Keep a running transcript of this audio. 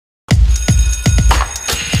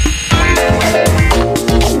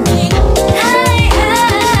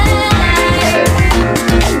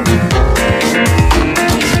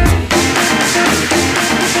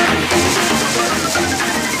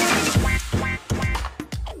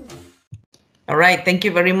All right, thank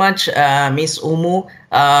you very much, Miss Umu.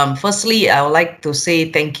 Firstly, I would like to say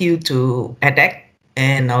thank you to EDEC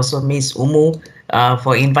and also Miss Umu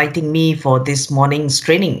for inviting me for this morning's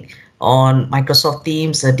training on Microsoft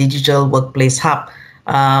Teams, a digital workplace hub.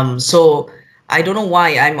 So I don't know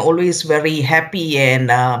why I'm always very happy and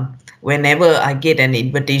whenever I get an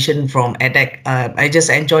invitation from EDEC, I just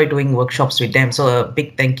enjoy doing workshops with them. So a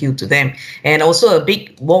big thank you to them. And also a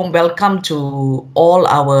big warm welcome to all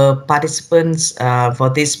our participants for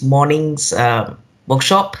this morning's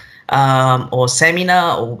workshop or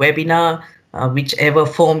seminar or webinar, whichever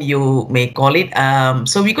form you may call it.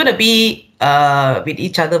 So we're going to be with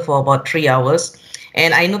each other for about 3 hours.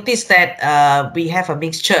 And I noticed that we have a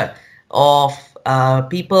mixture of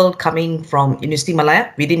people coming from University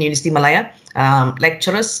Malaya, within University Malaya,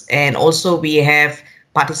 lecturers, and also we have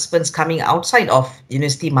participants coming outside of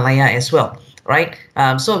University Malaya as well, right?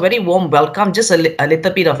 So a very warm welcome. Just a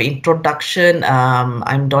little bit of introduction.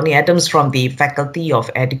 I'm Donnie Adams from the Faculty of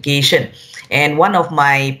Education. And one of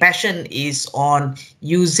my passion is on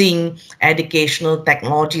using educational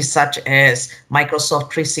technologies such as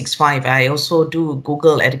Microsoft 365. I also do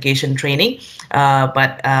Google education training.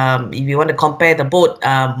 But if you want to compare the both,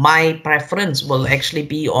 my preference will actually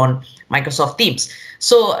be on Microsoft Teams.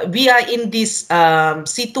 So we are in this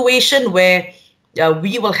situation where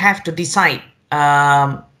we will have to decide.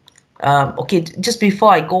 Okay, just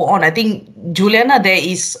before I go on, I think Juliana, there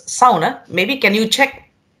is sound. Maybe can you check?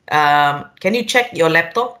 Can you check your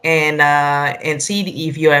laptop and see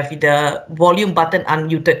if you have the volume button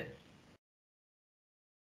unmuted?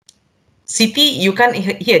 Siti, you can't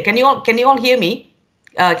hear. Can you all hear me?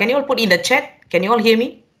 Can you all put in the chat? Can you all hear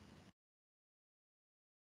me?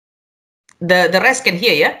 The rest can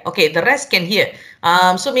hear, yeah? Okay, the rest can hear.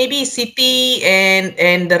 So maybe Siti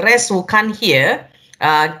and the rest who can't hear,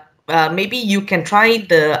 maybe you can try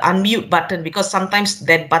the unmute button, because sometimes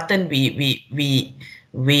that button we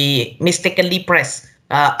mistakenly press.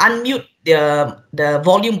 Unmute the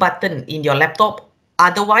volume button in your laptop.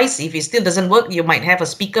 Otherwise, if it still doesn't work, you might have a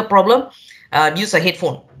speaker problem. Use a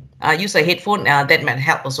headphone. That might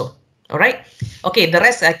help also. All right. Okay. The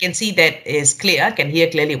rest I can see that is clear. I can hear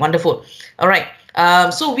clearly. Wonderful. All right.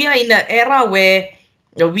 So we are in an era where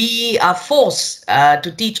we are forced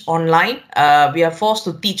to teach online. We are forced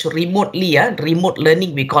to teach remotely. Remote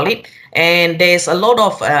learning, we call it. And there's a lot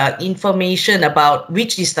of information about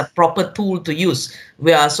which is the proper tool to use.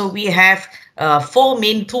 So we have four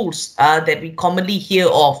main tools that we commonly hear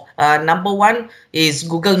of. Number one is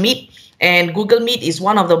Google Meet. And Google Meet is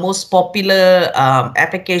one of the most popular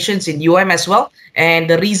applications in as well. And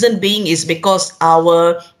the reason being is because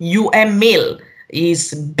our mail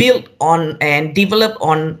is built on and developed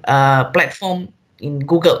on a platform in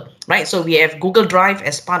Google, right? So we have Google Drive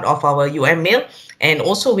as part of our mail, and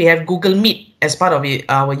also we have Google Meet as part of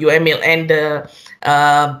our mail. And the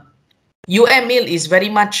mail is very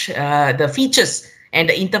much the features and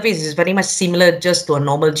the interface is very much similar just to a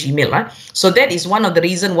normal Gmail, right? So that is one of the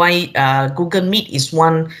reasons why Google Meet is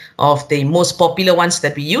one of the most popular ones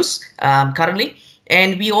that we use currently.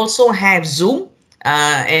 And we also have Zoom,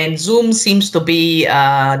 and Zoom seems to be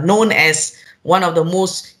known as one of the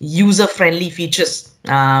most user-friendly features,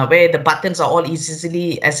 where the buttons are all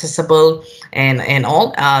easily accessible and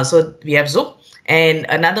all. So we have Zoom. And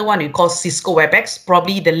another one we call Cisco WebEx,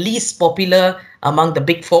 probably the least popular among the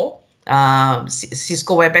big four.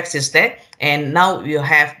 Cisco WebEx is there, and now you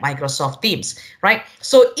have Microsoft Teams, right?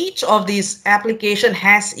 So each of these application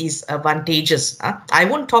has its advantages. I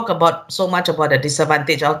won't talk about so much about the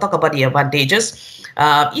disadvantage. I'll talk about the advantages.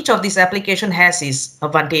 Each of these application has its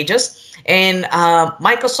advantages, and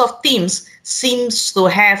Microsoft Teams seems to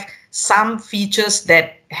have some features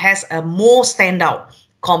that has a more standout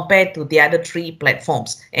compared to the other three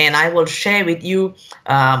platforms. And I will share with you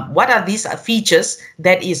what are these features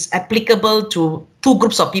that is applicable to two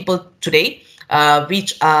groups of people today,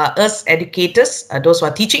 which are us educators, those who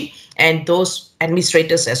are teaching, and those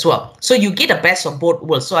administrators as well. So you get the best of both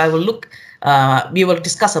worlds. So I will we will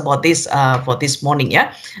discuss about this for this morning.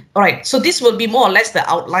 Yeah. All right. So this will be more or less the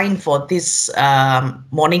outline for this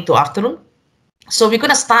morning to afternoon. So we're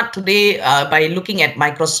going to start today by looking at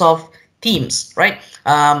Microsoft Teams, right?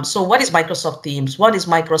 So what is Microsoft Teams? What is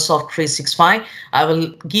Microsoft 365? I will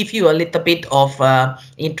give you a little bit of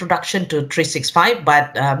introduction to 365,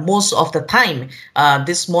 but most of the time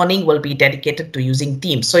this morning will be dedicated to using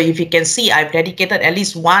Teams. So if you can see, I've dedicated at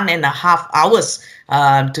least 1.5 hours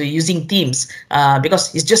to using Teams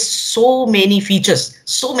because it's just so many features,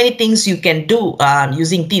 so many things you can do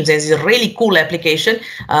using Teams. And it's a really cool application.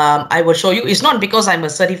 I will show you. It's not because I'm a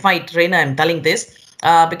certified trainer I'm telling this.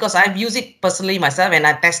 because I've used it personally myself and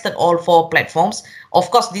I tested all 4 platforms. Of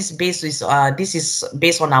course, this is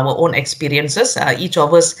based on our own experiences. Each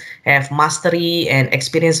of us have mastery and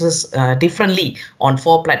experiences differently on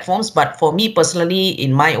 4 platforms. But for me personally,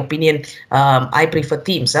 in my opinion, I prefer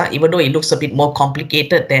Teams, even though it looks a bit more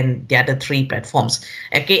complicated than the other 3 platforms.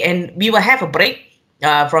 Okay, and we will have a break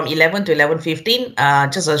from 11 to 11:15,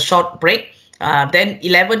 just a short break. Then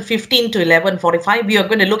 11:15 to 11:45, we are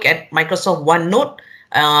going to look at Microsoft OneNote.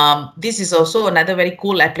 This is also another very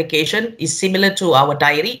cool application. It's similar to our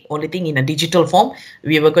diary, only thing in a digital form.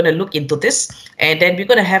 We were going to look into this, and then we're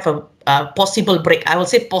going to have a possible break. I will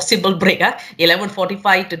say possible break.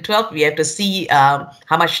 11:45 to 12. We have to see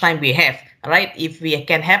how much time we have. All right. If we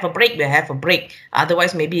can have a break, we'll have a break.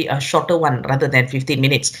 Otherwise, maybe a shorter one rather than 15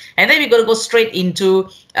 minutes. And then we're going to go straight into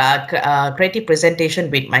creative presentation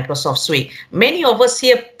with Microsoft Suite. Many of us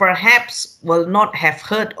here perhaps will not have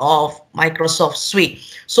heard of Microsoft Suite.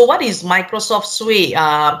 So what is Microsoft Suite?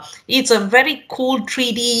 It's a very cool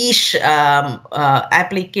 3D-ish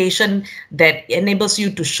application that enables you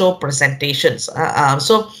to show presentations.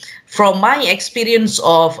 So from my experience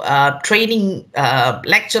of training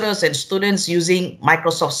lecturers and students using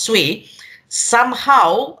Microsoft Suite,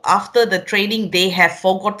 somehow after the training, they have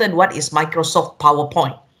forgotten what is Microsoft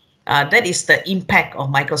PowerPoint. That is the impact of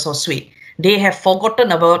Microsoft Suite. They have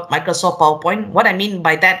forgotten about Microsoft PowerPoint. What I mean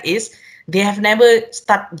by that is they have never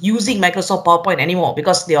started using Microsoft PowerPoint anymore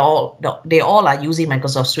because they all are using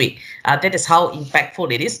Microsoft Suite. That is how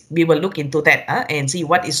impactful it is. We will look into that and see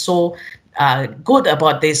what is so good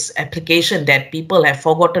about this application that people have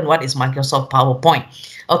forgotten what is Microsoft PowerPoint.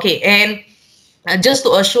 Okay, and just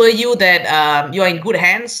to assure you that you are in good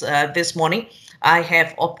hands this morning, I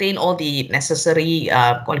have obtained all the necessary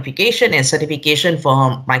qualification and certification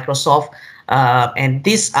from Microsoft, and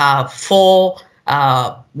these are 4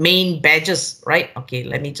 main badges, right? Okay,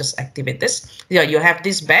 let me just activate this. Yeah, you have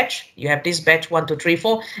this badge. You have this badge 1, 2, 3,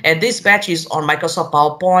 4, and this badge is on Microsoft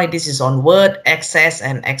PowerPoint. This is on Word, Access,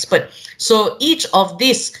 and Expert. So each of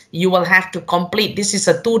these you will have to complete. This is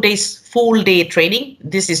a 2 days full day training.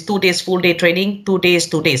 This is 2 days full day training. 2 days,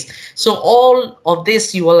 2 days. So all of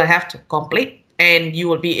this you will have to complete, and you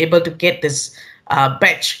will be able to get this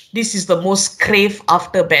badge. This is the most crave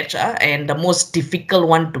after badge and the most difficult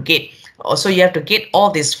one to get. So you have to get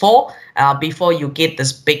all these 4 before you get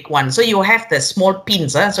this big one. So you have the small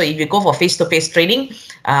pins. So if you go for face-to-face training,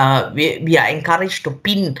 we are encouraged to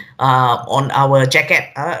pin on our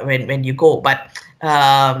jacket when you go. But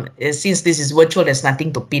since this is virtual, there's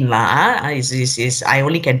nothing to pin. I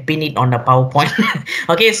only can pin it on the PowerPoint.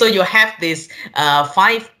 Okay, so you have this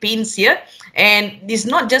 5 pins here. And it's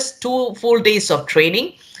not just 2 full days of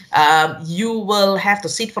training. You will have to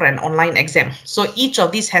sit for an online exam. So each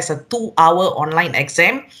of these has a 2-hour online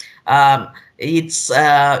exam. It's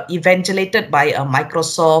evaluated by a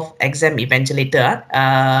Microsoft exam evaluator,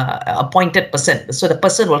 appointed person. So the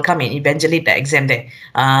person will come and evaluate the exam there.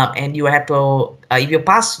 And you have to, if you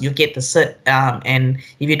pass, you get the cert. And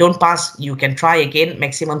if you don't pass, you can try again,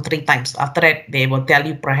 maximum 3 times. After that, they will tell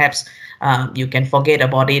you perhaps you can forget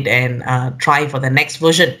about it and try for the next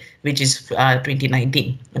version, which is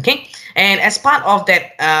 2019. Okay, and as part of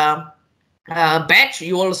that badge,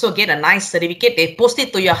 you also get a nice certificate. They post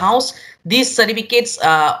it to your house. These certificates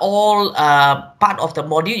are all part of the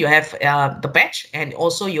module. You have the badge, and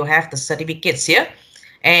also you have the certificates here.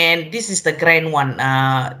 And this is the grand one,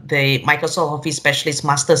 the Microsoft Office Specialist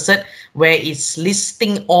Master Cert, where it's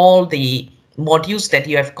listing all the modules that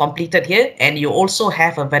you have completed here, and you also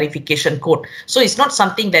have a verification code. So it's not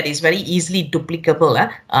something that is very easily duplicable.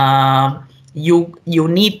 You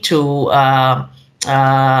need to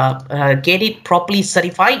get it properly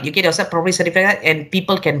certified. You get yourself properly certified, and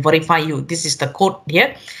people can verify you. This is the code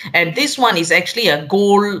here, and this one is actually a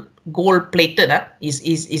gold plated.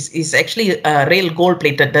 Is actually a real gold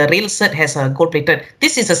plated. The real cert has a gold plated.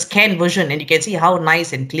 This is a scanned version, and you can see how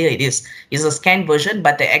nice and clear it is. It's a scanned version,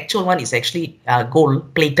 but the actual one is actually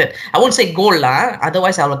gold plated. I won't say gold,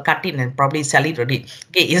 otherwise I will cut it and probably sell it already.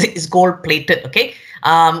 Okay, it's gold plated. Okay,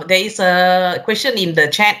 there is a question in the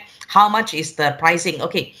chat. How much is the pricing?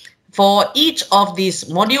 Okay, for each of these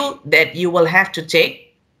module that you will have to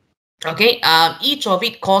take, okay, each of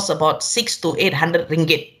it costs about 600 to 800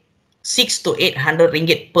 ringgit. 600 to 800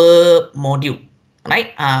 ringgit per module,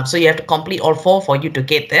 right? So you have to complete all 4 for you to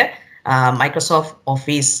get the Microsoft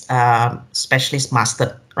Office Specialist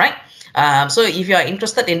Master, right? So if you are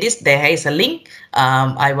interested in this, there is a link.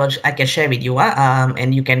 I can share with you,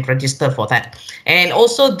 and you can register for that. And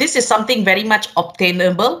also, this is something very much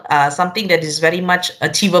obtainable, something that is very much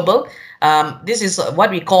achievable. This is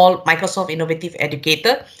what we call Microsoft Innovative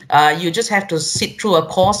Educator. You just have to sit through a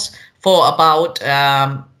course for about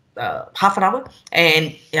half an hour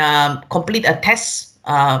and complete a test.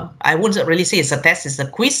 I wouldn't really say it's a test, it's a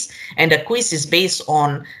quiz, and the quiz is based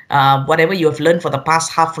on whatever you have learned for the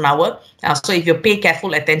past half an hour. So if you pay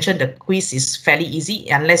careful attention, the quiz is fairly easy.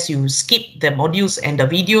 Unless you skip the modules and the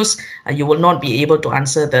videos, you will not be able to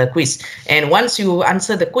answer the quiz. And once you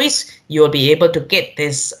answer the quiz, you will be able to get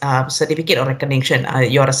this certificate or recognition.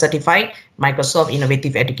 You're a certified Microsoft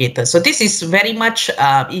Innovative Educator. So this is very much,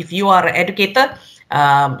 if you are an educator,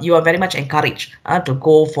 you are very much encouraged to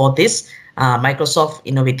go for this Microsoft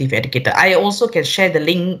Innovative Educator. I also can share the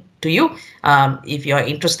link to you if you are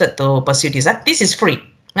interested to pursue this. This is free.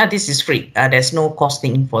 This is free. There's no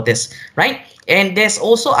costing for this, right? And there's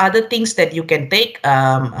also other things that you can take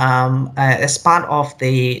as part of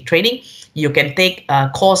the training. You can take a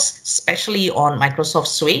course especially on Microsoft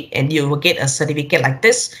Sway, and you will get a certificate like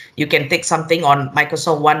this. You can take something on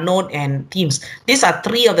Microsoft OneNote and Teams. These are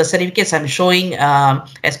three of the certificates I'm showing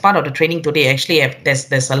as part of the training today. Actually,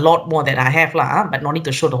 there's a lot more that I have, but no need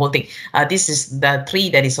to show the whole thing. This is the three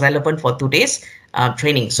that is relevant for today's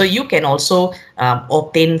training. So you can also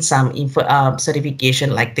obtain some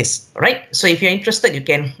certification like this, right? So if you're interested, you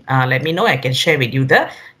can let me know. I can share with you the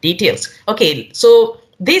details. Okay, so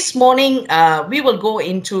this morning we will go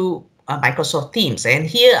into Microsoft Teams, and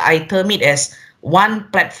here I term it as one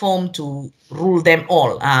platform to rule them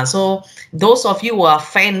all. So those of you who are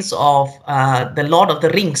fans of the Lord of the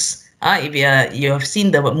Rings, if you have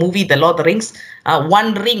seen the movie The Lord of the Rings,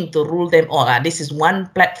 one ring to rule them all. This is one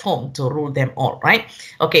platform to rule them all, right?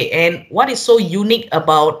 Okay, and what is so unique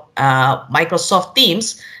about Microsoft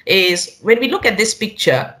Teams is when we look at this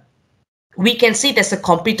picture, we can see there's a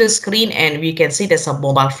computer screen and we can see there's a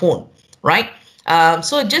mobile phone, right?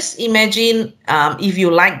 So just imagine if you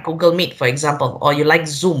like Google Meet, for example, or you like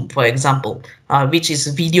Zoom, for example, which is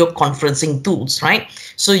video conferencing tools, right?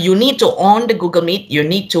 So you need to on the Google Meet, you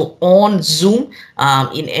need to on Zoom,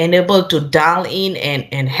 enable to dial in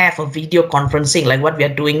and have a video conferencing like what we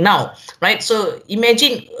are doing now, right? So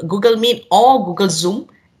imagine Google Meet or Google Zoom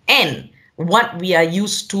and what we are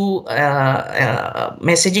used to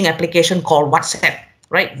messaging application called WhatsApp,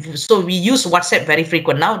 right? So we use WhatsApp very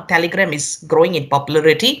frequent. Now Telegram is growing in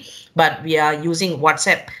popularity, but we are using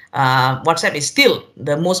WhatsApp. WhatsApp is still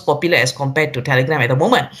the most popular as compared to Telegram at the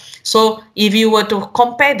moment. So if you were to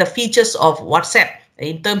compare the features of WhatsApp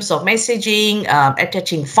in terms of messaging,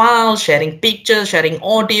 attaching files, sharing pictures, sharing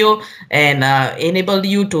audio, and enable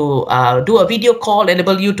you to do a video call,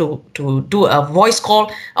 enable you to do a voice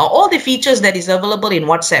call, all the features that is available in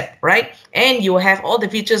WhatsApp, right? And you have all the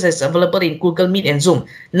features that's available in Google Meet and Zoom.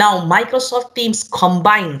 Now, Microsoft Teams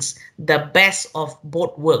combines the best of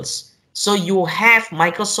both worlds. So you have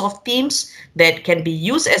Microsoft Teams that can be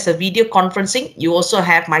used as a video conferencing. You also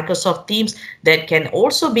have Microsoft Teams that can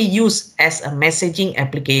also be used as a messaging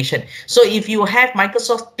application. So if you have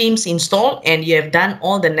Microsoft Teams installed and you have done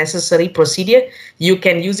all the necessary procedure, you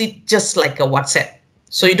can use it just like a WhatsApp.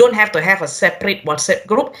 So you don't have to have a separate WhatsApp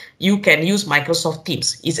group. You can use Microsoft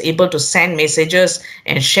Teams. It's able to send messages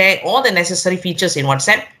and share all the necessary features in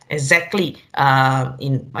WhatsApp exactly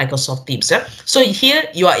in Microsoft Teams. So here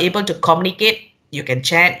you are able to communicate. You can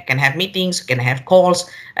chat, you can have meetings, you can have calls.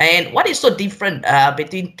 And what is so different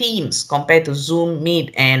between Teams compared to Zoom,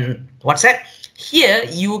 Meet, and WhatsApp? Here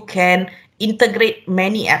you can integrate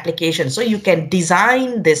many applications. So you can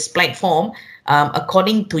design this platform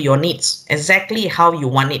according to your needs, exactly how you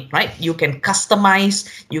want it, right? You can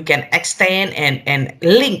customize, you can extend and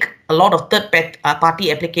link a lot of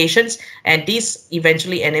third-party applications, and this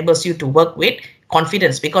eventually enables you to work with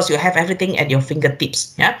confidence because you have everything at your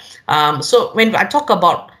fingertips. Yeah. So when I talk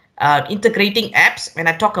about integrating apps, when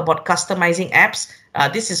I talk about customizing apps,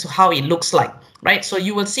 this is how it looks like, right? So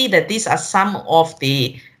you will see that these are some of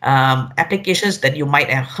the applications that you might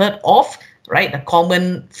have heard of, right? The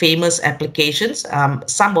common famous applications.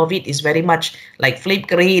 Some of it is very much like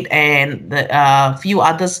Flipgrid, and the few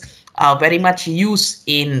others are very much used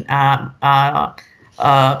in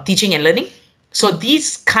teaching and learning. So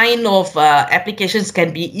these kind of applications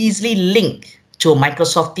can be easily linked to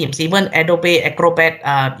Microsoft Teams. Even Adobe Acrobat,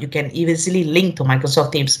 you can easily link to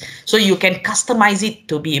Microsoft Teams. So you can customize it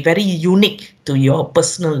to be very unique to your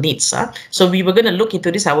personal needs. So we were going to look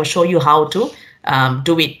into this. I will show you how to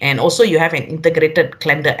do it. And also you have an integrated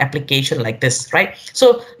calendar application like this, right?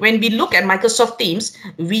 So when we look at Microsoft Teams,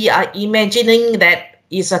 we are imagining that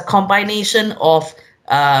is a combination of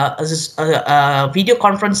video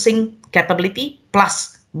conferencing capability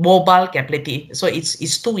plus mobile capability. So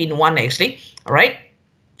it's two in one actually. All right.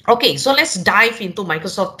 Okay, so let's dive into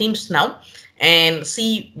Microsoft Teams now and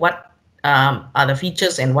see what are the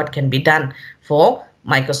features and what can be done for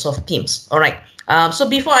Microsoft Teams. All right. So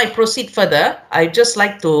before I proceed further, I'd just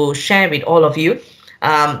like to share with all of you.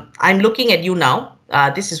 I'm looking at you now.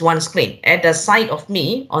 This is one screen. At the side of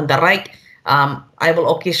me on the right, I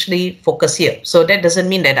will occasionally focus here. So that doesn't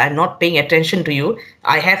mean that I'm not paying attention to you.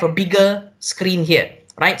 I have a bigger screen here,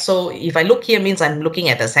 right? So if I look here means I'm looking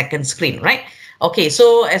at the second screen, right? Okay,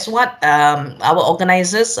 so as what our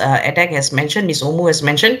organizers, EDAC has mentioned, Ms. Omu has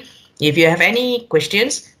mentioned, if you have any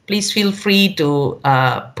questions, please feel free to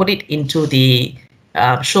put it into the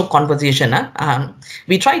show conversation.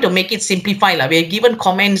 We try to make it simplified. We've given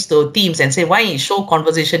comments to teams and say, why show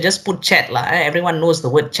conversation? Just put chat. Everyone knows the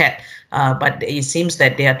word chat. But it seems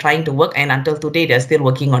that they are trying to work, and until today, they're still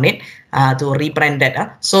working on it to rebrand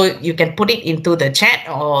that. So you can put it into the chat,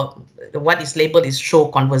 or what is labeled is show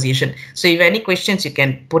conversation. So if you have any questions, you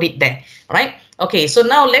can put it there. All right. Okay, so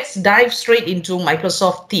now let's dive straight into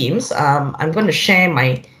Microsoft Teams. I'm going to share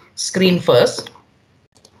my screen first.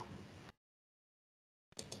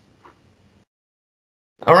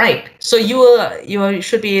 All right, so you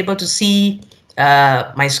should be able to see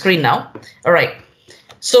my screen now. All right,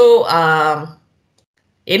 so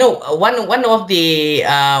you know, one of the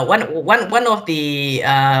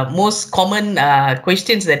most common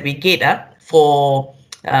questions that we get for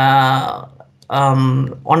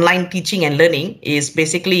online teaching and learning is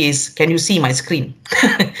basically can you see my screen?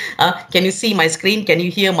 Can you see my screen? Can you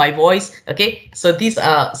hear my voice? Okay, so these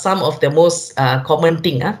are some of the most common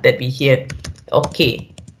thing that we hear. Okay,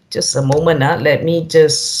 just a moment. Let me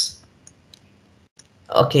just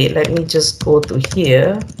go to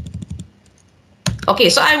here. Okay,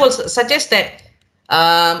 so I will suggest that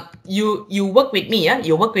you work with me.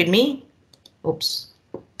 You work with me. Oops,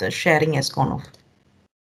 the sharing has gone off.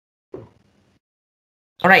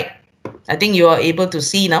 All right, I think you are able to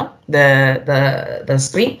see now the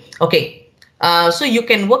screen. Okay, so you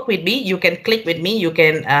can work with me. You can click with me. You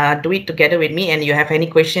can do it together with me. And you have any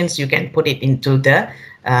questions, you can put it into the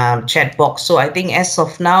chat box. So I think as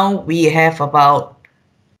of now we have about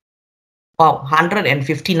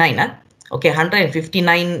 159. Okay,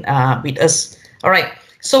 159 with us. All right.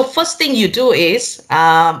 So first thing you do is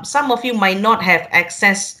some of you might not have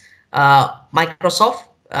access Microsoft.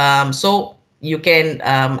 So you can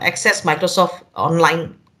access Microsoft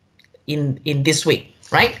online in this way,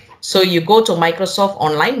 right? So you go to Microsoft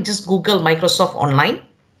Online, just Google Microsoft Online,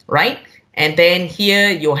 right? And then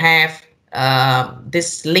here you have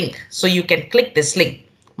this link. So you can click this link,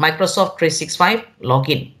 Microsoft 365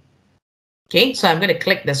 login. Okay, so I'm going to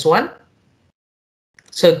click this one.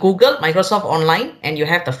 So Google Microsoft Online, and you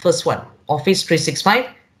have the first one, Office 365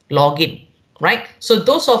 login, right? So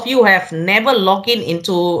those of you who have never logged in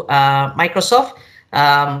into Microsoft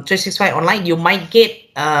 365 Online, you might get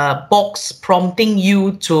a box prompting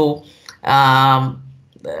you to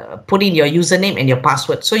put in your username and your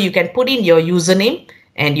password. So you can put in your username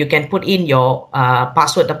and you can put in your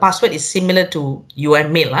password. The password is similar to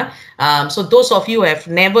UMail. So those of you who have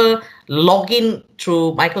never logged in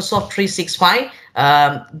through Microsoft 365,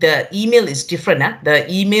 the email is different. The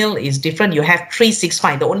email is different. You have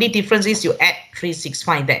 365. The only difference is you add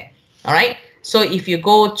 365 there. All right. So if you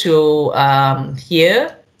go to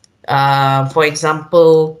here, for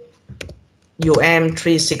example,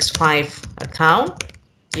 UM365 account.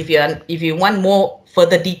 If you want more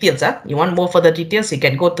further details, you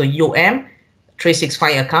can go to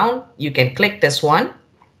UM365 account. You can click this one,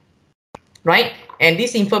 right? And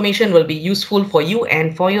this information will be useful for you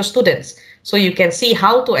and for your students. So you can see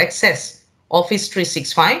how to access Office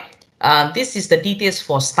 365. This is the details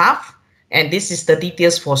for staff, and this is the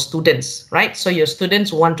details for students, right? So your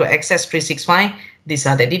students want to access 365. These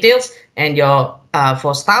are the details, and your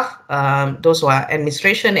for staff, those who are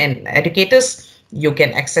administration and educators, you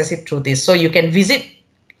can access it through this. So you can visit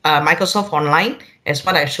Microsoft Online, as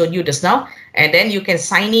what I showed you just now, and then you can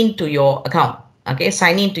sign in to your account. Okay,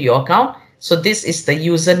 sign in to your account. So this is the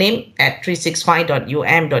username at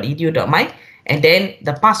 365.um.edu.my, and then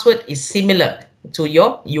the password is similar to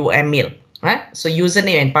your UMail, right? So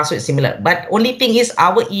username and password is similar, but only thing is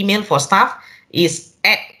our email for staff is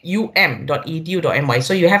at um.edu.my.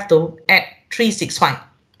 So you have to add 365.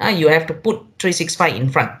 You have to put 365 in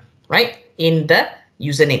front, right, in the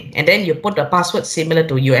username, and then you put the password similar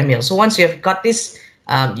to UMail. So once you have got this,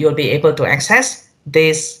 you'll be able to access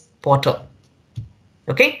this portal.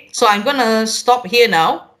 Okay, so I'm gonna stop here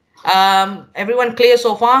now. Everyone clear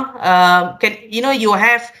so far? Can you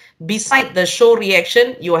have beside the show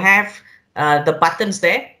reaction, you have the buttons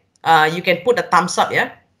there. You can put a thumbs up,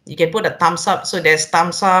 yeah. You can put a thumbs up. So there's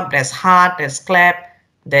thumbs up, there's heart, there's clap,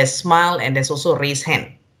 there's smile, and there's also raise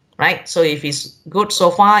hand, right? So if it's good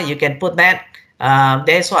so far, you can put that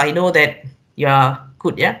there, so I know that you're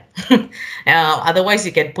good, yeah. Otherwise,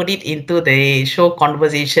 you can put it into the show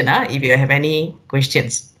conversation, if you have any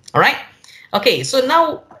questions. All right. Okay, so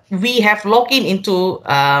now we have logged in into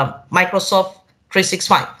Microsoft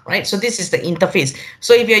 365, right? So this is the interface.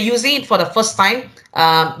 So if you're using it for the first time,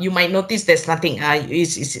 you might notice there's nothing.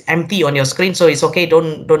 It's empty on your screen, so it's okay.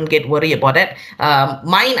 Don't get worried about that.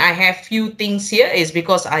 Mine, I have few things here is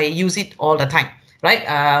because I use it all the time, right?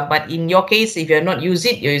 But in your case, if you're not you're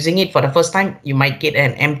using it for the first time, you might get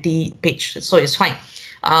an empty page, so it's fine.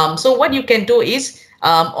 So what you can do is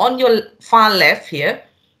on your far left here,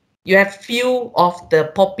 you have few of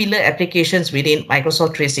the popular applications within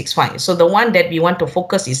Microsoft 365. So the one that we want to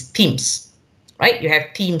focus is Teams, right? You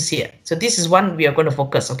have Teams here. So this is one we are going to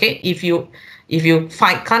focus. Okay. If you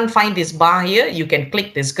can't find this bar here, you can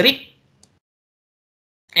click this grid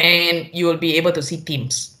and you will be able to see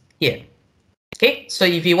Teams here. Okay. So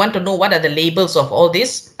if you want to know what are the labels of all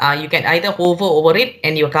this, you can either hover over it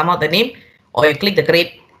and you'll come out the name, or you click the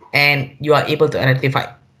grid and you are able to identify.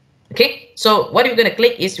 Okay, so what you're going to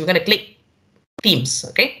click is you're going to click Teams.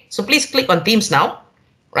 Okay, so please click on Teams now,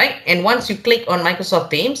 right? And once you click on Microsoft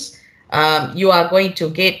Teams, you are going to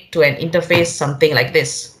get to an interface something like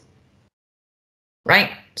this,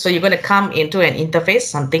 right? So you're going to come into an interface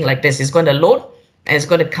something like this. It's going to load and it's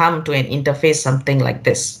going to come to an interface something like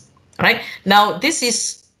this. All right, now this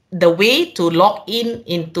is the way to log in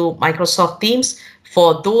into Microsoft Teams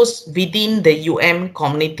for those within the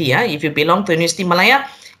community. If you belong to University Malaya,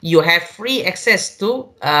 you have free access to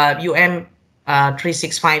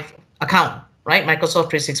 365 account, right? Microsoft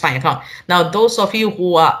 365 account. Now, those of you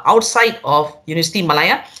who are outside of University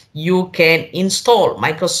Malaya, you can install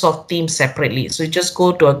Microsoft Teams separately. So you just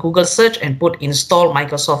go to a Google search and put install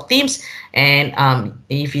Microsoft Teams. And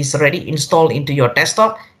if it's already installed into your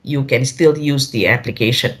desktop, you can still use the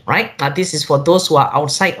application, right? Now, this is for those who are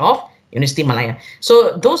outside of University Malaya.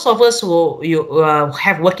 So those of us who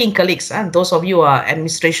have working colleagues, and those of you who are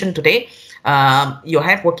administration today, you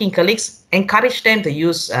have working colleagues, encourage them to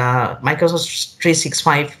use Microsoft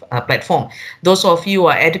 365 platform. Those of you who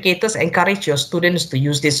are educators, encourage your students to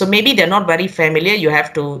use this. So maybe they're not very familiar. You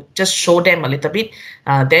have to just show them a little bit,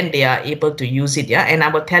 then they are able to use it. Yeah, and I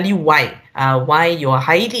will tell you why you are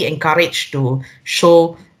highly encouraged to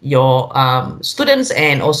show your students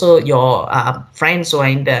and also your friends who are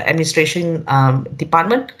in the administration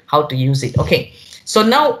department how to use it. Okay, so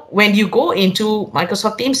now when you go into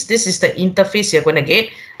Microsoft Teams, this is the interface you're going to get.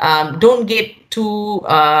 Don't get too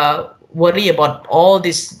worry about all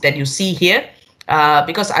this that you see here,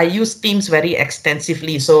 because I use Teams very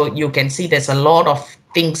extensively, so you can see there's a lot of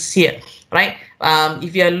things here, right?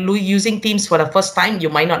 If you're using Teams for the first time, you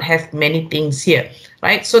might not have many things here,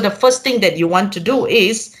 right? So the first thing that you want to do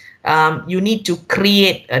is you need to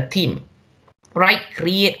create a team, right?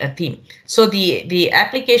 Create a team. So the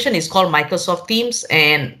application is called Microsoft Teams,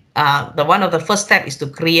 and the one of the first step is to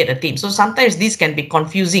create a team. So sometimes this can be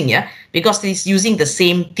confusing, yeah, because it's using the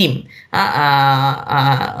same team,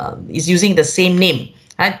 is using the same name,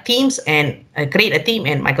 Teams, and create a team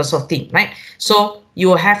and Microsoft Team, right? So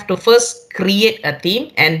you have to first create a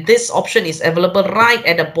team, and this option is available right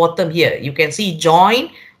at the bottom here. You can see join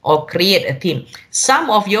or create a team. Some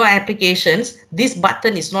of your applications, this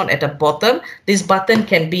button is not at the bottom. This button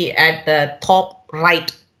can be at the top right,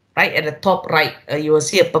 right at the top right. You will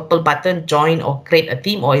see a purple button, join or create a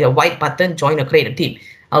team, or a white button, join or create a team.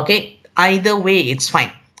 Okay, either way it's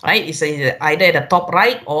fine, right? It's either at the top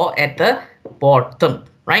right or at the bottom,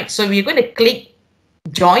 right? So we're going to click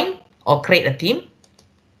join or create a team.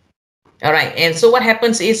 All right, and so what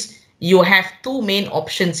happens is you have two main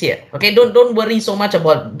options here. Okay, don't worry so much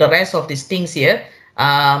about the rest of these things here.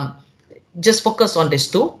 Just focus on these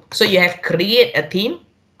two. So you have create a team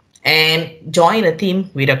and join a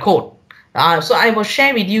team with a code. So I will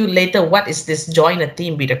share with you later what is this join a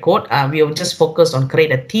team with a code. We will just focus on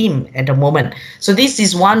create a team at the moment. So this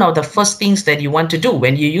is one of the first things that you want to do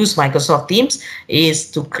when you use Microsoft Teams,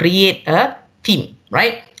 is to create a team,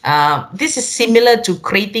 right? This is similar to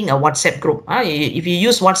creating a WhatsApp group. If you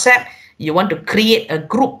use WhatsApp, you want to create a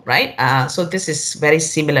group, right? So this is very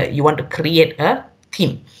similar. You want to create a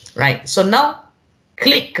team, right? So now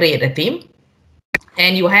click create a team,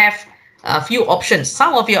 and you have a few options.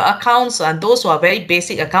 Some of your accounts, those who are very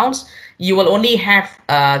basic accounts, you will only have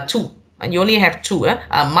two. and you only have 2.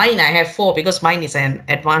 Mine, I have 4 because mine is an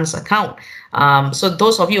advanced account. So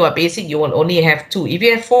those of you who are basic, you will only have 2. If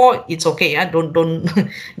you have 4, it's okay. Don't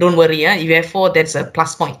don't worry. If you have 4, that's a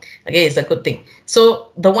plus point. Okay, it's a good thing.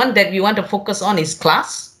 So the one that we want to focus on is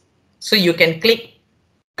class. So you can click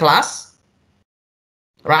class,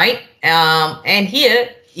 right? And here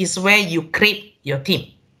is where you create your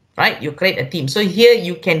team, right? You create a team. So here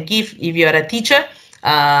you can give, if you are a teacher,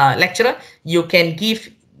 lecturer, you can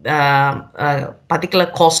give a particular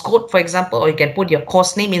course code, for example, or you can put your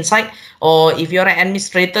course name inside. Or if you're an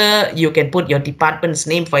administrator, you can put your department's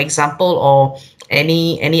name, for example, or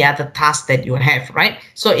any other task that you have, right?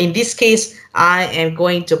 So in this case, I am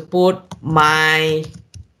going to put my,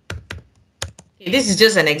 this is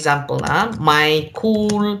just an example, my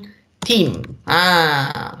cool team.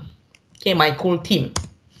 Okay, my cool team.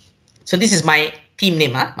 So this is my team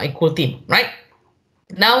name, my cool team, right?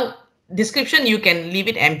 Now, description, you can leave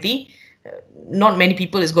it empty. Not many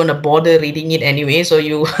people is going to bother reading it anyway, so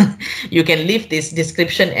you you can leave this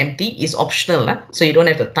description empty. It's optional, so you don't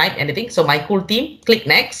have to type anything. So my cool team, click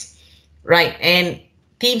next, right? And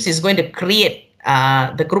Teams is going to create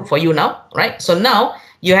the group for you now, right? So now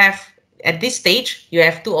you have, at this stage, you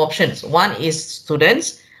have 2 options. One is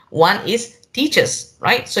students, one is teachers,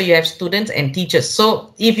 right? So you have students and teachers.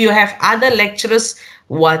 So if you have other lecturers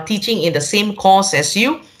who are teaching in the same course as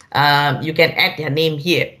you, you can add their name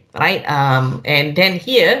here, right? And then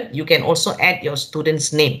here you can also add your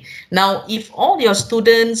student's name. Now, if all your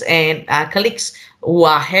students and colleagues who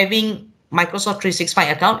are having Microsoft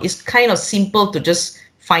 365 account, it's kind of simple to just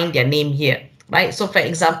find their name here, right? So for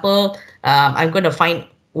example, I'm going to find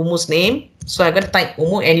Umu's name. So I'm going to type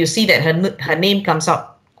Umu, and you see that her name comes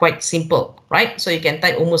out quite simple, right? So you can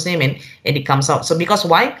type Umu's name and it comes out. So because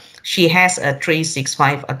why? She has a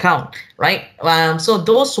 365 account, right? So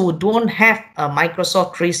those who don't have a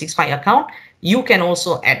Microsoft 365 account, you can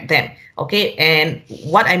also add them, okay? And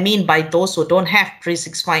what I mean by those who don't have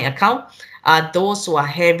 365 account are those who are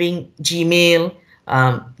having Gmail,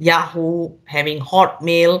 Yahoo, having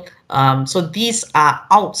Hotmail. So these are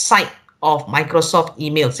outside of Microsoft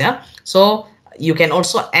emails, yeah? So you can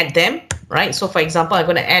also add them, right? So for example, I'm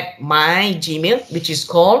going to add my Gmail, which is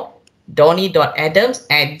called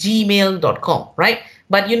donnie.adams@gmail.com, right?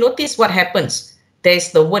 But you notice what happens.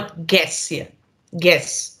 There's the word guest here,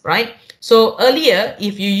 guest, right? So earlier,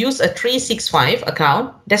 if you use a 365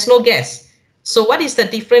 account, there's no guest. So what is the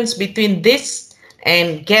difference between this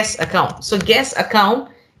and guest account? So guest account,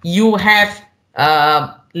 you have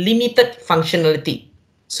limited functionality.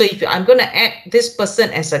 So if I'm going to add this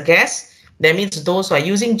person as a guest, that means those who are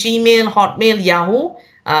using Gmail, Hotmail, Yahoo,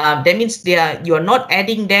 that means you are not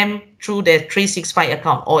adding them through the 365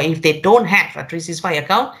 account. Or if they don't have a 365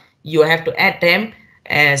 account, you have to add them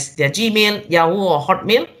as their Gmail, Yahoo, or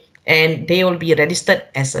Hotmail, and they will be registered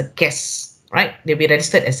as a guest, right? They'll be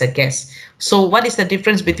registered as a guest. So what is the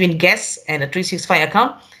difference between guest and a 365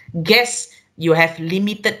 account? Guest, you have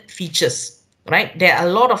limited features, right? There are a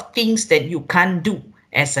lot of things that you can't do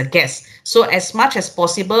as a guest. So as much as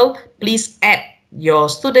possible, please add your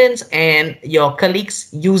students and your colleagues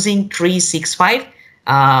using 365,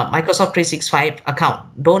 Microsoft 365 account.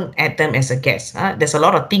 Don't add them as a guest. There's a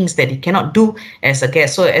lot of things that you cannot do as a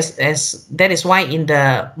guest. So as that is why in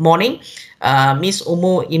the morning, Miss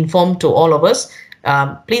Umu informed to all of us,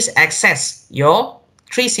 please access your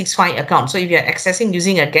 365 account. So if you're accessing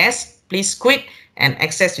using a guest, please quit and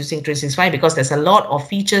access using 365, because there's a lot of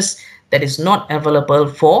features that is not available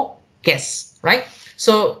for guests, right?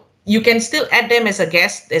 So you can still add them as a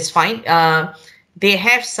guest. That's fine. They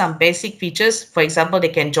have some basic features. For example, they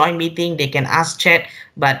can join meeting, they can ask chat,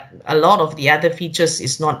 but a lot of the other features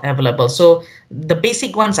is not available. So the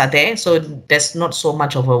basic ones are there. So there's not so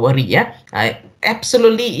much of a worry. Yeah,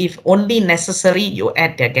 absolutely. If only necessary, you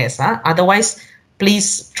add their guests. Otherwise,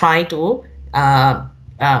 please try to add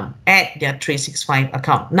their 365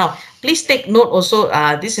 account. Now, please take note also,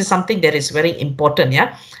 this is something that is very important.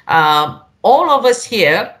 Yeah, all of us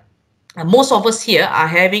here, most of us here are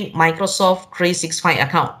having Microsoft 365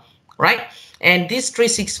 account, right? And this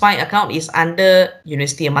 365 account is under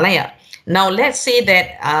University of Malaya. Now, let's say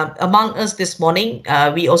that among us this morning,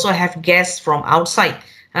 we also have guests from outside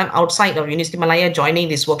of University of Malaya joining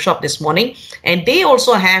this workshop this morning, and they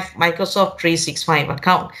also have Microsoft 365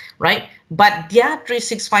 account, right? But their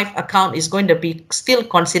 365 account is going to be still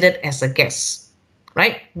considered as a guest,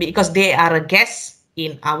 right? Because they are a guest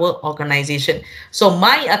in our organization. So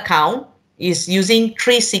my account is using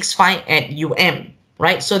 365 at UM,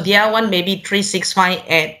 right? So their one may be 365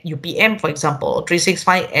 at UPM, for example, or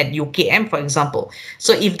 365 at UKM, for example.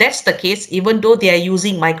 So if that's the case, even though they are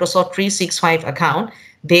using Microsoft 365 account,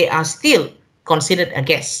 they are still considered a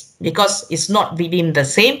guest because it's not within the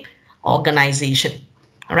same organization.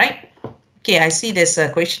 All right. Okay, I see there's a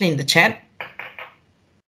question in the chat.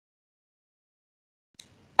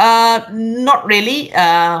 Not really.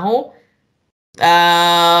 You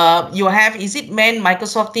have, is it meant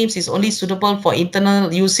Microsoft Teams is only suitable for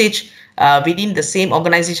internal usage within the same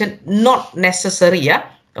organization? Not necessary, yeah.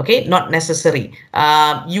 Okay, not necessary.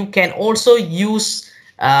 You can also use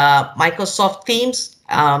Microsoft Teams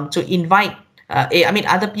to invite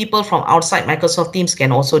other people from outside Microsoft Teams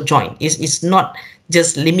can also join. It's not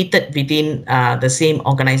just limited within the same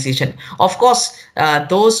organization. Of course,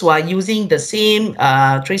 those who are using the same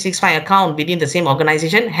 365 account within the same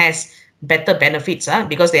organization has better benefits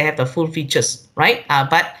because they have the full features, right?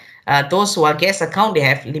 But those who are guest account, they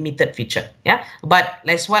have limited feature. Yeah, but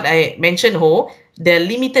that's what I mentioned. The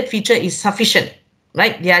limited feature is sufficient,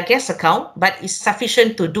 right? They are guest account, but it's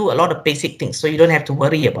sufficient to do a lot of basic things, so you don't have to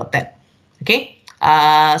worry about that. Okay.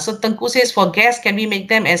 So Tengku says, for guests, can we make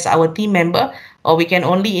them as our team member, or we can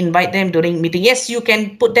only invite them during meeting? Yes, you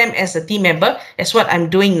can put them as a team member. That's what I'm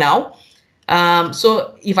doing now.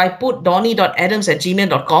 So if I put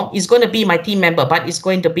donnie.adams@gmail.com, it's going to be my team member, but it's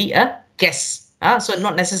going to be a guest. So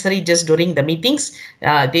not necessarily just during the meetings.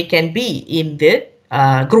 They can be in the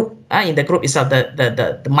group. In the group itself,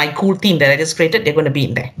 the my cool team that I just created, they're going to be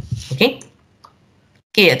in there. Okay.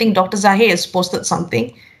 Okay, I think Dr. Zahir has posted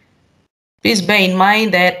something. Please bear in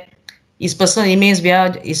mind that his personal emails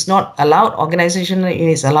is not allowed. Organizational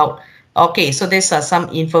email is allowed. Okay, so there's some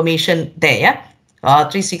information there. Yeah,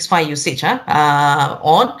 365 usage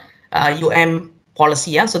on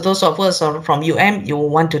policy. So those of us are from you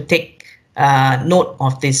want to take note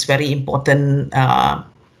of this very important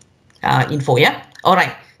info. Yeah. All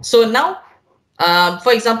right. So now,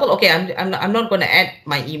 for example, okay, I'm not going to add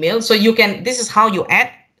my email. So you can. This is how you add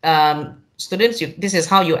students. This is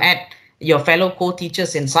how you add your fellow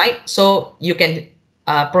co-teachers inside. So you can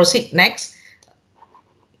proceed next.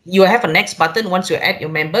 You have a next button once you add your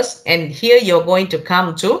members, and here you're going to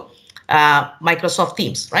come to Microsoft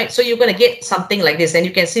Teams, right? So you're going to get something like this, and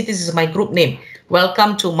you can see this is my group name.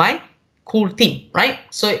 Welcome to my cool team, right?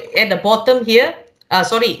 So at the bottom here,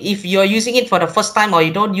 if you're using it for the first time or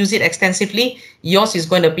you don't use it extensively, yours is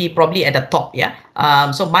going to be probably at the top. Yeah.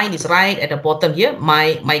 So mine is right at the bottom here,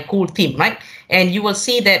 my cool team, right? And you will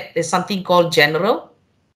see that there's something called general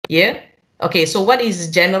here. Okay, so what is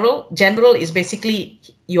general? General is basically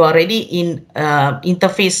you are already in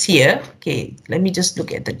interface here. Okay, let me just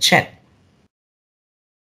look at the chat.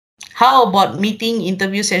 How about meeting,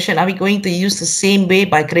 interview session? Are we going to use the same way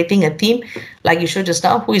by creating a team like you showed just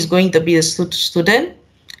now? Who is going to be the student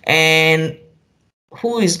and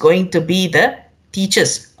who is going to be the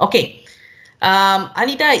teachers? Okay,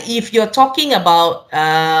 Anita, if you're talking about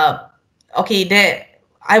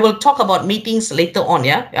I will talk about meetings later on.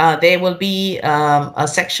 Yeah, there will be a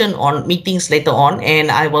section on meetings later on, and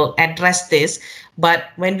I will address this.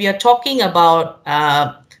 But when we are talking about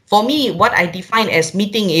for me, what I define as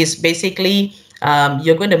meeting is basically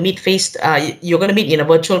you're going to meet in a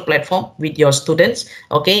virtual platform with your students,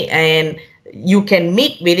 okay? And you can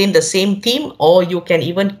meet within the same team, or you can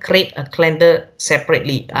even create a calendar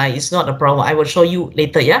separately. It's not a problem. I will show you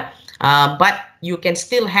later, yeah? But you can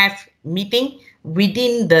still have meeting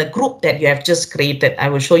within the group that you have just created. I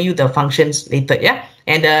will show you the functions later, yeah?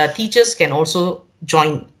 And teachers can also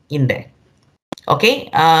join in there, okay?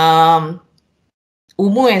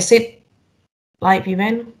 Umu has said live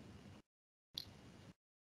event.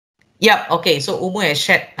 Yeah, okay. So Umu has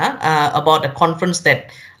shared about the conference that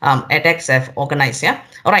edX have organized. Yeah.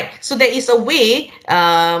 All right. So there is a way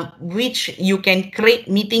which you can create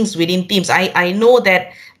meetings within Teams. I know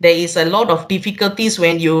that there is a lot of difficulties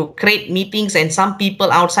when you create meetings and some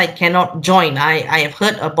people outside cannot join. I have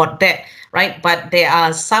heard about that. Right, but there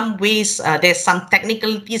are some ways, there's some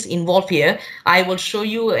technicalities involved here. I will show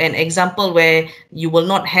you an example where you will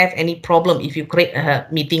not have any problem if you create a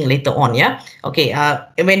meeting later on, yeah? Okay,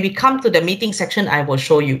 when we come to the meeting section, I will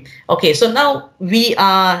show you. Okay, so now we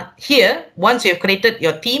are here. Once you have created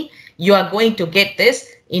your team, you are going to get this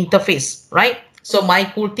interface, right? So my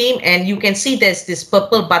cool team, and you can see there's this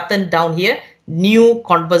purple button down here, new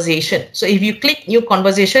conversation. So if you click new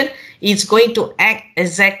conversation, it's going to act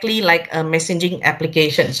exactly like a messaging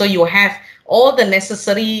application. So you have all the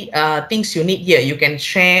necessary things you need here. You can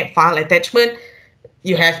share file attachment.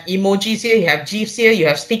 You have emojis here. You have GIFs here. You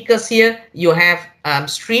have stickers here. You have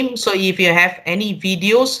stream. So if you have any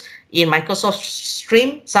videos in Microsoft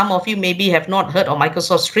Stream, some of you maybe have not heard of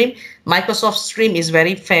Microsoft Stream. Microsoft Stream is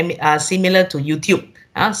very similar to YouTube.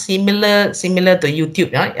 similar to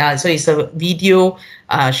YouTube, right? So it's a video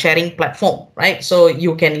sharing platform, right? So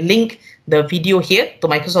you can link the video here to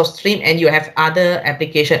Microsoft Stream, and you have other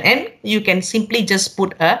application, and you can simply just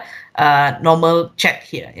put a normal chat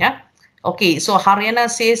here. Yeah. Okay, so Haryana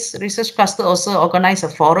says research cluster also organize a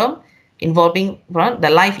forum involving the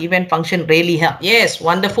live event function really help. Yes,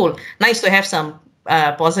 wonderful. Nice to have some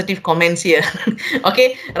positive comments here.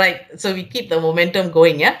 Okay, right. So we keep the momentum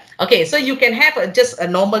going. Yeah. Okay, so you can have just a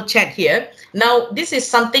normal chat here. Now, this is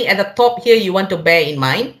something at the top here you want to bear in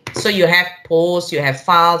mind. So you have posts, you have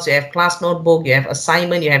files, you have class notebook, you have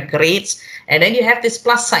assignment, you have grades, and then you have this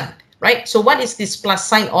plus sign, right? So what is this plus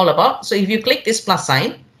sign all about? So if you click this plus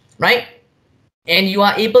sign, right, and you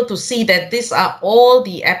are able to see that these are all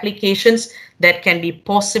the applications that can be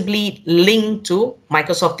possibly linked to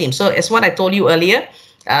Microsoft Teams. So as what I told you earlier,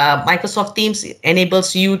 Microsoft Teams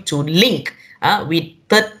enables you to link with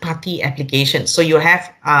third-party applications. So you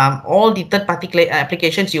have all the third-party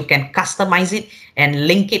applications, you can customize it and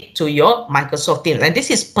link it to your Microsoft Teams. And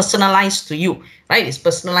this is personalized to you, right? It's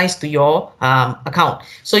personalized to your account.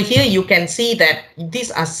 So here you can see that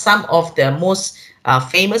these are some of the most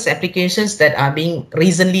famous applications that are being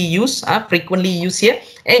recently used, frequently used here.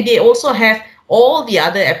 And they also have all the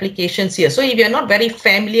other applications here. So if you're not very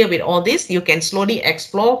familiar with all this, you can slowly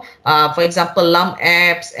explore. For example, LUM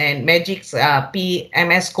apps and Magic's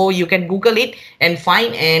PMS Code, you can Google it and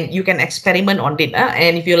find, and you can experiment on it.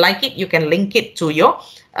 And if you like it, you can link it to your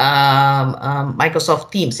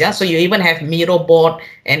Microsoft Teams. Yeah, so you even have Miro board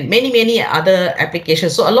and many other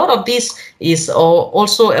applications. So a lot of this is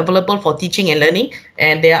also available for teaching and learning,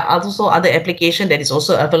 and there are also other applications that is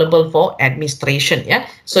also available for administration. Yeah,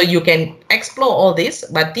 so you can explore all this,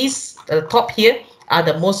 but these top here are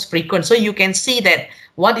the most frequent. So you can see that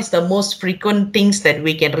what is the most frequent things that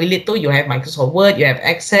we can relate to. You have Microsoft Word, you have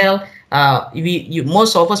Excel.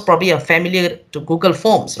 Most of us probably are familiar to Google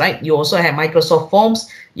Forms, right? You also have Microsoft Forms,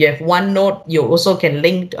 you have OneNote, you also can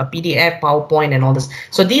link a PDF, PowerPoint, and all this.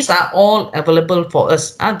 So these are all available for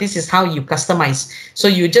us. This is how you customize. So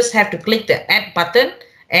you just have to click the add button,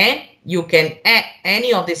 and you can add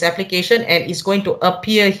any of this application, and it's going to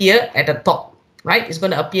appear here at the top, right? It's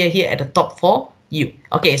going to appear here at the top for you.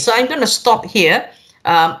 Okay, so I'm going to stop here.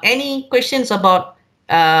 Any questions about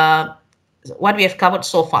what we have covered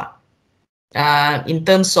so far? In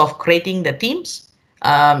terms of creating the teams,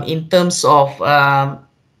 in terms of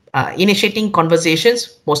initiating conversations,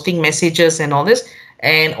 posting messages and all this,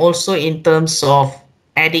 and also in terms of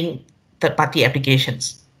adding third-party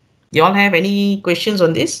applications. Do you all have any questions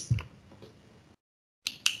on this?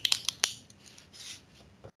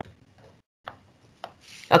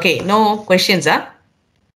 Okay, no questions, huh?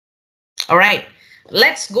 All right,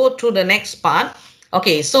 let's go to the next part.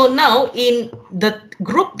 Okay, so now in the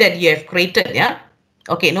group that you have created, yeah.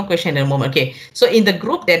 Okay, no question at the moment. Okay, so in the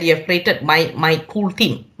group that you have created, my cool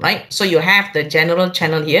team, right? So you have the general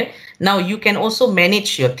channel here. Now you can also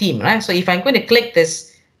manage your team, right? So if I'm going to click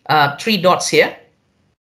this three dots here,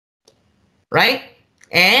 right,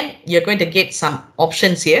 and you're going to get some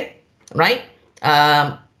options here, right?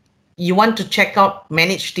 You want to check out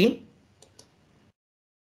manage team.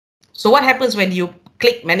 So what happens when you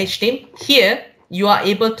click manage team here? You are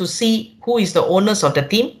able to see who is the owners of the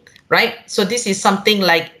team, right? So this is something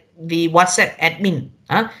like the WhatsApp admin.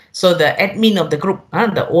 So the admin of the group,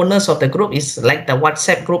 the owners of the group is like the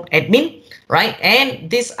WhatsApp group admin, right? And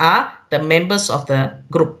these are the members of the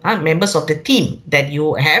group, members of the team that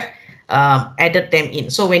you have added them in.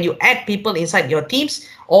 So when you add people inside your teams,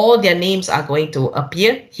 all their names are going to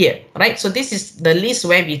appear here, right? So this is the list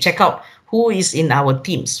where we check out who is in our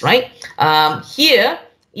teams, right? Here,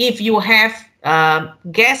 if you have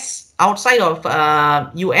guests outside of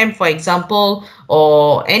for example,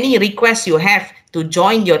 or any request you have to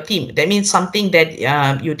join your team, that means something that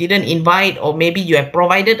you didn't invite, or maybe you have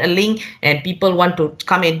provided a link and people want to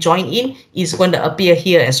come and join in, is going to appear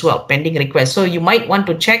here as well, pending request. So you might want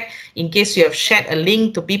to check in case you have shared a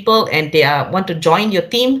link to people and they want to join your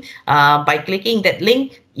team. By clicking that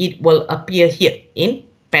link, it will appear here in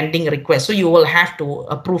pending request. So you will have to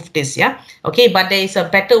approve this. Yeah. Okay. But there is a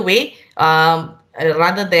better way.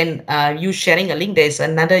 Rather than you sharing a link, there's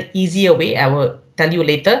another easier way. I will tell you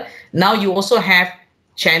later. Now you also have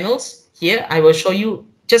channels here. I will show you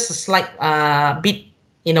just a slight bit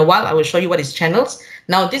in a while. I will show you what is channels.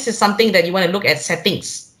 Now this is something that you want to look at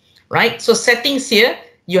settings, right? So settings here,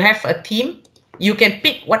 you have a theme. You can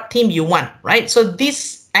pick what theme you want, right? So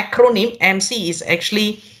this acronym MC is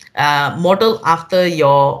actually model after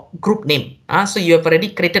your group name. So you have already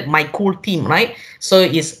created my cool team, right? So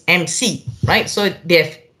it's MC, right? So they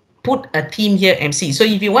have put a theme here, MC. So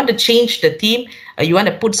if you want to change the theme, you want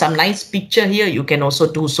to put some nice picture here, you can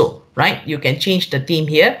also do so, right? You can change the theme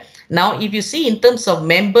here. Now, if you see in terms of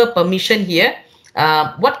member permission here,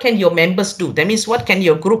 what can your members do? That means what can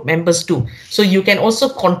your group members do? So you can also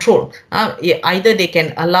control. Either they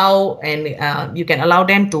can allow, and you can allow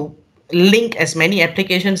them to link as many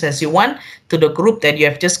applications as you want to the group that you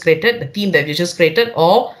have just created, the team that you just created,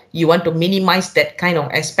 or you want to minimize that kind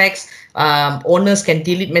of aspects. Owners can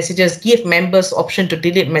delete messages, give members option to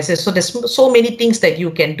delete messages. So there's so many things that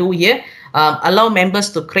you can do here. Allow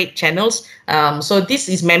members to create channels. So this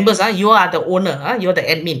is members, you are the owner, you're the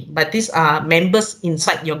admin, but these are members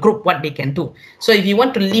inside your group, what they can do. So if you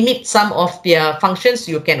want to limit some of their functions,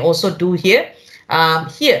 you can also do here.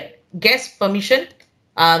 Here, guest permission.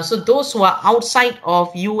 So those who are outside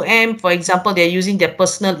of UM, for example, they're using their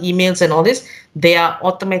personal emails and all this, they are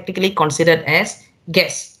automatically considered as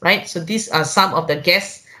guests, right? So these are some of the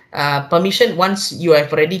guest permission. Once you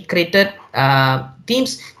have already created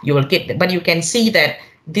teams, you will get, but you can see that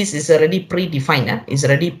this is already predefined. It's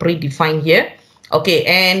already predefined here. Okay,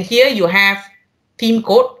 and here you have theme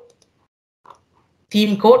code.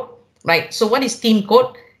 Theme code, right? So what is theme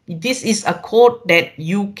code? This is a code that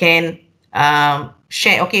you can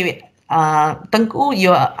share. Okay, wait. Tengku,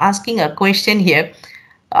 you're asking a question here.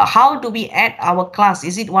 How do we add our class?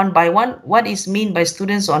 Is it one by one? What is mean by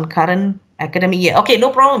students on current academic year? Okay,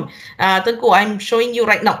 no problem. Tengku, I'm showing you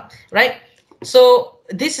right now, right? So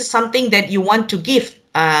this is something that you want to give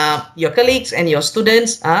your colleagues and your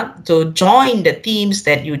students to join the teams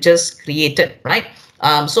that you just created, right?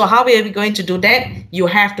 So how are we going to do that? You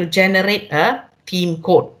have to generate a theme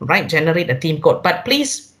code, right? Generate a theme code. But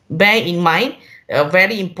please bear in mind a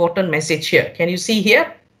very important message here. Can you see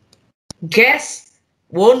here? Guests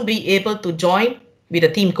won't be able to join with a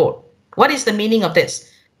theme code. What is the meaning of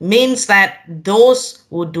this? Means that those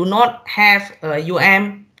who do not have a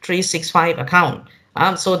UM 365 account,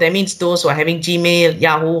 so that means those who are having Gmail,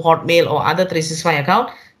 Yahoo, Hotmail, or other 365 account,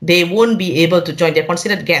 they won't be able to join. They're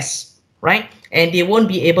considered guests, right? And they won't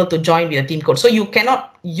be able to join with a theme code. So you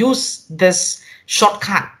cannot use this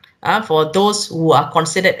shortcut for those who are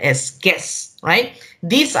considered as guests, right?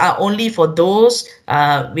 These are only for those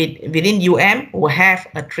within UM who have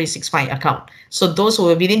a 365 account. So those who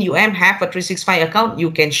are within UM have a 365 account, you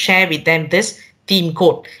can share with them this theme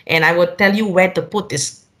code. And I will tell you where to put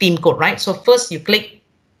this theme code, right? So first you click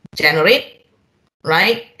generate,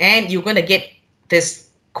 right? And you're going to get this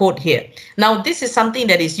code here. Now, this is something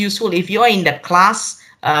that is useful if you are in the class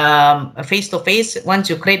face-to-face. Once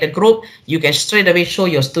you create a group, you can straight away show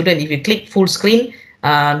your student. If you click full screen,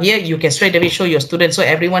 here you can straight away show your students so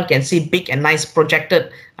everyone can see big and nice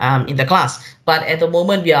projected in the class. But at the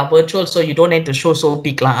moment we are virtual, so you don't need to show so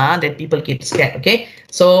big that people get scared. Okay,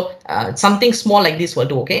 so something small like this will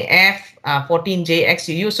do. Okay,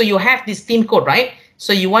 F14JXUU. So you have this theme code, right?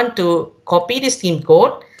 So you want to copy this theme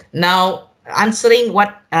code. Now, answering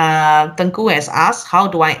what Tengku has asked, how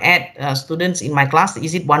do I add students in my class?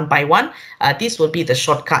 Is it one by one? This will be the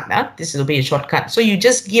shortcut. This will be a shortcut. So you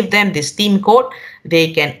just give them this theme code.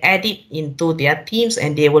 They can add it into their teams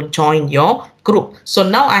and they will join your group. So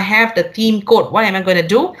now I have the theme code. What am I going to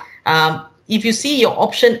do? If you see your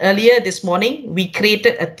option earlier this morning, we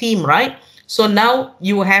created a theme, right? So now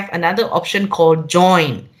you have another option called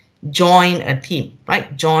join. Join a team,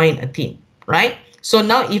 right? Join a team, right? So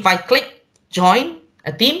now if I click join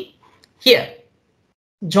a team here,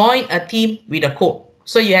 join a team with a code.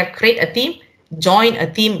 So you have create a team, join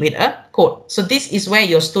a team with a code. So this is where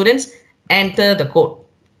your students enter the code,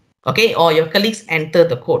 okay, or your colleagues enter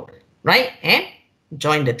the code, right, and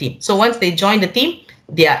join the team. So once they join the team,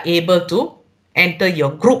 they are able to enter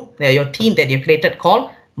your group, your team that you created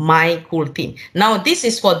called My Cool Team. Now this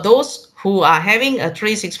is for those who are having a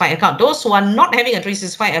 365 account. Those who are not having a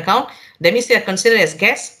 365 account, that means they are considered as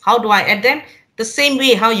guests. How do I add them? The same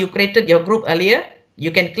way how you created your group earlier.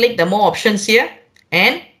 You can click the more options here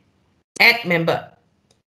and add member,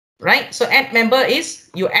 right? So add member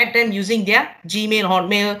is you add them using their Gmail,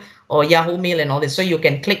 Hotmail, or Yahoo Mail and all this. So you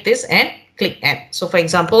can click this and click add. So for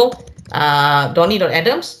example, Donnie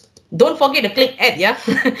Adams. Don't forget to click add, yeah.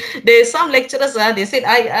 There's some lecturers, they said,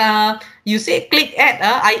 you say click add,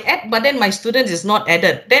 I add, but then my students is not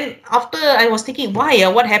added. Then after I was thinking, why,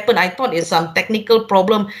 what happened? I thought it's some technical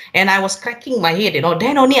problem and I was cracking my head,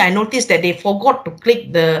 Then only I noticed that they forgot to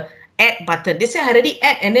click the add button. They say I already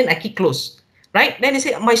add and then I click close, right? Then they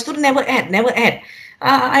say my student never add.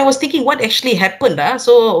 I was thinking what actually happened.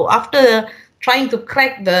 So after trying to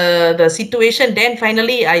crack the situation. Then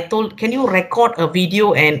finally I told, can you record a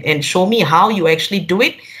video and show me how you actually do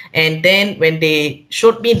it? And then when they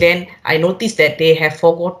showed me, then I noticed that they have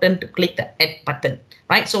forgotten to click the add button,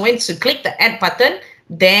 right? So once you click the add button,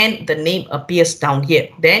 then the name appears down here.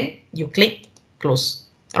 Then you click close.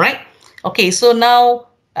 All right. Okay. So now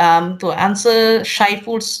to answer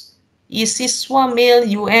Shaiful's, is Siswa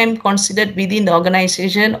male considered within the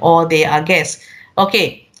organization or they are guests?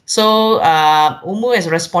 Okay. So Umu has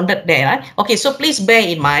responded there. Right? Okay. So please bear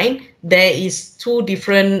in mind there is two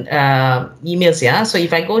different emails. Yeah. So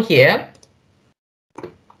if I go here,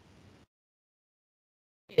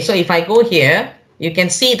 you can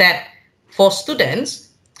see that for students,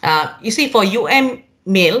 you see for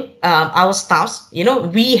mail, our staffs,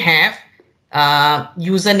 we have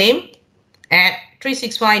username at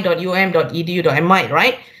 365.um.edu.my,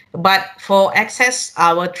 right? But for access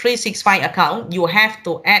our 365 account, you have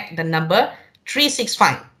to add the number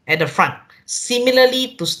 365 at the front.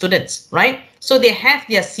 Similarly to students, right? So they have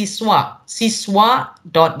their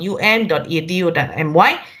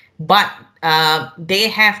siswa.um.edu.my, but they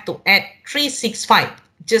have to add 365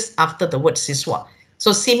 just after the word siswa.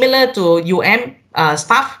 So similar to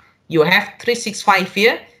staff, you have 365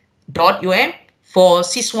 here, .um. For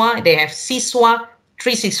siswa, they have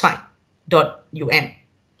siswa365.um,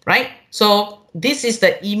 right? So this is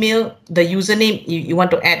the email, the username you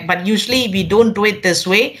want to add, but usually we don't do it this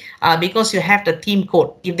way because you have the theme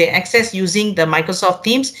code. If they access using the Microsoft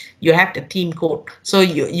Teams, you have the theme code. So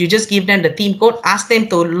you just give them the theme code, ask them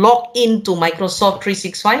to log into Microsoft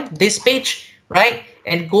 365, this page, right?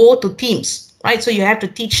 And go to Teams. Right, so you have to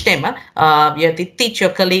teach them. You have to teach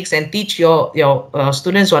your colleagues and teach your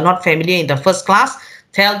students who are not familiar in the first class.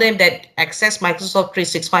 Tell them that access Microsoft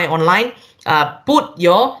 365 online. Put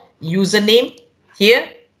your username here.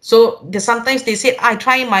 So sometimes they say, I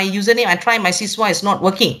try my username, I try my siswa, it's not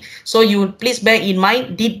working. So you please bear in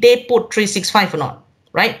mind, did they put 365 or not?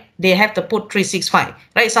 Right? They have to put 365.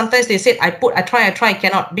 Right? Sometimes they say, I try,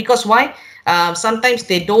 cannot. Because why? Sometimes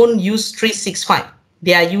they don't use 365.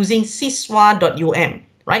 They are using siswa.um,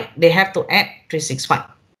 right? They have to add 365,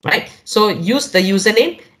 right? So use the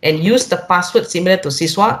username and use the password similar to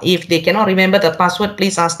siswa. If they cannot remember the password,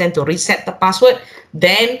 please ask them to reset the password.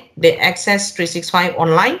 Then they access 365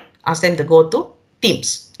 online, ask them to go to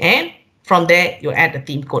Teams. And from there, you add the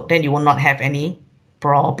theme code. Then you will not have any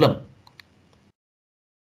problem.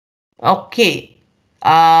 Okay.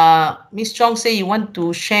 Miss Chong say you want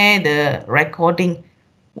to share the recording.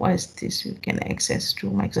 What is this? You can access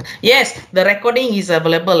through Microsoft. Yes, the recording is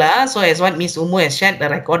available. So as what Miss Umu has shared, the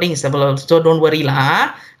recording is available. So don't worry.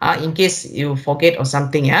 In case you forget or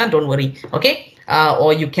something, don't worry. Okay.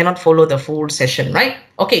 Or you cannot follow the full session, right?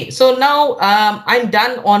 Okay. So now I'm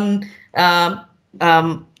done on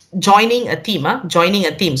joining a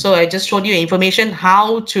team. So I just showed you information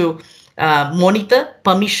how to monitor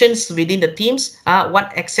permissions within the teams,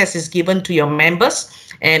 what access is given to your members,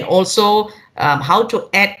 and also how to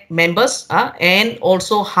add members and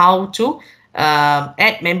also how to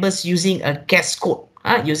add members using a guest code.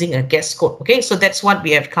 Okay, so that's what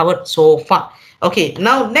we have covered so far. Okay,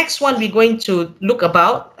 now next one we're going to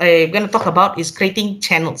talk about is creating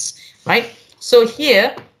channels, right? So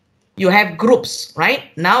here you have groups,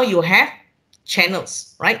 right? Now you have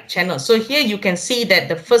channels, right? Channels. So here you can see that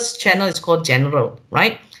the first channel is called general,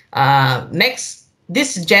 right? Next,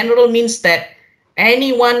 this general means that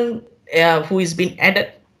anyone who is been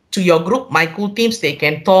added to your group, My Cool Teams, they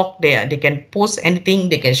can talk, they can post anything,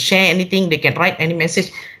 they can share anything, they can write any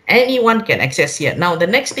message. Anyone can access here. Now, the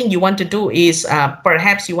next thing you want to do is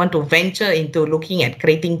perhaps you want to venture into looking at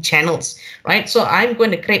creating channels, right? So I'm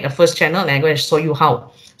going to create a first channel and I'm going to show you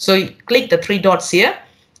how. So you click the three dots here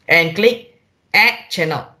and click Add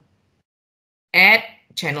Channel. Add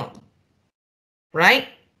Channel, right?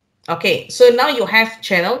 Okay, so now you have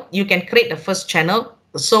channel. You can create the first channel.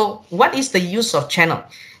 So what is the use of channel?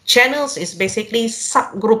 Channels is basically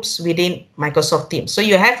subgroups within Microsoft Teams. So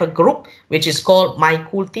you have a group which is called My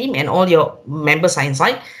Cool Team and all your members are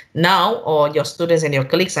inside now, or your students and your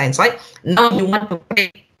colleagues are inside. Now you want to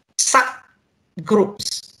create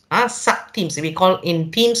subgroups, sub-teams. We call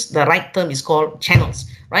in Teams, the right term is called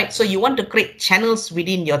channels, right? So you want to create channels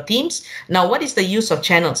within your teams. Now, what is the use of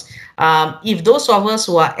channels? If those of us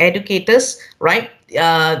who are educators, right,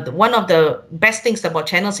 one of the best things about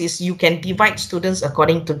channels is you can divide students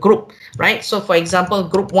according to group, right? So for example,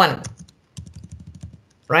 group 1,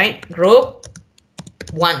 right? Group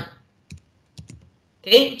 1.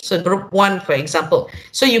 Okay, so group 1, for example.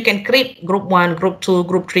 So you can create group 1, group 2,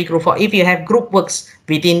 group 3, group 4, if you have group works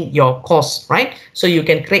within your course, right? So you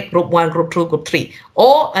can create group 1, group 2, group 3.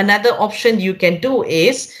 Or another option you can do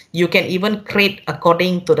is you can even create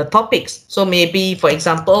according to the topics. So maybe, for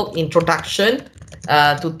example, introduction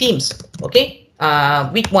to teams. Okay,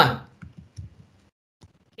 week 1.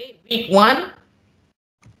 Okay, week one,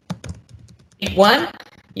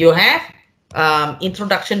 you have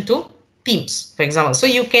introduction to teams, for example. So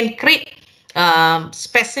you can create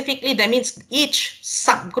specifically, that means each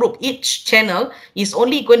subgroup, each channel is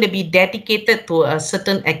only going to be dedicated to a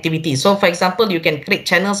certain activity. So for example, you can create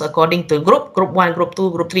channels according to group 1, group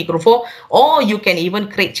 2, group 3, group 4, or you can even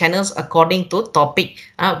create channels according to topic,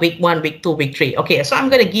 week 1, week 2, week 3. Okay, so I'm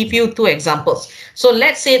going to give you 2 examples. So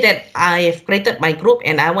let's say that I have created my group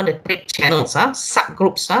and I want to create channels,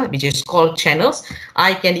 subgroups, which is called channels.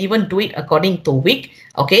 I can even do it according to week.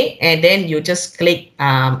 Okay, and then you just click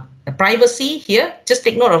privacy here. Just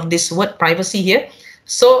take note of this word privacy here.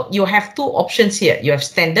 So you have 2 options here. You have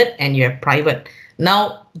standard and you have private.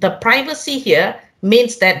 Now the privacy here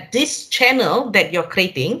means that this channel that you're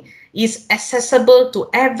creating is accessible to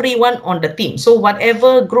everyone on the team. So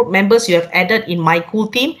whatever group members you have added in My Cool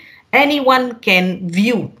team, anyone can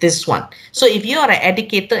view this one. So if you are an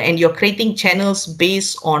educator and you're creating channels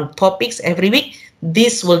based on topics every week,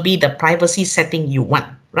 this will be the privacy setting you want,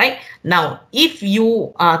 right? Now, if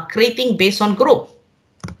you are creating based on group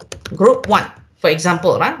 1, for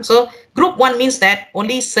example, right? So group 1 means that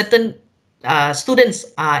only certain students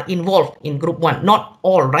are involved in group 1, not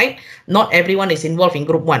all, right? Not everyone is involved in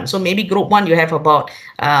group 1. So maybe group 1, you have about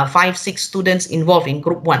 5, 6 students involved in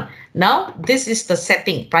group 1. Now, this is the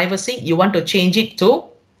setting, privacy. You want to change it to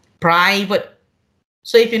private.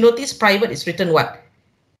 So if you notice, private is written what?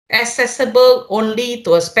 Accessible only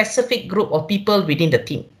to a specific group of people within the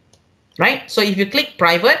team, right? So if you click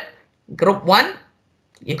private, group 1,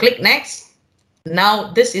 you click next.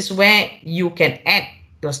 Now this is where you can add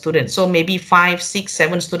the students. So maybe 5, 6,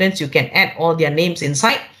 7 students, you can add all their names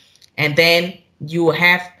inside, and then you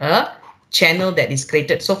have a channel that is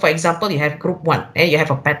created. So for example, you have group 1 and you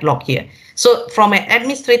have a padlock here. So from an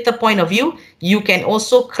administrator point of view, you can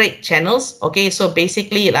also create channels. Okay, so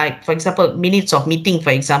basically, like for example, minutes of meeting,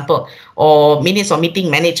 for example, or minutes of meeting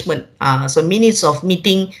management. So minutes of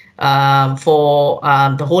meeting for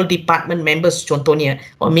the whole department members, contohnya,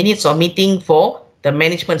 or minutes of meeting for the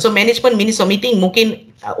management. So management minutes of meeting,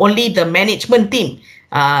 mungkin only the management team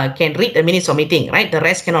can read the minutes of meeting, right? The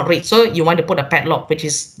rest cannot read. So you want to put a padlock, which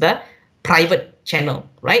is the private channel,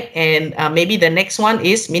 right? And maybe the next one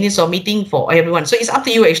is minutes of meeting for everyone. So it's up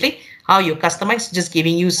to you actually how you customize. Just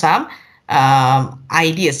giving you some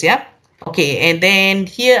ideas, yeah. Okay, and then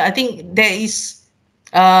here I think there is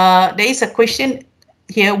a question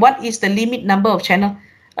here. What is the limit number of channel?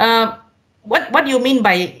 What do you mean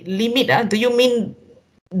by limit? Do you mean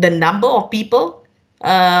the number of people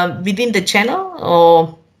within the channel,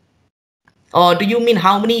 or do you mean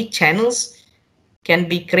how many channels can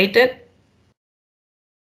be created?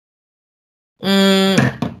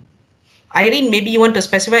 Irene, maybe you want to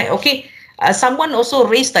specify. Okay, someone also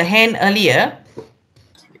raised a hand earlier.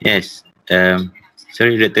 Yes.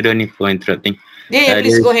 Sorry, Dr. Donnie, for interrupting. Yeah,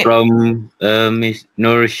 please go ahead. From Miss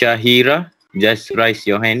Nur Shahira. Just raise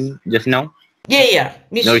your hand just now. Yeah.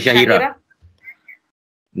 Miss Nur Shahira.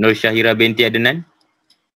 Nur Shahira binti Adnan.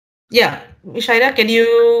 Yeah, Miss Shahira, can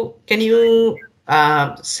you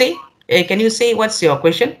say? Can you say what's your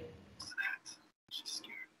question?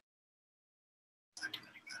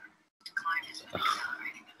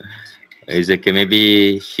 It's okay.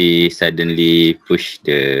 Maybe she suddenly pushed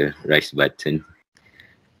the rise button.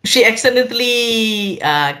 She accidentally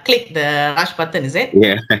clicked the rush button, is it?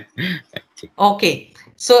 Yeah. Okay.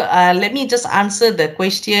 So let me just answer the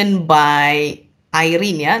question by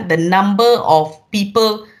Irene. Yeah, the number of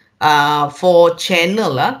people for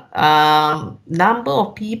channel. Number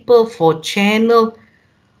of people for channel.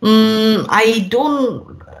 I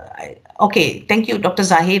don't. Okay, thank you, Dr.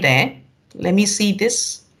 Zahid. Let me see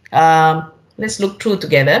this. Let's look through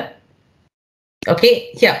together. Okay,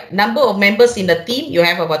 here, number of members in the team, you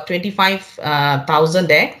have about 25,000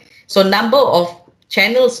 there. So number of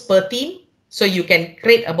channels per team, so you can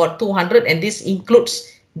create about 200, and this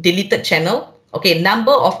includes deleted channel. Okay,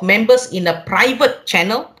 number of members in a private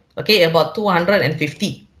channel, okay, about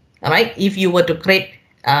 250. All right, if you were to create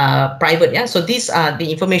private, yeah. So these are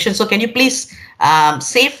the information. So can you please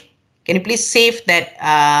save? Can you please save that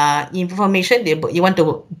information? You want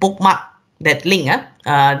to bookmark that link.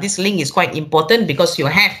 This link is quite important because you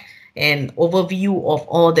have an overview of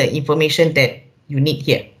all the information that you need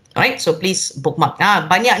here. Right, so please bookmark.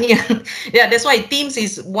 Banyak ni. Yeah, that's why Teams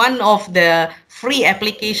is one of the free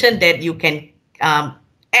application that you can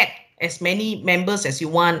add as many members as you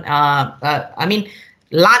want. I mean,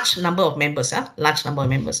 large number of members. Large number of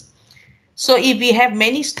members. So if we have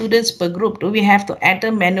many students per group, do we have to add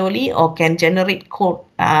them manually or can generate code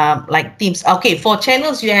like Teams? Okay, for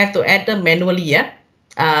channels, you have to add them manually. Yeah.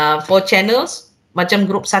 For channels, macam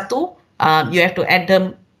group satu, you have to add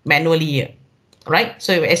them manually here. Right.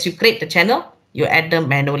 So as you create the channel, you add them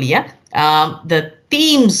manually. Yeah. The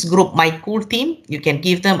Teams group, my cool team, you can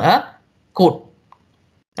give them a code.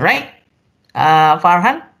 Right.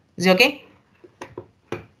 Farhan, is it okay?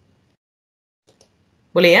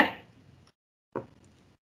 Boleh ya?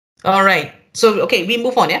 All right. So, okay, we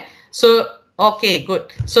move on, yeah? So, okay,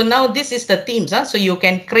 good. So now this is the themes, so you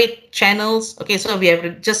can create channels. Okay, so we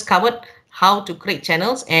have just covered how to create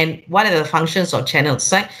channels and what are the functions of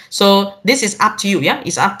channels, right? So this is up to you, yeah?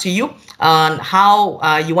 It's up to you on how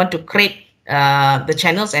you want to create the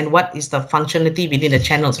channels and what is the functionality within the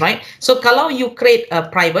channels, right? So kalau you create a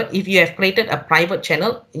private, if you have created a private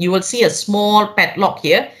channel, you will see a small padlock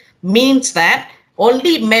here, means that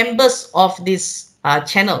only members of this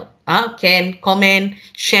channel can comment,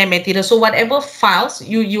 share material. So whatever files,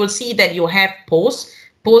 you will see that you have posts.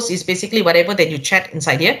 Post is basically whatever that you chat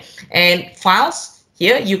inside here. And files,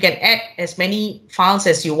 here you can add as many files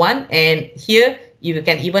as you want. And here you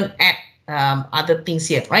can even add other things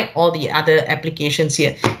here, right? All the other applications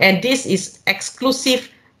here. And this is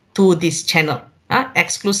exclusive to this channel.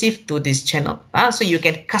 Exclusive to this channel. So you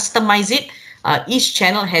can customize it. Each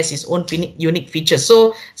channel has its own unique features.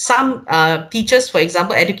 So some teachers, for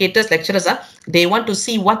example, educators, lecturers, they want to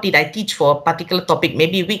see what did I teach for a particular topic,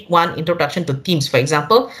 maybe week 1, introduction to Teams, for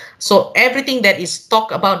example. So everything that is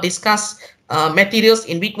talked about, discussed, materials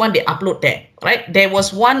in week 1, they upload there, right? There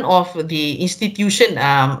was one of the institution,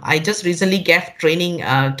 I just recently gave training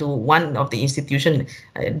to one of the institution.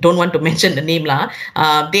 I don't want to mention the name lah.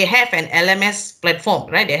 They have an LMS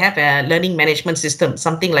platform, right? They have a learning management system,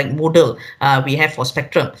 something like Moodle we have for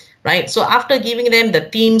Spectrum, right? So after giving them the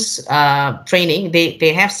Teams training,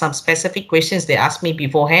 they have some specific questions they asked me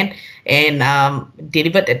beforehand and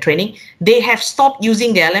delivered the training. They have stopped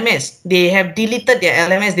using the LMS. They have deleted their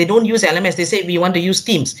LMS. They don't use LMS. They say we want to use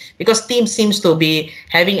Teams because Teams seems to be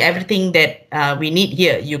having everything that we need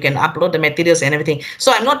here. You can upload the materials and everything.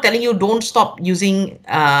 So I'm not telling you don't stop using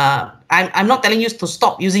I'm not telling you to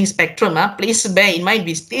stop using Spectrum. Please bear in mind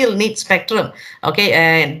we still need Spectrum. Okay,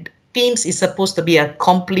 and Teams is supposed to be a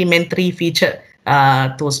complementary feature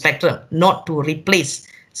to Spectrum, not to replace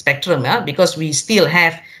Spectrum, because we still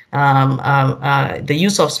have the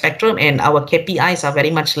use of Spectrum and our KPIs are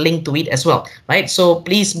very much linked to it as well, right? So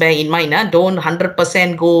please bear in mind, don't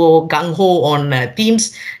 100% go gung-ho on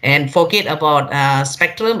Teams and forget about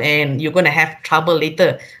Spectrum, and you're going to have trouble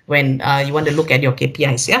later when you want to look at your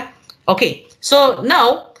KPIs, yeah? Okay, so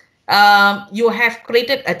now you have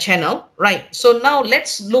created a channel, right? So now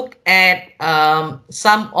let's look at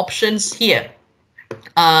some options here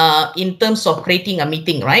in terms of creating a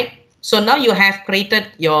meeting, right? So now you have created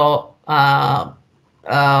your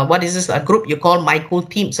what is this, a group you call My Cool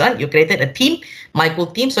Teams, huh? You created a team, My Cool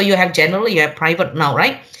Team. So you have general, you have private now,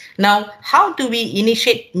 right? Now, how do we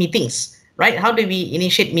initiate meetings, right? How do we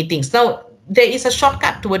initiate meetings? Now, there is a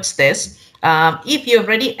shortcut towards this. If you've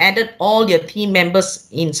already added all your team members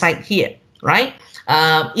inside here, right?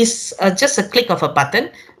 It's just a click of a button.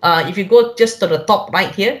 If you go just to the top right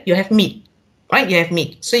here, you have Meet, right? You have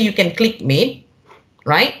Meet. So you can click Meet,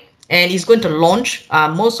 right? And it's going to launch.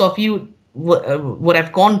 Most of you would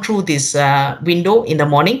have gone through this window in the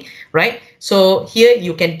morning, right? So here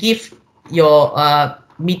you can give your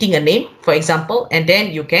meeting a name, for example, and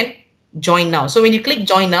then you can join now. So when you click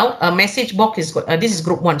join now, a message box is, this is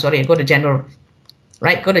group 1, sorry, go to general,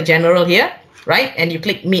 right? Go to general here, right? And you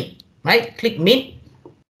click Meet, right? Click Meet,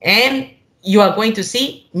 and you are going to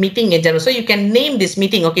see meeting in general. So you can name this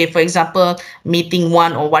meeting, okay, for example, meeting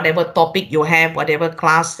 1 or whatever topic you have, whatever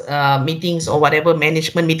class meetings or whatever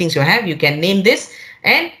management meetings you have, you can name this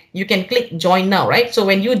and you can click join now, right? So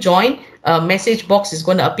when you join, a message box is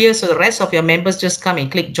going to appear. So the rest of your members just come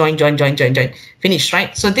and click join, finish,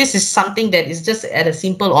 right? So this is something that is just at a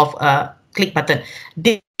simple of click button.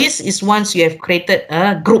 This is once you have created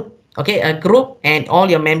a group. Okay, a group and all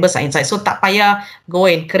your members are inside. So tak payah go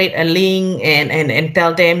and create a link and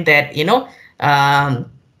tell them that,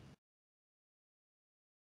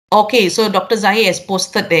 Okay, so Dr. Zahir has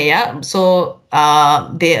posted there. Yeah? So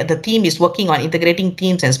the team is working on integrating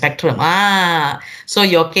Teams and Spectrum. So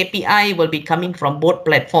your KPI will be coming from both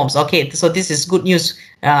platforms. Okay, so this is good news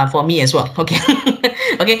for me as well. Okay,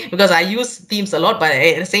 okay, because I use Teams a lot, but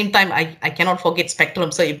at the same time, I cannot forget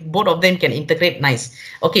Spectrum. So if both of them can integrate, nice.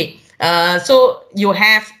 Okay, so you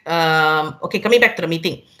have okay, coming back to the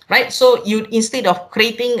meeting. Right, so you, instead of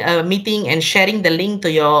creating a meeting and sharing the link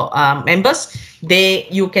to your members,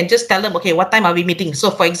 you can just tell them, okay, what time are we meeting?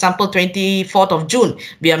 So for example, 24th of June,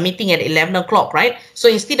 we are meeting at 11 o'clock, right? So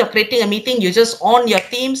instead of creating a meeting, you just on your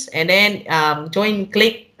Teams and then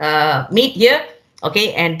click meet here,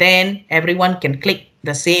 okay, and then everyone can click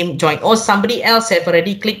the same join, or somebody else have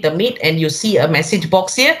already clicked the meet and you see a message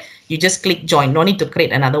box here, you just click join, no need to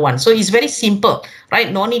create another one. So it's very simple, right?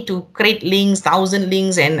 No need to create links, 1,000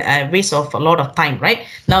 links, and waste of a lot of time, right?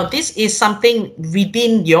 Now this is something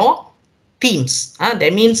within your teams.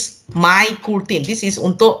 That means my cool team. This is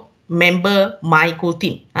untuk member my cool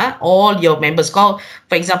team. All your members call,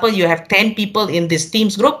 for example, you have 10 people in this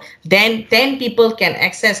teams group, then 10 people can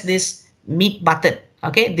access this meet button.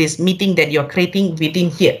 Okay, this meeting that you're creating within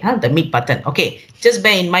here, the meet button. Okay, just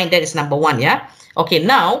bear in mind that is number one. Yeah. Okay,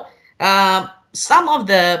 now some of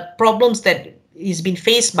the problems that is been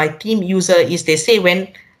faced by team user is they say when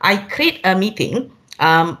I create a meeting,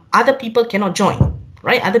 other people cannot join,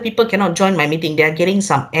 right? Other people cannot join my meeting. They are getting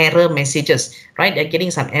some error messages, right? They're getting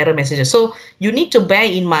some error messages. So you need to bear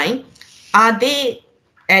in mind, are they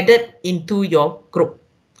added into your group,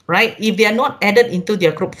 right? If they are not added into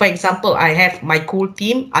their group, for example, I have my cool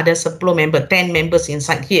team, ada 10 member, 10 members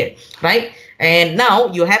inside here, right? And now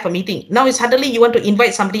you have a meeting. Now suddenly you want to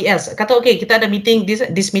invite somebody else. Kata, okay, kita ada meeting,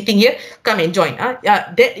 this meeting here, come and join.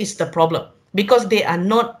 That is the problem, because they are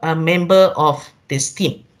not a member of this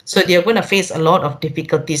team. So they are going to face a lot of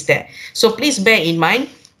difficulties there. So please bear in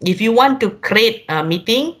mind, if you want to create a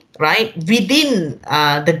meeting, right, within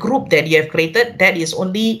the group that you have created, that is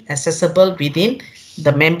only accessible within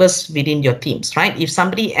the members within your teams, right? If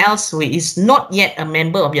somebody else who is not yet a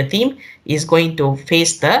member of your team is going to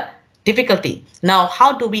face the difficulty. Now,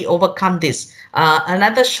 how do we overcome this?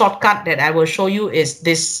 Another shortcut that I will show you is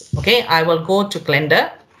this. Okay, I will go to calendar.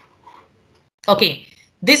 Okay,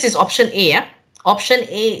 this is option A. Yeah? Option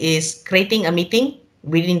A is creating a meeting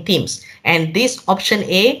within Teams. And this option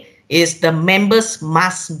A is the members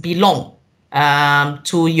must belong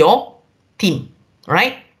to your team,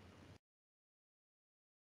 right?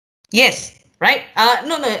 Yes, right?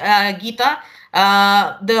 No, Geeta,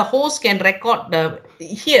 the host can record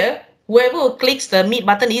here, whoever clicks the meet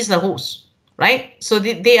button is the host, right? So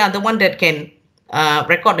they are the one that can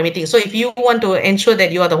record the meeting. So if you want to ensure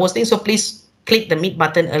that you are the hosting, so please click the meet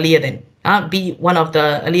button earlier then. Be one of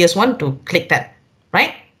the earliest one to click that,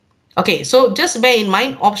 right? Okay, so just bear in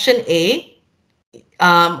mind, option A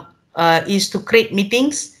is to create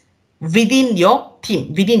meetings within your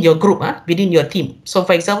team, within your group, within your team. So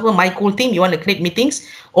for example, my cool team, you want to create meetings,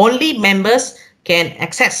 only members can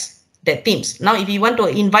access that teams. Now, if you want to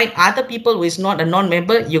invite other people who is not a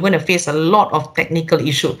non-member, you're going to face a lot of technical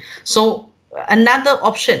issue. So another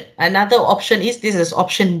option is, this is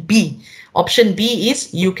option B. Option B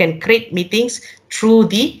is you can create meetings through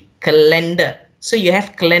the calendar. So you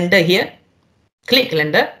have calendar here, click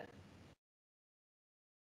calendar.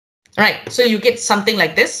 All right, so you get something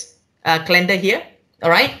like this, calendar here. All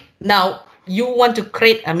right, now you want to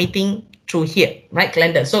create a meeting through here, right?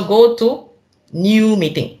 Calendar. So go to new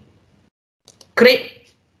meeting, create,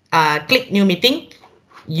 click new meeting.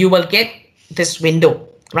 You will get this window,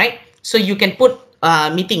 right? So you can put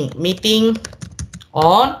meeting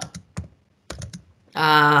on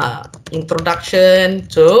introduction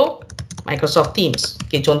to Microsoft Teams.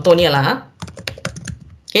 Okay, contohnya lah.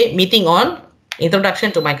 Okay, meeting on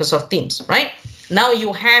introduction to Microsoft Teams, right? Now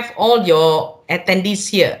you have all your attendees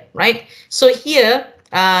here, right? So here,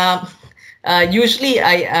 usually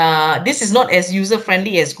this is not as user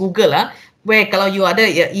friendly as Google, where kalau you ada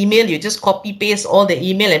email, you just copy paste all the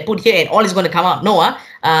email and put here and all is going to come out. No,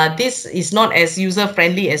 this is not as user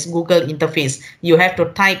friendly as Google interface. You have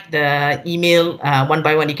to type the email one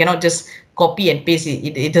by one. You cannot just copy and paste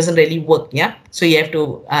it. It doesn't really work. Yeah, so you have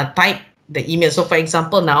to type the email. So for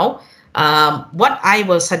example, now what I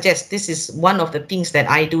will suggest, this is one of the things that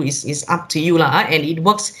I do, is up to you lah, and it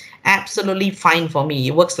works absolutely fine for me.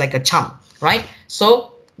 It works like a charm, right?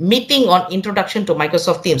 So meeting on introduction to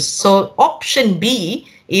Microsoft Teams. So option B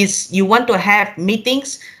is you want to have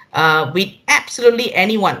meetings with absolutely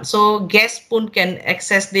anyone. So guests can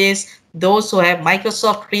access this. Those who have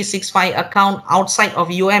Microsoft 365 account outside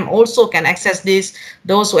of UM also can access this.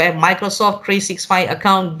 Those who have Microsoft 365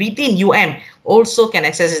 account within UM also can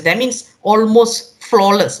access it. That means almost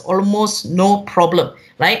flawless, almost no problem,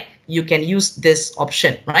 right? You can use this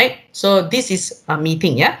option, right? So this is a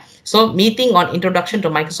meeting, yeah. So meeting on introduction to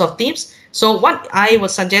Microsoft Teams. So what I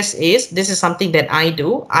would suggest is, this is something that I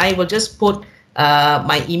do. I will just put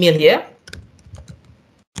my email here.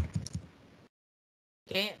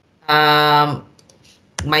 Okay.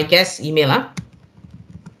 My guest email,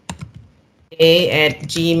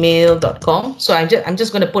 a@gmail.com. So I'm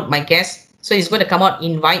just going to put my guest. So it's going to come out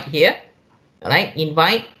invite here, right?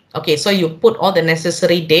 Invite. Okay, so you put all the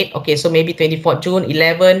necessary date. Okay, so maybe 24th June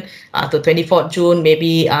 11 to 24th June,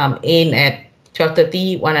 maybe in at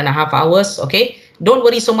 12:30, 1.5 hours. Okay, don't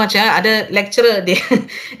worry so much. Other lecturer, they,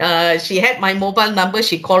 she had my mobile number.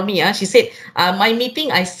 She called me. She said, my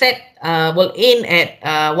meeting I set will end at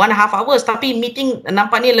 1.5 hours. Tapi meeting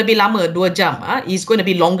nampaknya lebih lama, 2 jam. It's going to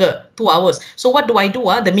be longer, 2 hours. So what do I do?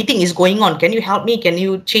 The meeting is going on. Can you help me? Can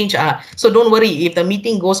you change? So don't worry. If the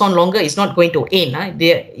meeting goes on longer, it's not going to end.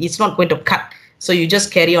 It's not going to cut. So you just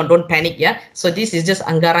carry on, don't panic, yeah. So this is just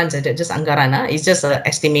anggaran saja, just anggaran, it's just an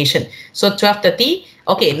estimation. So 12:30,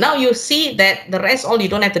 okay, now you see that the rest all you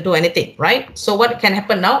don't have to do anything, right? So what can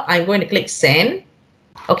happen now? I'm going to click send.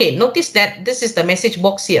 Okay, notice that this is the message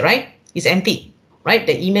box here, right? It's empty, right?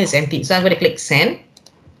 The email is empty. So I'm going to click send.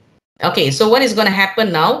 Okay, so what is going to happen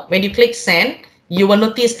now? When you click send, you will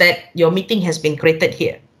notice that your meeting has been created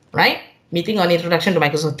here, right? Meeting on introduction to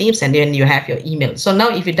Microsoft Teams, and then you have your email. So now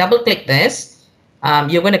if you double click this,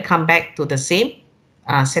 you're going to come back to the same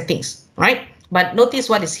settings, right? But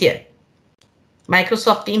notice what is here.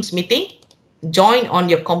 Microsoft Teams meeting, join on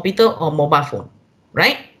your computer or mobile phone,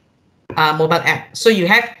 right? Mobile app. So you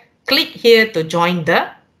have click here to join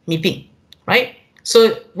the meeting, right?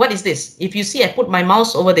 So what is this? If you see, I put my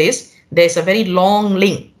mouse over this, there's a very long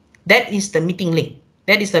link. That is the meeting link.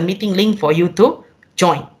 That is the meeting link for you to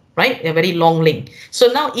join, right? A very long link.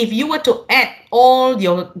 So now if you were to add all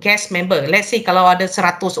your guest member, let's say kalau ada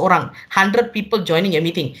 100 orang, 100 people joining your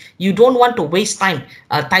meeting, you don't want to waste time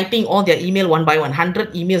typing all their email one by one,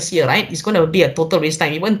 100 emails here, right? It's going to be a total waste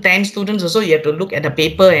time. Even 10 students also, you have to look at the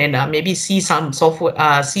paper and maybe see some software,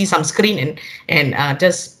 see some screen and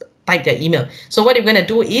just type their email. So what you're going to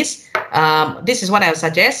do is, this is what I would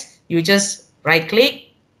suggest. You just right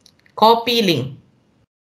click, copy link,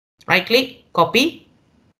 right click, copy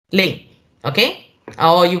link, okay?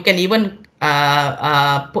 Or you can even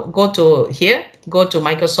go to here, go to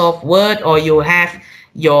Microsoft Word, or you have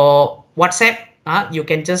your WhatsApp, you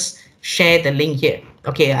can just share the link here.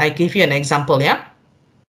 Okay, I give you an example, yeah?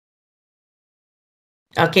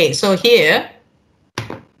 Okay, so here,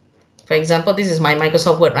 for example, this is my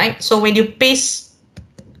Microsoft Word, right? So when you paste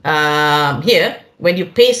here, when you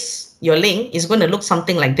paste your link, it's going to look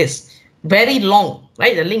something like this. Very long,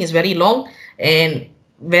 right? The link is very long and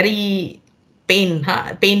very pain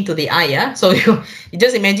to the eye. So you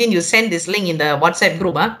just imagine you send this link in the WhatsApp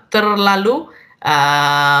group. Terlalu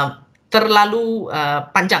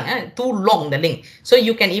panjang, too long the link. So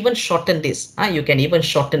you can even shorten this. You can even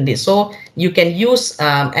shorten this. So you can use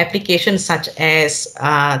applications such as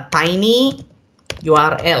Tiny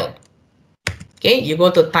URL. Okay, you go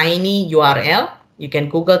to Tiny URL. You can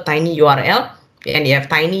Google Tiny URL, and you have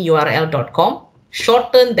tinyurl.com.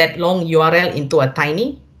 Shorten that long URL into a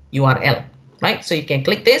tiny URL, right? So you can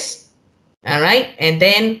click this, all right, and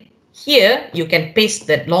then here you can paste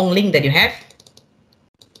that long link that you have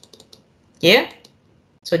here.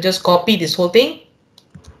 So just copy this whole thing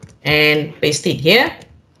and paste it here,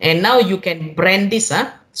 and now you can brand this.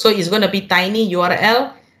 So it's going to be tiny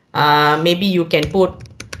URL. Maybe you can put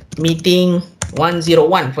meeting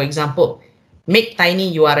 101, for example. Make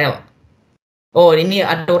tiny URL. Oh, ini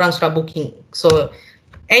ada orang sudah booking. So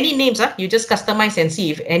any names, you just customize and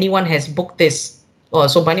see if anyone has booked this. Oh,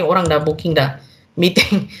 so banyak orang dah booking dah.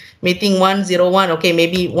 Meeting 101. Okay,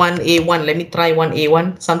 maybe 1A1. Let me try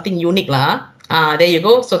 1A1. Something unique lah. There you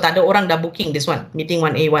go. So tak ada orang dah booking this one. Meeting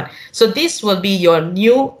 1A1. So this will be your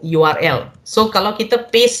new URL. So kalau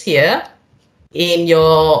kita paste here in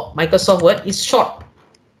your Microsoft Word, it's short,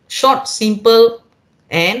 simple,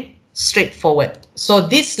 and straightforward. So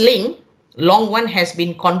this link, long one, has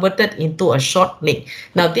been converted into a short link.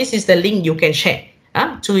 Now this is the link you can share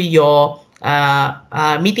to your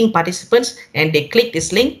meeting participants, and they click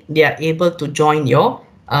this link, they are able to join your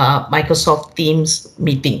Microsoft Teams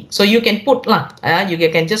meeting. So you can put you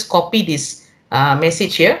can just copy this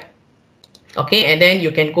message here, okay, and then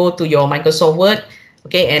you can go to your Microsoft Word,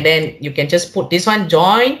 okay, and then you can just put this one,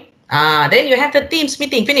 join. Then you have the Teams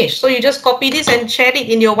meeting finished. So you just copy this and share it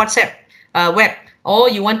in your WhatsApp web. Or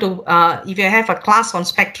you want to, if you have a class on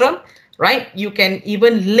Spectrum, right, you can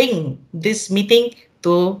even link this meeting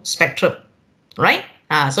to Spectrum. right?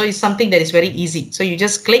 So it's something that is very easy. So you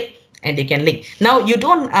just click and they can link. Now you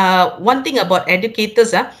don't, one thing about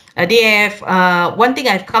educators, they have, one thing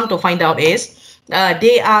I've come to find out is,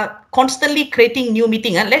 they are constantly creating new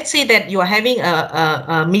meeting. Let's say that you are having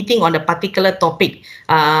a meeting on a particular topic.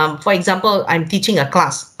 For example, I'm teaching a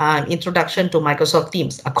class, introduction to Microsoft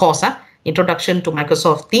Teams, a course, introduction to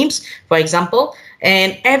Microsoft Teams, for example.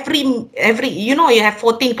 And every you have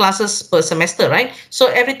 14 classes per semester, right? So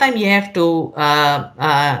every time you have to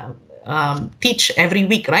teach every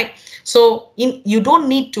week, right? So you don't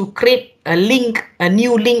need to create a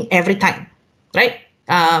new link every time, right?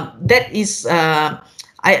 That is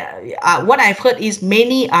what I've heard is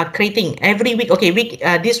many are creating every week. Okay,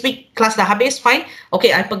 this week class dah habis, fine.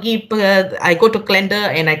 Okay, I go to calendar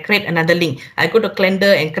and I create another link. I go to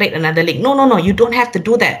calendar and create another link. No, no, no, you don't have to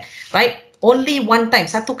do that, right? Only one time,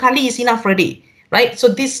 satu kali is enough already, right? So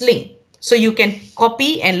this link, so you can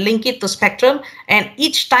copy and link it to Spectrum, and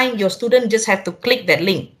each time your student just have to click that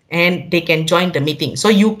link and they can join the meeting. So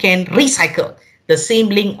you can recycle the same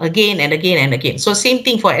link again and again and again. So same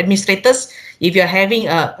thing for administrators. If you're having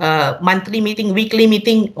a monthly meeting, weekly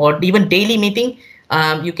meeting, or even daily meeting,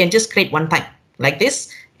 you can just create one time like this,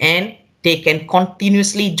 and they can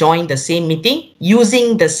continuously join the same meeting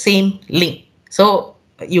using the same link. So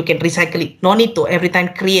you can recycle it. No need to every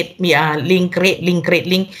time create link, create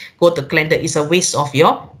link, go to calendar. It's a waste of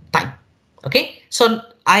your time. Okay, so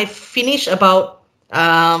I finished about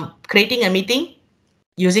creating a meeting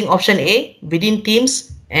using option A within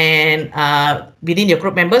Teams and within your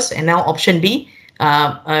group members, and now option B,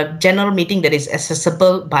 a general meeting that is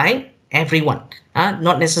accessible by everyone,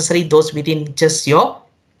 not necessarily those within just your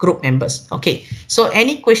group members. Okay, so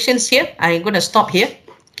any questions here? I'm going to stop here.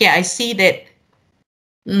 Okay, I see that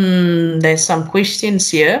there's some questions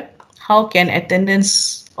here. How can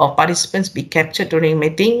attendance of participants be captured during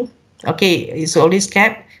meeting? Okay, it's always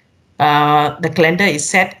kept. The calendar is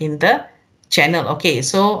set in the channel. Okay,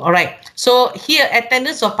 so all right. So here,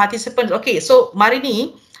 attendance of participants. Okay, so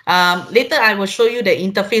Marini, later I will show you the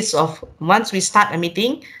interface of, once we start a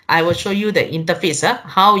meeting, I will show you the interface,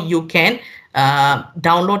 how you can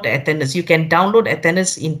download the attendance. You can download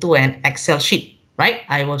attendance into an Excel sheet, right?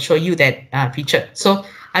 I will show you that feature. So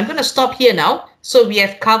I'm going to stop here now. So we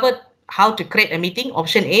have covered how to create a meeting,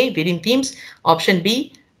 option A within Teams, option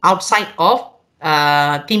B outside of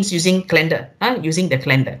Teams using calendar, using the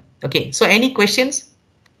calendar. Okay, so any questions?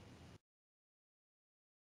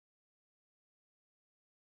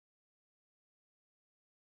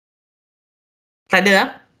 Tak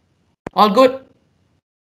ada, all good?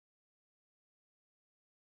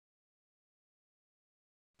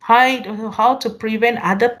 How to prevent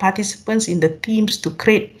other participants in the Teams to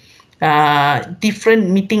create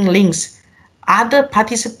different meeting links? Other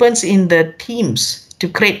participants in the Teams to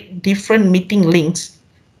create different meeting links?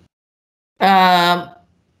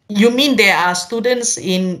 You mean there are students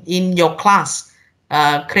in your class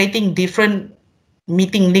creating different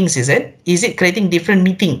meeting links, is it? Is it creating different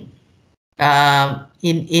meeting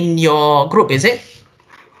in your group, is it?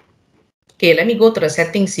 Okay, let me go to the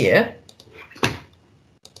settings here.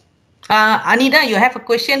 Anida, you have a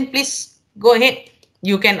question, please go ahead.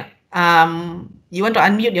 You can, you want to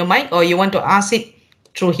unmute your mic or you want to ask it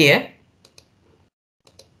through here?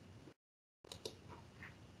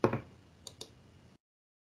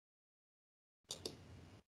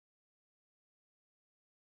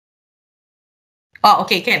 Oh,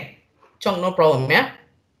 okay, can. Chong, no problem, yeah?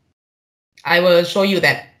 I will show you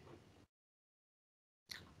that.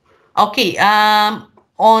 Okay,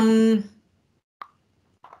 on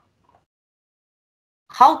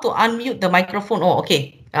how to unmute the microphone. Oh,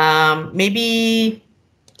 okay. Maybe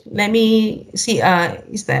let me see.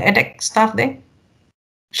 Is the edX staff there?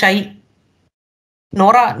 Shai,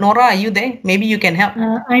 Nora, are you there? Maybe you can help.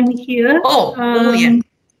 I'm here. Oh, yeah.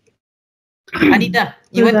 Anita,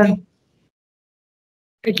 you want to?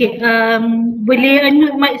 Okay. Boleh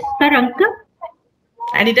unmute mic sekarang ke?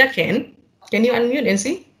 Anita, can you unmute and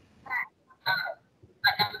see?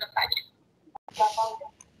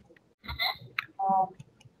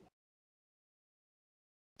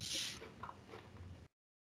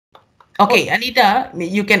 Okay, Anita,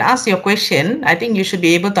 you can ask your question. I think you should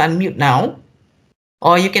be able to unmute now,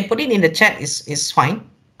 or you can put it in the chat. Is fine.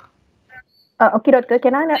 Okay, Doctor,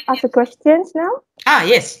 can I ask the questions now?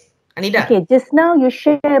 Yes, Anita. Okay, just now you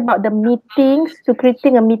share about the meetings, to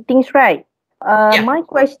creating a meetings, right? Yeah. My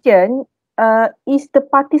question, is the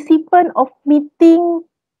participant of meeting,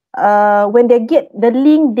 when they get the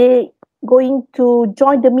link, they going to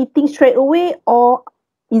join the meeting straight away, or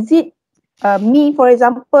is it me, for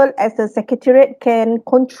example, as a secretariat can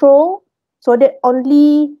control so that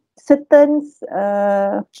only certain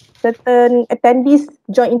certain attendees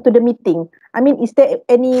join into the meeting? I mean, is there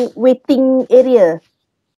any waiting area or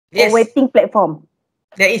Yes, waiting platform?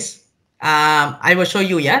 there is. I will show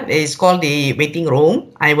you. Yeah, it's called the waiting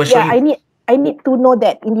room. I will show Yeah, you. I need to know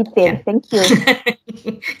that in detail. Can. Thank you.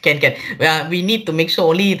 Can. We need to make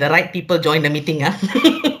sure only the right people join the meeting. Yes,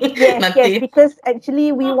 Nanti. because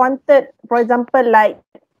actually we wanted, for example, like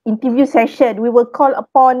interview session, we will call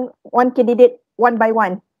upon one candidate one by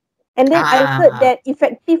one. And then I heard Ah, that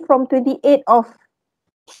effective from 28th of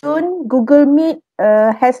June, Google Meet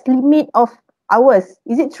has limit of hours.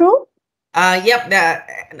 Is it true? yep.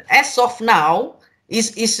 As of now,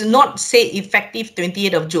 is not say effective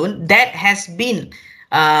 28th of June. That has been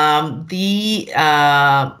that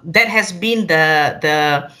has been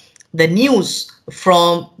the news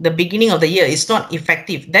from the beginning of the year. It's not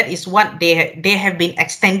effective. That is what they have been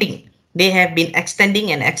extending. They have been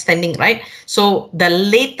extending and extending, right? So the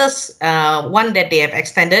latest one that they have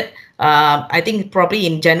extended, I think probably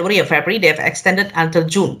in January or February, they have extended until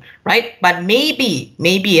June, right? But maybe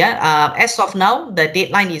as of now, the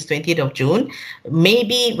deadline is 20th of June.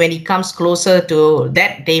 Maybe when it comes closer to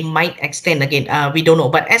that, they might extend again. We don't know.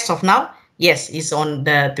 But as of now, yes, it's on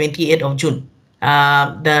the 28th of June.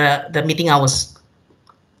 The meeting hours.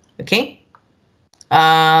 Okay.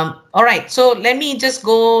 All right, so let me just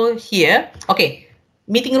go here. Okay,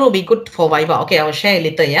 meeting room will be good for Viva. Okay, I will share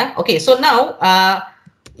later. Yeah. Okay, so now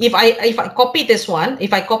if I copy this one,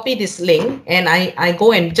 if I copy this link and I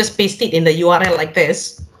go and just paste it in the URL like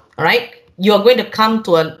this, all right, you are going to come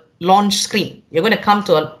to a launch screen. You're going to come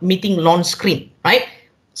to a meeting launch screen, right?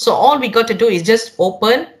 So all we got to do is just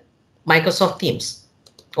open Microsoft Teams.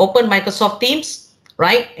 Open Microsoft Teams,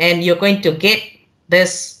 right? And you're going to get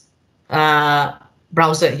this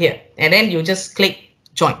browser here, and then you just click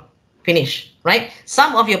join, finish, right?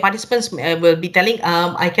 Some of your participants will be telling,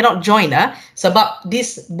 I cannot join, sebab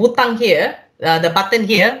this butang here, the button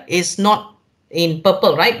here is not in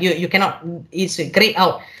purple, right? You cannot, it's grayed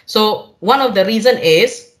out. So one of the reason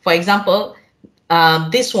is, for example,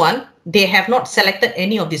 this one, they have not selected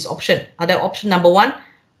any of this option. Other option number 1,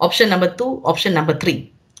 option number 2, option number 3,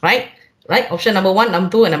 right? Option number 1, number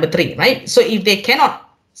 2, and number 3, right? So if they cannot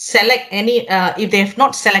select any, if they have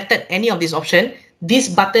not selected any of this option, this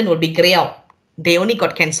button will be gray out. They only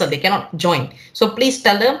got cancelled. They cannot join. So please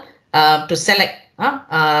tell them to select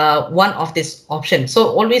one of this option. So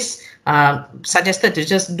always suggested to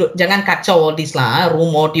just jangan kacau all this lah,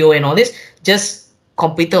 room audio and all this. Just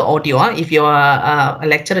computer audio. If you are a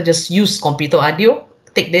lecturer, just use computer audio.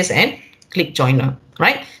 Take this and click join.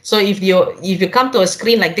 Right. So if you come to a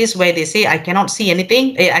screen like this where they say I cannot see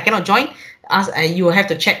anything, I cannot join, you have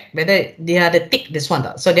to check whether they are the tick this one.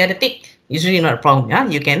 So they are the tick, usually not a problem. Yeah,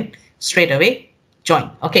 you can straight away join.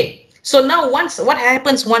 Okay. So now what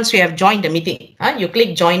happens once you have joined the meeting? You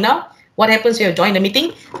click join now. What happens when you have joined the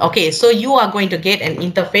meeting? Okay, so you are going to get an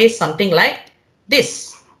interface something like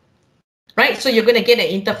this. Right? So you're going to get an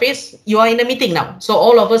interface. You are in a meeting now. So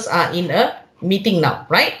all of us are in a meeting now,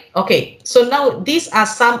 right? Okay. So now these are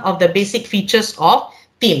some of the basic features of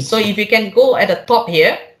Teams. So if you can go at the top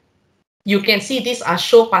here, you can see these are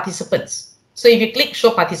show participants. So if you click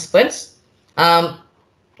show participants,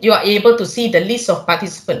 you are able to see the list of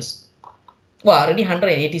participants. Wow, already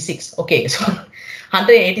 186. Okay, so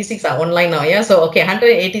 186 are online now. Yeah, so okay,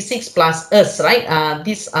 186 plus us, right?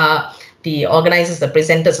 These are the organizers, the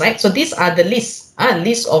presenters, right? So these are the list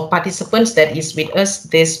of participants that is with us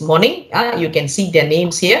this morning. You can see their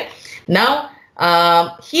names here. Now,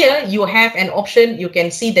 here you have an option. You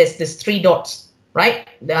can see there's this 3 dots, right?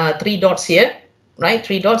 3 dots here, right?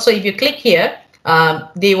 3 dots. So if you click here,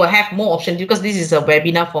 they will have more options because this is a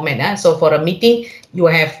webinar format. So for a meeting, you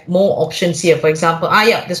have more options here. For example,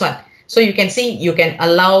 yeah, this one. So you can see you can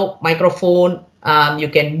allow microphone, you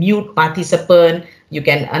can mute participant, you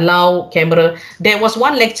can allow camera. There was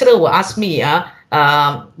one lecturer who asked me,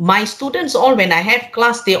 my students all, when I have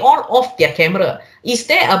class, they all off their camera. Is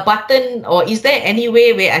there a button or is there any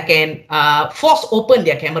way where I can force open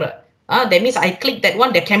their camera? That means I click that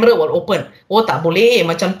one, the camera will open. Oh, tak boleh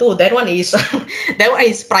macam tu. That one is that one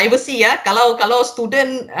is privacy. Kalau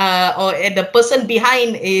student or the person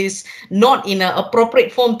behind is not in an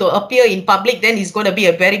appropriate form to appear in public, then it's going to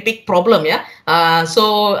be a very big problem.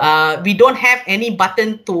 So we don't have any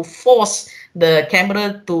button to force the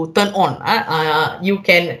camera to turn on. You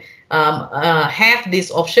can have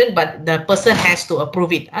this option, but the person has to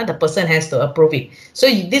approve it. The person has to approve it.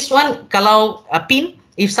 So this one, kalau pin.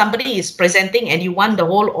 If somebody is presenting and you want the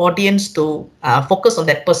whole audience to focus on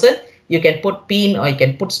that person, you can put pin or you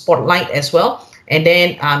can put spotlight as well. And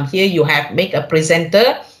then here you have make a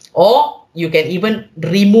presenter or you can even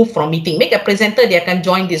remove from meeting. Make a presenter, they can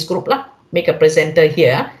join this group lah. Make a presenter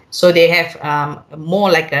here. So they have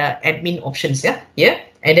more like admin options, yeah.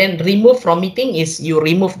 And then remove from meeting is you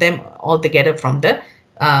remove them altogether from the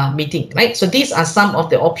meeting, right? So these are some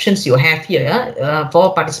of the options you have here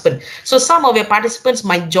for participant. So some of your participants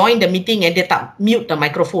might join the meeting and they mute the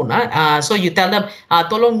microphone. So you tell them,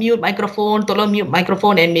 tolong mute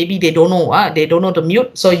microphone, and maybe they don't know, to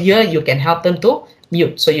mute. So here you can help them to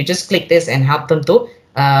mute. So you just click this and help them to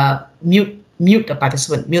mute the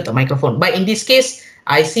participant, mute the microphone. But in this case,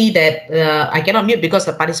 I see that I cannot mute because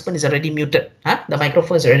the participant is already muted. The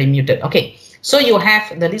microphone is already muted. Okay, so you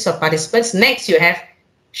have the list of participants. Next, you have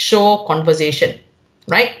show conversation,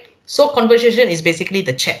 right? So conversation is basically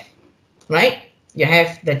the chat, right? You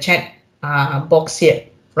have the chat box here,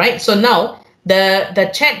 right? So now the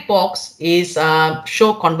chat box is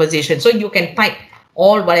show conversation. So you can type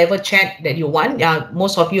all whatever chat that you want.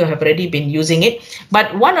 Most of you have already been using it.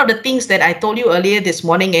 But one of the things that I told you earlier this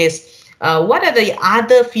morning is what are the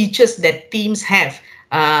other features that Teams have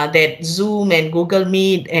that Zoom and Google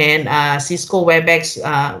Meet and Cisco WebEx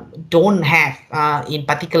don't have in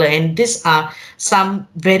particular. And these are some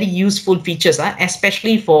very useful features,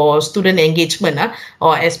 especially for student engagement,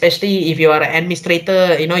 or especially if you are an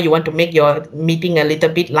administrator, you want to make your meeting a little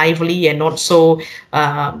bit lively and not so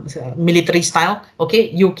military style.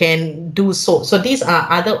 Okay, you can do so. So these are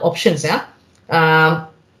other options.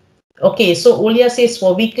 Okay, so Olia says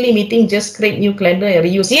for weekly meeting, just create new calendar and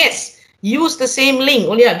reuse. Yes, use the same link.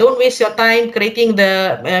 Olia, don't waste your time creating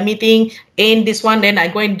the meeting. In this one, then I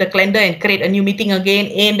go in the calendar and create a new meeting again.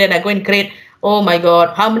 And then I go and create, oh my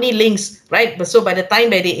God, how many links, right? So by the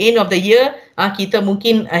end of the year, kita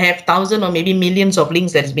mungkin have thousands or maybe millions of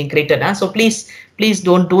links that has been created. So please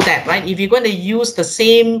don't do that, right? If you're going to use the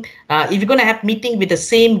same, if you're going to have meeting with the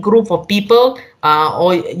same group of people,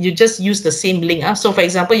 or you just use the same link. So for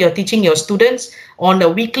example, you're teaching your students on a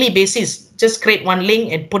weekly basis, just create one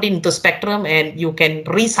link and put it into Spectrum, and you can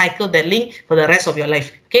recycle that link for the rest of your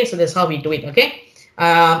life. Okay, so that's how we do it. Okay.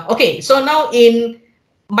 Okay, so now in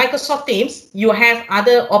Microsoft Teams, you have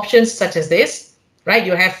other options such as this, right?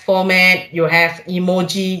 You have format, you have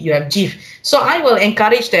emoji, you have GIF. So I will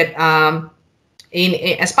encourage that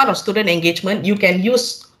as part of student engagement, you can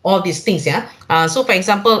use all these things. So for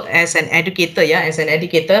example, as an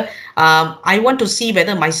educator, I want to see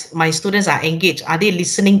whether my students are engaged. Are they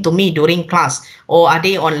listening to me during class, or are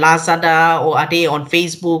they on Lazada, or are they on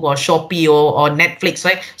Facebook or Shopee or Netflix,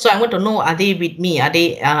 right? So I want to know, are they with me? Are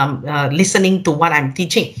they listening to what I'm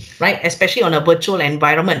teaching, right? Especially on a virtual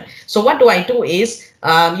environment. So what do I do is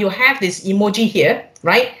you have this emoji here,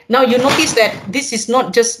 right? Now you notice that this is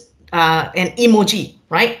not just an emoji,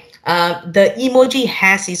 right? The emoji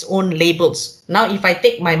has its own labels. Now, if I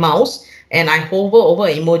take my mouse and I hover over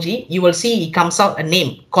emoji, you will see it comes out a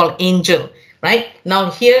name called Angel, right?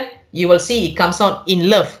 Now here, you will see it comes out in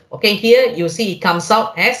love. Okay, here you see it comes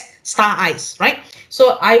out as star eyes, right?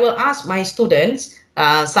 So I will ask my students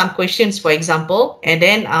some questions, for example, and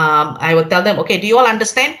then I will tell them, okay, do you all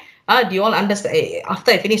understand? Do you all understand?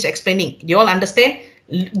 After I finish explaining, do you all understand?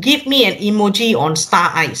 Give me an emoji on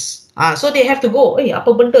star eyes. So they have to go,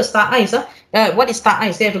 apa benda star eyes? What is star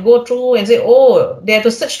eyes? They have to go through and say, oh, they have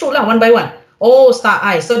to search through one by one. Oh, star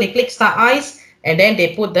eyes. So they click star eyes and then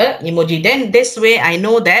they put the emoji. Then this way I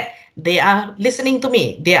know that they are listening to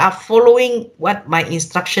me. They are following what my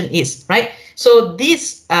instruction is, right? So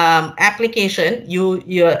this application, your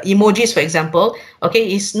emojis, for example,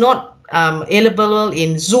 okay, is not available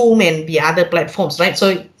in Zoom and the other platforms, right?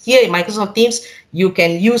 So here in Microsoft Teams, you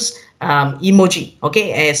can use emoji,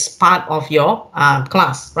 okay, as part of your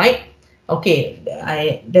class, right? Okay,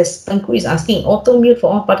 there's Tengku is asking, auto mute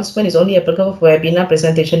for all participants is only applicable for webinar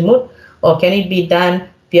presentation mode, or can it be done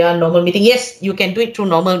via normal meeting? Yes, you can do it through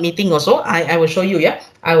normal meeting also. I will show you.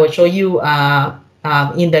 I will show you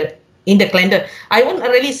in the calendar. I won't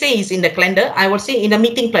really say it's in the calendar. I will say in the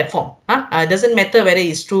meeting platform. It doesn't matter whether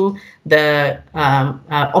it's through the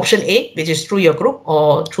option A, which is through your group,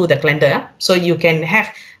 or through the calendar. So you can have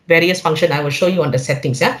various function. I will show you on the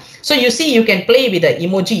settings. So you see, you can play with the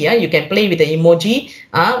emoji. You can play with the emoji.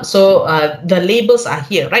 So the labels are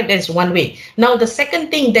here, right? That's one way. Now the second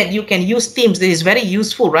thing that you can use Teams that is very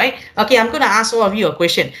useful, right? Okay, I'm going to ask all of you a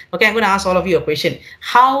question. Okay, I'm going to ask all of you a question.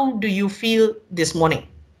 How do you feel this morning?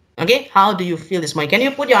 Okay, how do you feel this morning? Can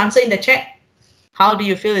you put your answer in the chat? How do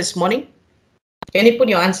you feel this morning? Can you put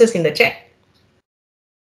your answers in the chat?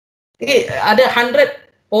 Okay, are there 100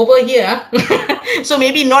 over here? So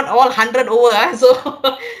maybe not all 100 over. So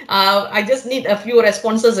I just need a few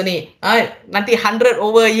responses. Nanti 100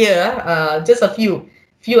 over here. Just a few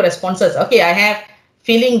responses. Okay, I have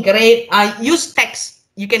feeling great. Use text.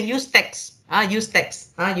 You can use text. Use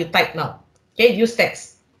text. You type now. Okay, use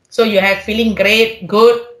text. So you have feeling great,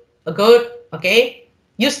 good, good. Okay,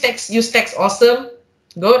 use text. Use text. Awesome,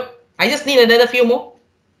 good. I just need another few more.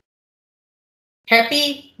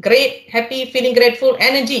 Happy, great, happy, feeling grateful,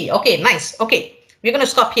 energy. Okay, nice. Okay, we're gonna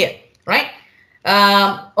stop here, right?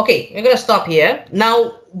 Okay, we're gonna stop here.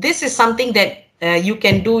 Now, this is something that you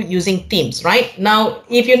can do using Teams, right? Now,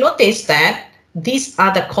 if you notice that these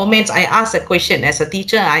are the comments. I ask a question as a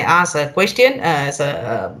teacher. I ask a question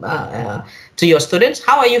to your students.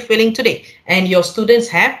 How are you feeling today? And your students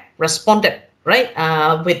have responded, right?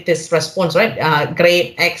 With this response, right?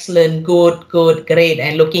 Great, excellent, good, good, great,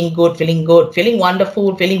 and looking good, feeling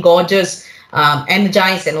wonderful, feeling gorgeous,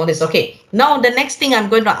 energized, and all this. Okay. Now, the next thing I'm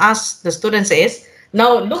going to ask the students is,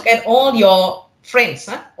 now look at all your friends,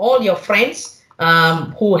 all your friends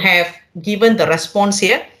who have given the response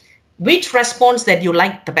here. Which response that you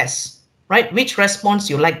like the best, right? Which response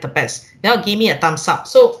you like the best? Now, give me a thumbs up.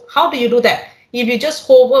 So how do you do that? If you just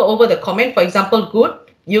hover over the comment, for example, good,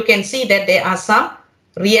 you can see that there are some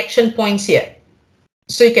reaction points here.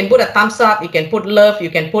 So you can put a thumbs up, you can put love, you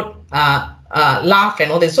can put laugh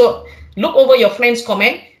and all this. So look over your friend's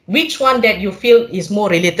comment, which one that you feel is more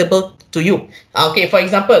relatable to you. Okay, for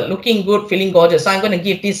example, looking good, feeling gorgeous. So I'm going to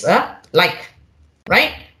give this a like,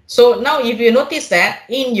 right? So now if you notice that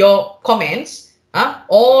in your comments,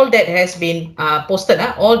 all that has been posted,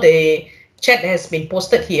 all the chat has been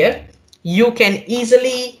posted here, you can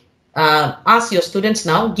easily ask your students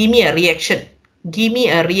now, give me a reaction. Give me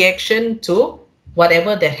a reaction to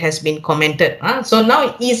whatever that has been commented. So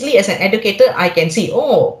now easily as an educator, I can see,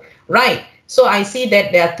 oh, right. So I see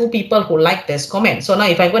that there are 2 people who like this comment. So now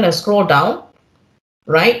if I'm going to scroll down,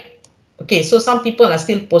 right? Okay, so some people are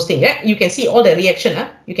still posting. You can see all the reaction.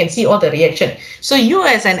 You can see all the reaction. So you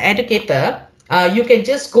as an educator, you can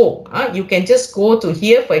just go. You can just go to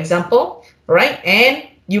here, for example, right? And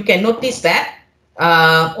you can notice that,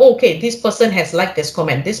 okay, this person has liked this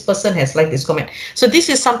comment. This person has liked this comment. So this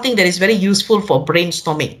is something that is very useful for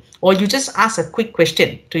brainstorming. Or you just ask a quick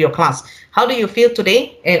question to your class. How do you feel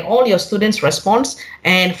today? And all your students response.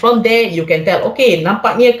 And from there, you can tell, okay,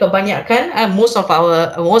 nampaknya kebanyakan,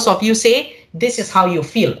 most of you say, this is how you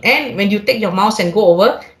feel. And when you take your mouse and go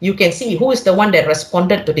over, you can see who is the one that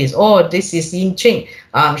responded to this. Oh, this is Yin Ching,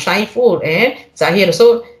 Shaiful, and Zahir.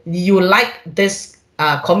 So you like this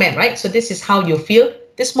comment, right? So this is how you feel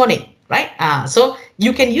this morning, right? So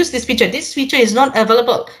you can use this feature. This feature is not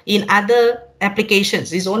available in other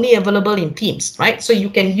applications. It's only available in Teams, right? So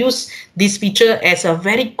you can use this feature as a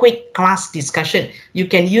very quick class discussion. You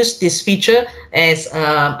can use this feature as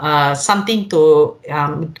something to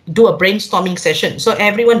do a brainstorming session. So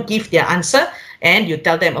everyone give their answer and you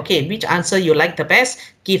tell them, okay, which answer you like the best,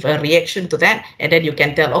 give a reaction to that, and then you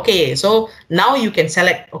can tell, okay, so now you can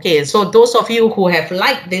select, okay, so those of you who have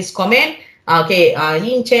liked this comment, okay,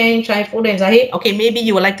 Yin Chen, Chai Fu, and Zahid, okay, maybe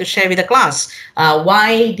you would like to share with the class,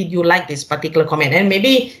 why did you like this particular comment? And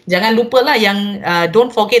maybe jangan lupa lah yang,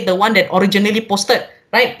 don't forget the one that originally posted,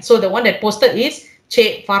 right? So the one that posted is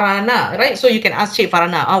Cik Farhana, right? So you can ask Cik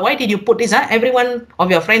Farhana, why did you put this? Everyone of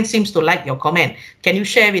your friends seems to like your comment. Can you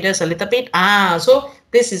share with us a little bit? So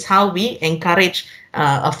this is how we encourage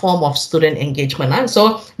a form of student engagement.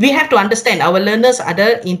 So we have to understand our learners are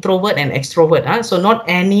the introvert and extrovert. So not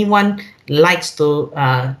anyone likes to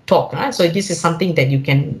talk. So this is something that you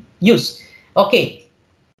can use. Okay.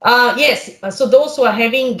 Yes, so those who are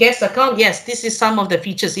having guest account, yes, this is some of the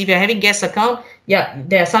features. If you're having guest account, yeah,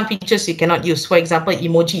 there are some features you cannot use. For example,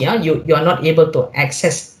 emoji, you are not able to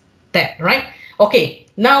access that, right? Okay,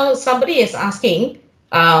 now somebody is asking,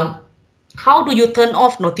 how do you turn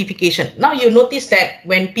off notification? Now you notice that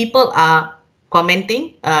when people are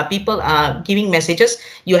commenting, people are giving messages,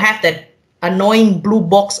 you have that annoying blue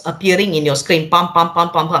box appearing in your screen, pum, pum, pum,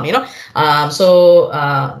 pum, pum, you know?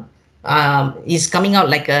 Is coming out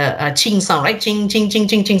like a ching sound, right? Ching, ching, ching,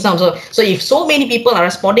 ching, ching sound. So if so many people are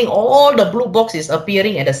responding, all the blue box is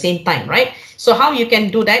appearing at the same time, right? So how you can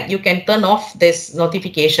do that? You can turn off this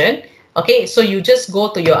notification. Okay, so you just go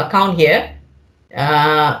to your account here.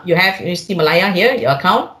 You have University Malaya here, your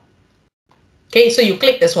account. Okay, so you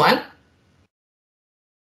click this one,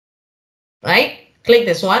 right? Click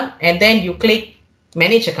this one, and then you click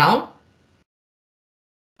Manage Account.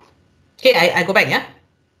 Okay, I go back, yeah?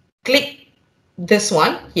 Click this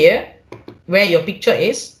one here, where your picture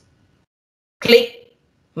is. Click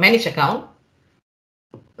Manage Account,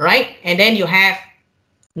 right? And then you have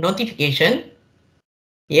notification.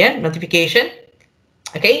 Here, notification.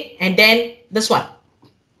 Okay, and then this one.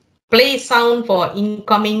 Play sound for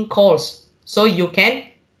incoming calls. So you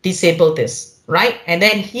can disable this. right? And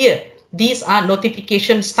then here, these are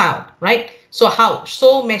notification style, right? So how?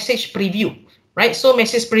 Show message preview, right? So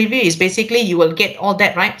message preview is basically you will get all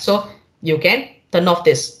that, right? So you can turn off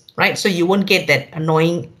this, right? So you won't get that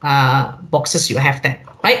annoying boxes you have there,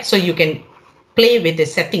 right? So you can play with the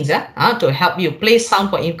settings to help you play sound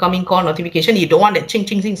for incoming call notification. You don't want that ching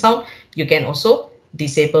ching ching sound. You can also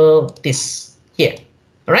disable this here.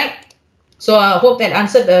 All right. So I hope that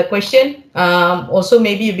answered the question. Also,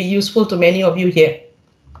 maybe it'll be useful to many of you here.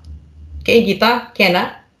 Okay, Gita,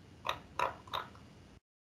 Kenna.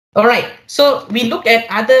 All right. So we look at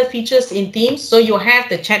other features in Teams. So you have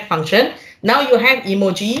the chat function. Now you have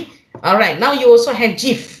emoji. All right. Now you also have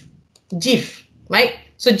GIF. GIF, right?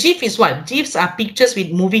 So GIF is what? GIFs are pictures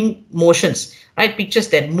with moving motions, right? Pictures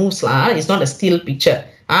that moves. It's not a still picture.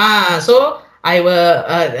 So I will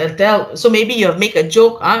tell. So maybe you make a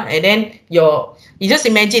joke, and then you just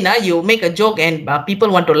imagine, you make a joke and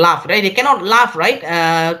people want to laugh, right? They cannot laugh, right?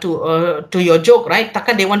 To your joke, right?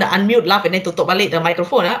 Takkan they want to unmute, laugh, and then tutup balik the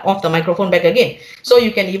microphone, off the microphone back again. So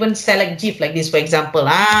you can even select GIF like this, for example.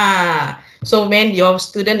 So when your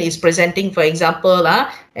student is presenting, for example,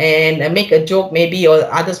 and make a joke, maybe or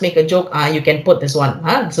others make a joke, you can put this one.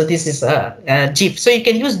 So this is a GIF. So you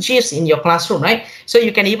can use GIFs in your classroom, right? So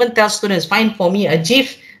you can even tell students, find for me a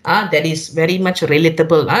GIF that is very much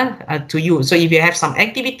relatable to you. So if you have some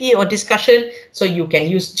activity or discussion, so you can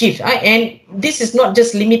use GIF. And this is not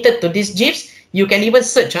just limited to these GIFs. You can even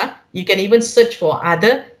search. You can even search for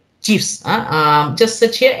other GIFs. Just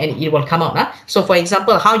search here and it will come out. So for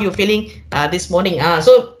example, how you feeling this morning?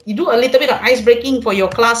 So you do a little bit of ice breaking for your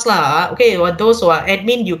class. Okay, or those who are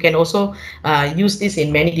admin, you can also use this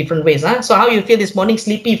in many different ways. So how you feel this morning?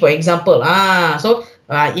 Sleepy, for example. So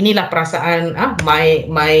inilah perasaan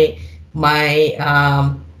my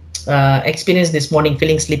experience this morning,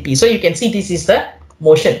 feeling sleepy. So you can see this is the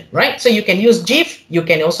motion, right? So you can use GIF. You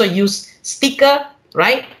can also use sticker,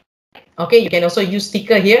 right? Okay, you can also use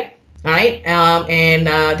sticker here, right? And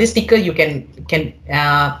this sticker you can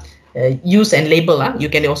use and label. You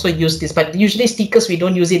can also use this, but usually stickers we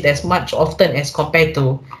don't use it as much often as compared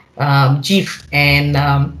to GIF and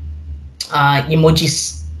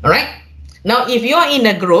emojis. All right. Now, if you are in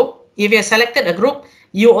a group, if you have selected a group,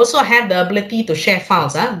 you also have the ability to share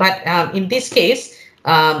files. But in this case,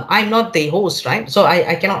 I'm not the host, right? So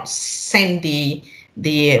I cannot send the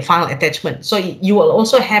file attachment. So you will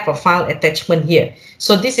also have a file attachment here.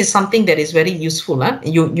 So this is something that is very useful.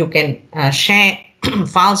 You can share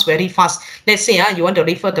files very fast. Let's say you want to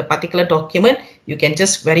refer to a particular document, you can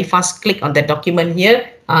just very fast click on the document here.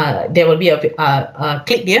 There will be a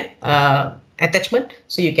click here, attachment,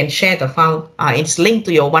 so you can share the file. It's linked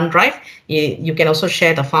to your OneDrive. You can also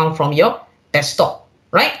share the file from your desktop,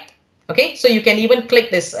 right? Okay, so you can even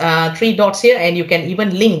click this three dots here and you can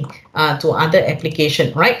even link to other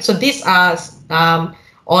application, right? So these are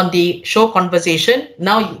on the show conversation.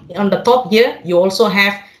 Now on the top here, you also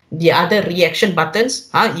have the other reaction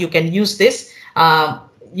buttons. You can use this.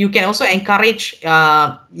 You can also encourage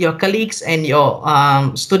your colleagues and your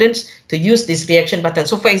students to use this reaction button.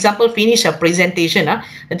 So for example, finish a presentation.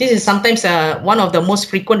 This is sometimes one of the most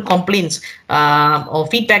frequent complaints or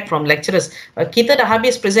feedback from lecturers. Kita dah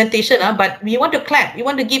habis presentation, but we want to clap, we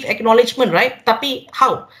want to give acknowledgement, right? Tapi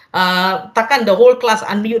how? Takkan the whole class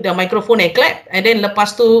unmute the microphone and clap and then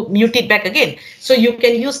lepas tu mute it back again. So you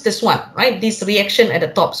can use this one, right? This reaction at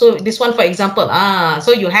the top. So this one, for example,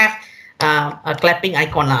 so you have a clapping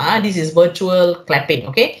icon. This is virtual clapping,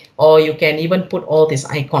 okay? Or you can even put all this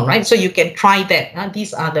icon, right? So you can try that.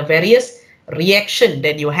 These are the various reaction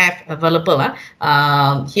that you have available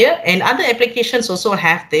here, and other applications also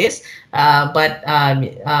have this, but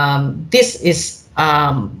this is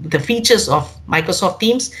the features of Microsoft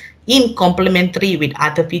Teams in complementary with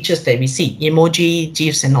other features that we see, emoji,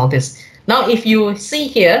 GIFs, and all this. Now, if you see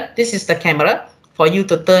here, this is the camera for you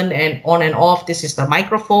to turn and on and off. This is the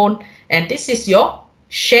microphone, and this is your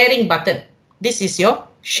sharing button. This is your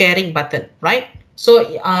sharing button, right?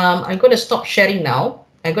 So I'm going to stop sharing now.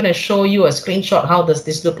 I'm going to show you a screenshot. How does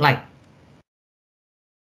this look like?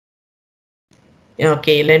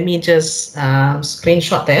 Okay, let me just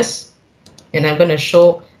screenshot this, and I'm going to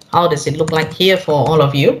show how does it look like here for all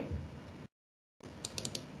of you.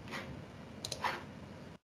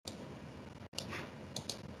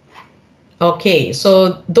 Okay,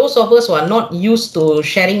 so those of us who are not used to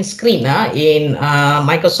sharing screen in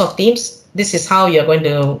Microsoft Teams, this is how you're going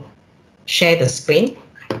to share the screen.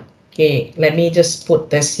 Okay, let me just put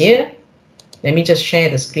this here. Let me just share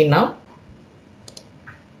the screen now.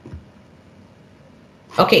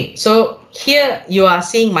 Okay, so here you are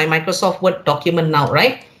seeing my Microsoft Word document now,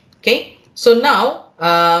 right? Okay, so now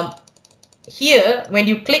here, when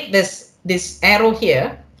you click this arrow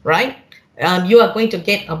here, right, you are going to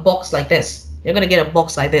get a box like this. You're going to get a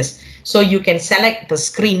box like this. So you can select the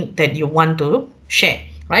screen that you want to share,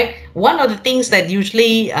 right? One of the things that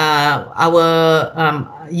usually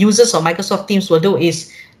our users of Microsoft Teams will do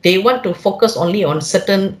is they want to focus only on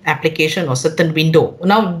certain application or certain window.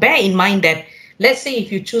 Now, bear in mind that, let's say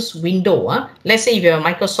if you choose window, let's say if you have a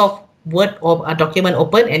Microsoft Word or a document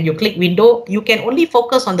open and you click window, you can only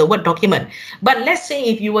focus on the Word document. But let's say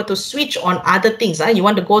if you were to switch on other things, you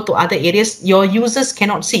want to go to other areas, your users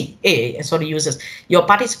cannot see. Your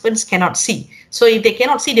participants cannot see. So if they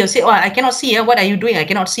cannot see, they'll say, oh, I cannot see. What are you doing? I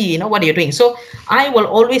cannot see. What are you doing? So I will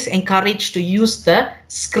always encourage to use the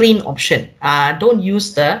screen option. Don't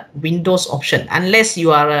use the Windows option unless you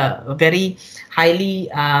are a very highly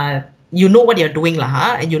you know what you're doing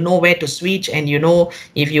and you know where to switch, and you know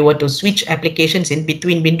if you were to switch applications in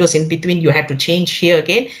between, windows in between, you have to change here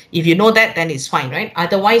again. If you know that, then it's fine, right?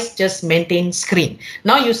 Otherwise, just maintain screen.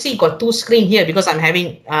 Now you see got two screen here because I'm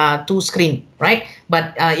having two screen, right?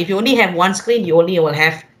 But if you only have one screen, you only will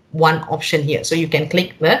have one option here, so you can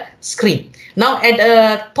click the screen. Now at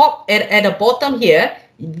the top, at the bottom here,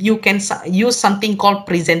 you can use something called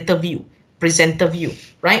presenter view,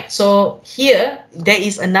 right? So here there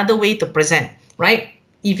is another way to present, right?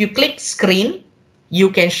 If you click screen,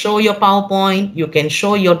 you can show your PowerPoint, you can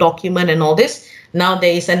show your document and all this. Now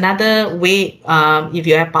there is another way. If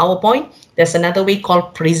you have PowerPoint, there's another way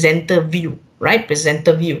called presenter view, right?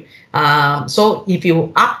 Presenter view. So if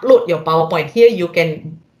you upload your PowerPoint here, you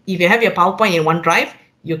can, if you have your PowerPoint in OneDrive,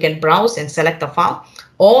 you can browse and select the file,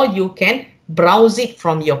 or you can browse it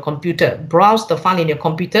from your computer, browse the file in your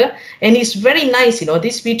computer. And it's very nice,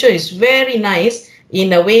 this feature is very nice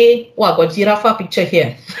in a way. Wow, got giraffe picture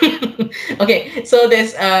here. Okay, so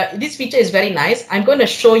there's this feature is very nice. I'm going to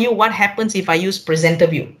show you what happens if I use presenter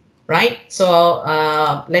view, right? So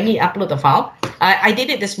let me upload the file. I did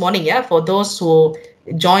it this morning, for those who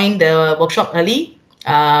joined the workshop early.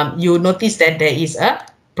 You notice that there is a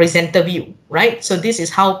presenter view, right? So this is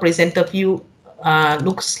how presenter view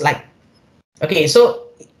looks like. Okay, so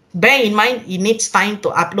bear in mind, it needs time to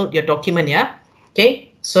upload your document,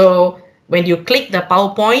 Okay, so when you click the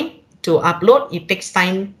PowerPoint to upload, it takes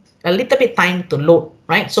time, a little bit time to load,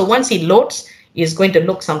 right? So once it loads, it's going to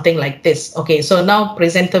look something like this. Okay, so now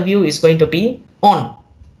presenter view is going to be on.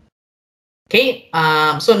 Okay,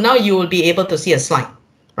 so now you will be able to see a slide,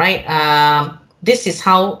 right? This is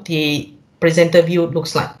how the presenter view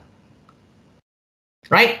looks like,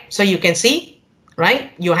 right? So you can see,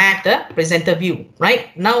 right? You have the presenter view,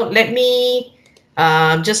 right? Now let me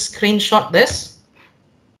just screenshot this.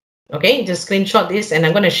 Okay, just screenshot this, and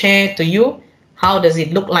I'm going to share to you how does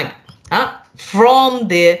it look like from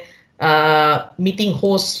the meeting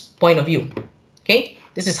host point of view. Okay,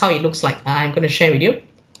 this is how it looks like. I'm going to share with you.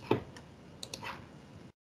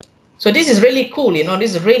 So this is really cool.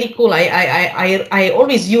 This is really cool. I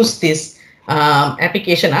always use this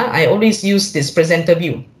application. I always use this presenter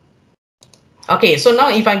view. Okay, so now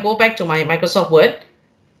if I go back to my Microsoft Word,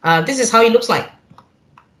 this is how it looks like,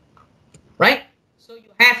 right? So you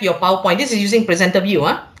have your PowerPoint. This is using presenter view.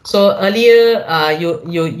 So earlier,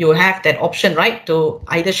 you have that option, right, to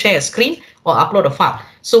either share a screen or upload a file.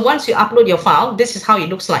 So once you upload your file, this is how it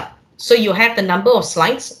looks like. So you have the number of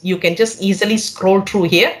slides. You can just easily scroll through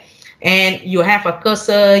here, and you have a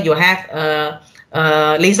cursor, you have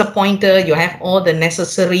a laser pointer, you have all the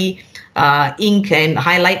necessary ink and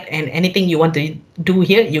highlight and anything you want to do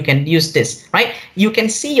here, you can use this, right? You can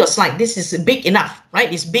see your slide. This is big enough,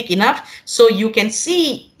 right? It's big enough so you can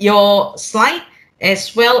see your slide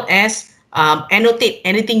as well as annotate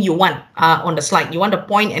anything you want on the slide. You want to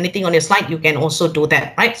point anything on your slide, you can also do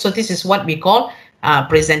that, right? So this is what we call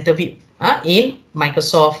presenter view in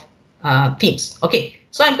Microsoft Teams. Okay,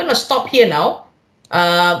 so I'm going to stop here now.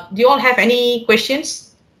 Do you all have any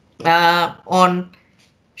questions on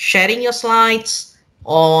sharing your slides?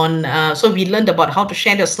 So we learned about how to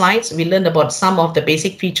share your slides. We learned about some of the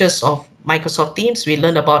basic features of Microsoft Teams. We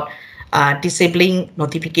learned about disabling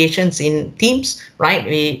notifications in Teams, right?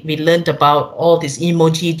 We learned about all these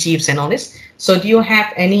emoji, GIFs, and all this. So do you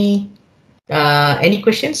have any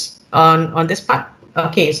questions on this part?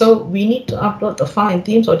 Okay, so we need to upload the file in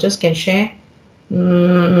Teams or just can share.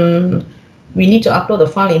 We need to upload the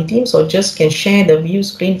file in Teams or just can share the view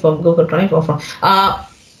screen from Google Drive or from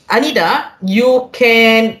Anida, you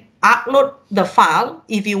can upload the file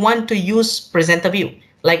if you want to use presenter view.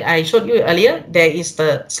 Like I showed you earlier, there is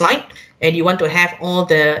the slide and you want to have all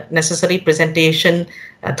the necessary presentation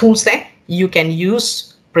tools there, you can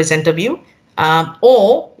use presenter view.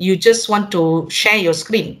 Or you just want to share your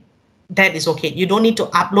screen, that is okay. You don't need to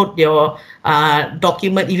upload your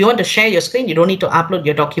document. If you want to share your screen, you don't need to upload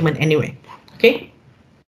your document anyway. Okay.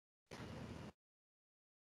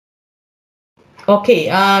 Okay,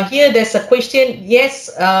 here there's a question. Yes,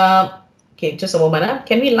 okay, just a moment.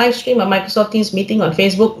 Can we live stream a Microsoft Teams meeting on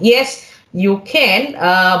Facebook? Yes, you can,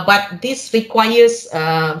 but this requires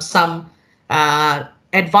some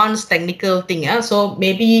advanced technical thing. So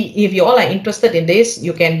maybe if you all are interested in this,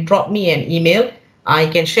 you can drop me an email. I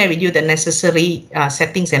can share with you the necessary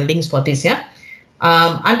settings and links for this.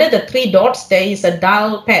 Under the three dots, there is a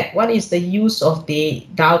dial pad. What is the use of the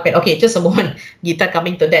dial pad? Okay, just a moment. Gita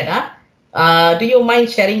coming to that. Do you mind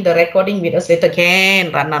sharing the recording with us later?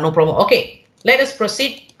 Can, Ratna, no problem. Okay, let us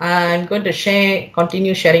proceed. I'm going to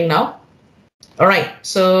continue sharing now. All right,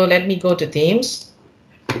 so let me go to Teams.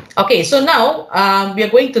 Okay, so now we are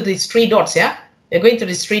going to these three dots. We're going to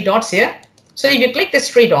these three dots here. So if you click these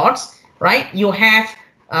three dots, right, you have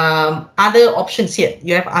other options here.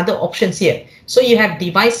 So you have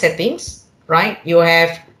device settings, right? You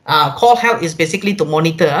have call help is basically to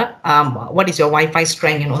monitor what is your Wi-Fi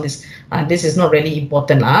strength and all this. This is not really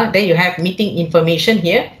important. Then you have meeting information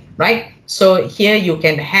here, right? So here you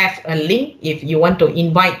can have a link if you want to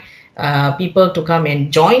invite people to come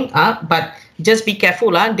and join. But just be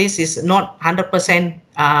careful. This is not 100%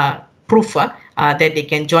 proof that they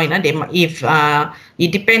can join.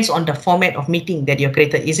 It depends on the format of meeting that you're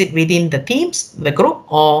created. Is it within the Teams, the group,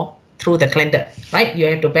 or through the calendar, right? You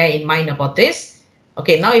have to bear in mind about this.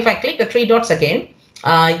 Okay, now if I click the three dots again,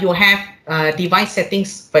 you have device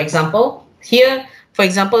settings, for example. Here, for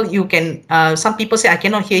example, you can, some people say, I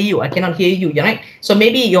cannot hear you, right? So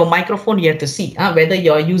maybe your microphone, you have to see whether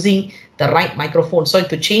you're using the right microphone. So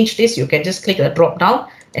to change this, you can just click the drop down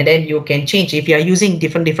and then you can change if you are using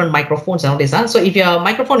different microphones and all this. So if your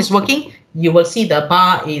microphone is working, you will see the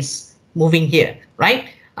bar is moving here, right?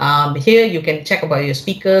 Here you can check about your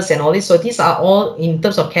speakers and all this. So these are all in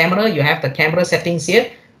terms of camera. You have the camera settings here.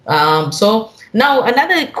 So now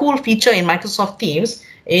another cool feature in Microsoft Teams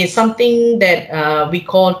is something that we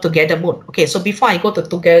call together mode. Okay, so before I go to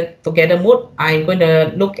together mode, I'm going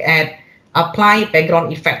to look at apply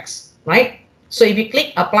background effects, right? So if you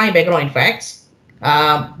click apply background effects,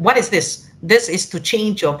 what is this? This is to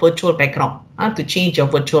change your virtual background.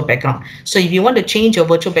 So if you want to change your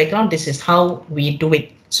virtual background, this is how we do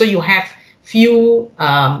it. So you have few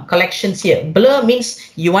collections here. Blur means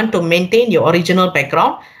you want to maintain your original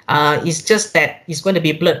background. It's just that it's going to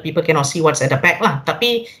be blurred. People cannot see what's at the back.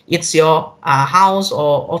 Tapi it's your house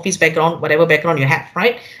or office background, whatever background you have,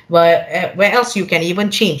 right? Where else you can even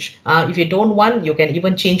change. If you don't want, you can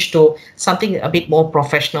even change to something a bit more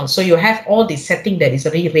professional. So you have all the setting that is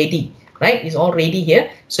already ready. Right, it's all ready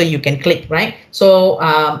here, so you can click, right? So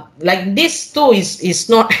like this too is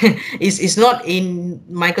not is not in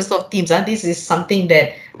Microsoft Teams. This is something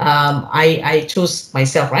that I choose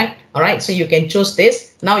myself, right? All right, so you can choose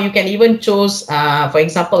this. Now you can even choose, for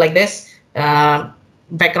example, like this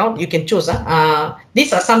background. You can choose.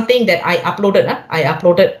 These are something that I uploaded.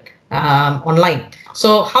 Online.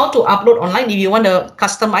 So how to upload online? If you want to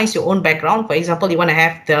customize your own background, for example, you want to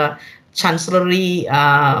have the Chancellery,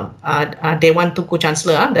 Dewan Tunku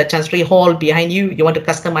Chancellor, the Chancellery Hall behind you, you want to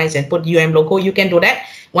customize and put logo, you can do that.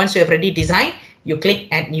 Once you have already designed, you click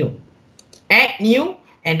add new,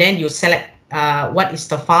 and then you select what is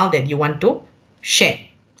the file that you want to share,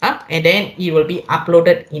 and then it will be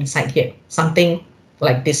uploaded inside here, something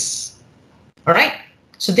like this. All right,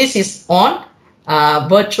 so this is on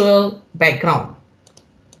virtual background,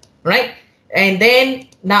 right? And then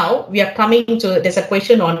now we are coming to, there's a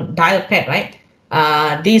question on dial pad, right?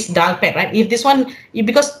 This dial pad, right? If this one,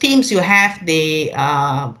 because Teams, you have the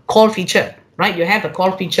call feature, right? You have the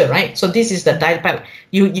call feature, right? So this is the dial pad.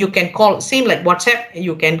 You can call, same like WhatsApp,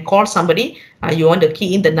 you can call somebody, you want to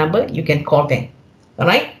key in the number, you can call them, all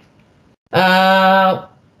right?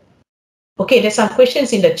 Okay, there's some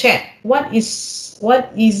questions in the chat. What is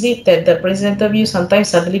it that the presenter view sometimes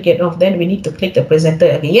suddenly get off? Then we need to click the presenter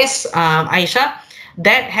again. Yes, Aisha,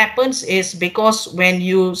 that happens is because when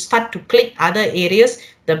you start to click other areas,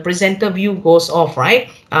 the presenter view goes off, right?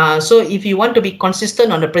 So if you want to be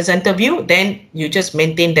consistent on the presenter view, then you just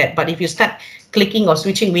maintain that. But if you start clicking or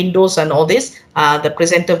switching windows and all this, the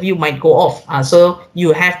presenter view might go off. So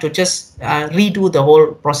you have to just redo the whole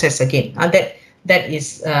process again. That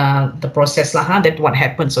is the process lah. That what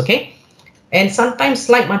happens, okay? And sometimes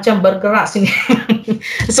slide macam bergerak sendiri.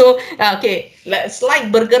 So okay,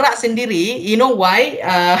 slide bergerak sendiri. You know why?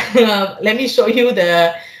 Let me show you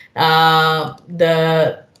the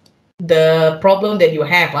problem that you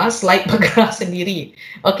have. Slide bergerak sendiri.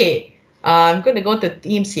 Okay, I'm going to go to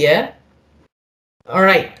Teams here. All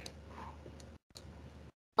right.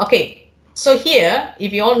 Okay, so here,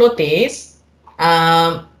 if you all notice,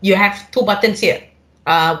 you have two buttons here.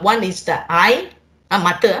 One is the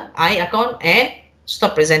mata, eye icon, and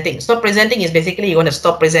stop presenting. Stop presenting is basically you want to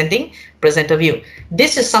stop presenting, presenter view.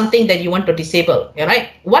 This is something that you want to disable, all right?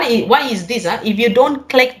 Why is this? If you don't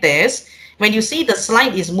click this, when you see the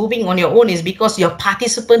slide is moving on your own, is because your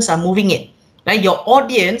participants are moving it, right? Your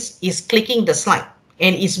audience is clicking the slide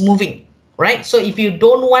and is moving, right? So if you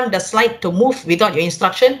don't want the slide to move without your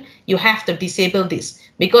instruction, you have to disable this,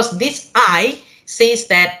 because this eye says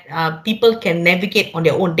that people can navigate on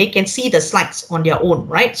their own. They can see the slides on their own,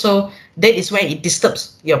 right? So that is where it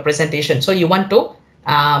disturbs your presentation. So you want to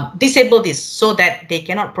disable this so that they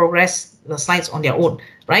cannot progress the slides on their own,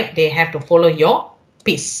 right? They have to follow your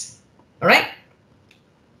pace, all right?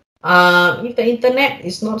 If the internet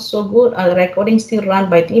is not so good, the recording still run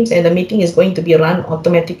by Teams and the meeting is going to be run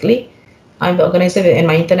automatically. I'm the organizer and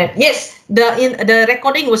my internet. Yes, the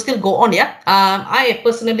recording will still go on. Yeah, I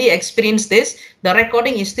personally experienced this. The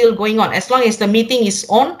recording is still going on as long as the meeting is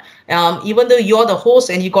on. Even though you're the host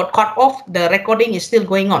and you got cut off, the recording is still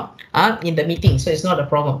going on in the meeting, so it's not a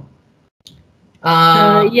problem.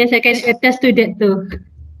 Yes, I can attest to that too.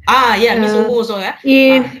 Yeah, Miss Umu also.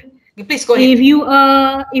 Please go If ahead. you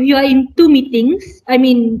are in two meetings, I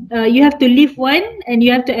mean, you have to leave one and you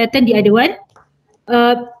have to attend the other one.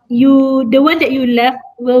 The one that you left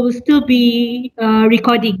will still be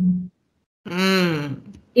recording.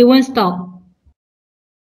 It won't stop.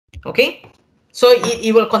 Okay, so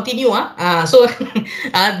it will continue. So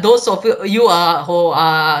those of you who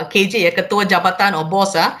are KJ, ketua jabatan or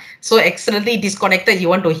boss, so excellently disconnected, you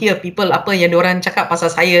want to hear people apa yang diorang cakap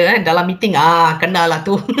pasal saya dalam meeting, kena lah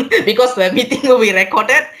tu. Because the meeting will be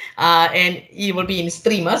recorded and it will be in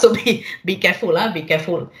stream, so be careful, be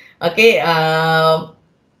careful. Okay,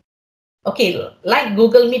 okay, like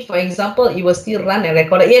Google Meet, for example, it will still run and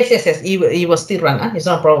record. Yes, it will still run. It's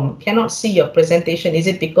not a problem. Cannot see your presentation. Is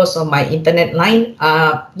it because of my internet line?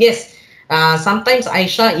 Yes. Sometimes,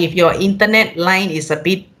 Aisha, if your internet line is a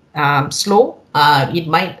bit slow, it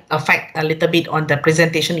might affect a little bit on the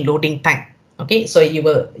presentation loading time. Okay, so you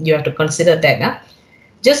have to consider that.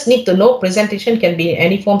 Just need to know presentation can be in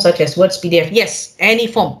any form such as Words, PDF. Yes, any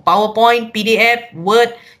form. PowerPoint, PDF,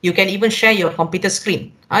 Word. You can even share your computer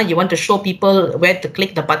screen. You want to show people where to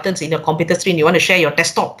click the buttons in your computer screen. You want to share your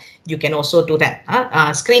desktop. You can also do that.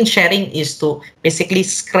 Screen sharing is to basically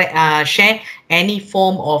share any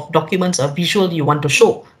form of documents or visual you want to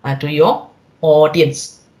show to your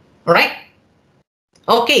audience. All right?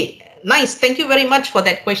 Okay, nice. Thank you very much for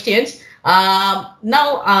that questions.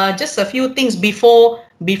 Now, just a few things before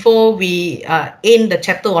we end the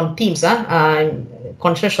chapter on Teams. I'm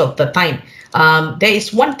conscious of the time. There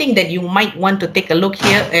is one thing that you might want to take a look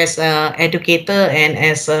here as an educator and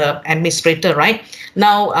as an administrator, right?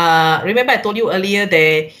 Now, remember I told you earlier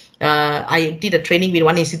that I did a training with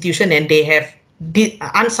one institution and they have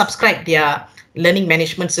unsubscribed their learning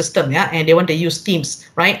management system, and they want to use Teams,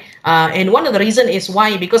 right? And one of the reason is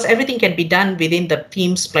why, because everything can be done within the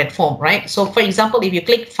Teams platform, right? So for example, if you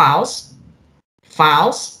click files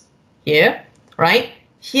here, right?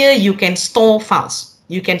 Here you can store files.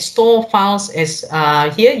 You can store files as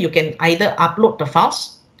here you can either upload the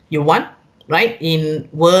files you want, right? In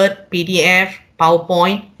Word, PDF,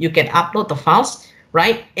 PowerPoint, you can upload the files,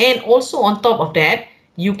 right? And also on top of that,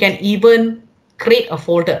 you can even create a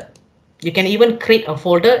folder. You can even create a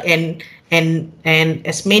folder and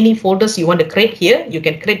as many folders you want to create here, you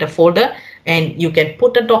can create a folder and you can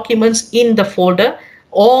put the documents in the folder,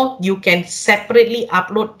 or you can separately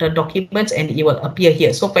upload the documents and it will appear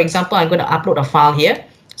here. So for example, I'm going to upload a file here.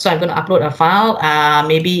 So I'm going to upload a file,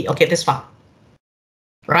 maybe, okay, this file,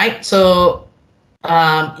 right? So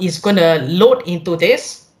it's going to load into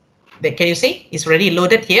this. Can you see? It's already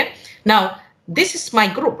loaded here. Now, this is my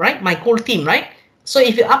group, right? My whole team, right? So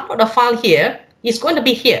if you upload a file here, it's going to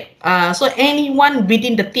be here. So anyone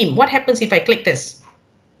within the team, what happens if I click this?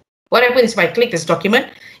 What happens if I click this document?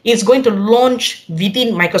 It's going to launch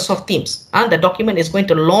within Microsoft Teams. The document is going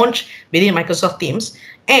to launch within Microsoft Teams,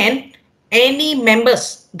 and any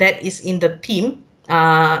members that is in the team,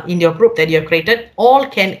 in your group that you have created, all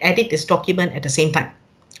can edit this document at the same time,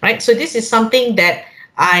 right? So this is something that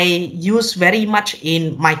I use very much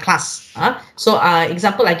in my class. So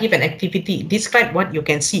example, I give an activity, describe what you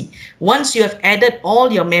can see. Once you have added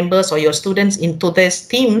all your members or your students into this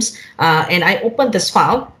Teams, and I open this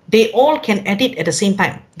file, they all can edit at the same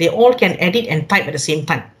time. They all can edit and type at the same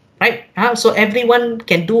time. right? So everyone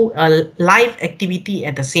can do a live activity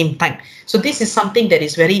at the same time. So this is something that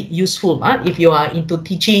is very useful if you are into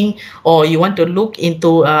teaching, or you want to look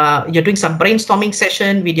into, you're doing some brainstorming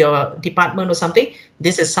session with your department or something.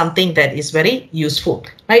 This is something that is very useful,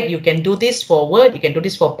 right? You can do this for Word, you can do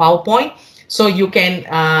this for PowerPoint. So you can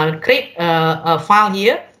create a file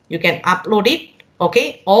here, you can upload it,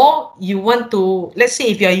 okay? Or you want to, let's say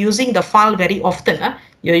if you are using the file very often,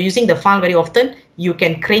 you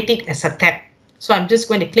can create it as a tab. So I'm just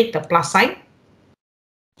going to click the plus sign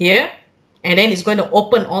here, and then it's going to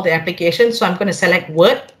open all the applications. So I'm going to select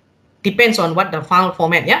Word, depends on what the file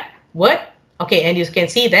format, Word, okay, and you can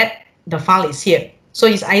see that the file is here. So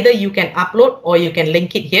it's either you can upload or you can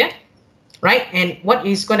link it here, right? And what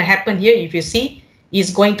is going to happen here, if you see,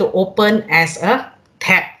 is going to open as a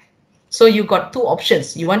tab. So you got two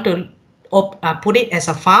options. You want to put it as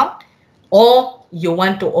a file, or you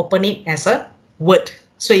want to open it as a Word.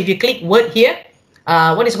 So if you click Word here,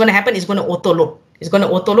 what is going to happen is going to auto load. It's going to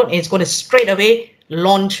auto load, and it's going to straight away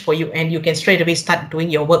launch for you, and you can straight away start doing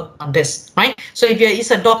your work on this, right? So if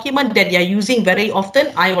it's a document that you're using very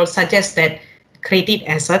often, I will suggest that create it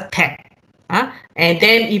as a tab. And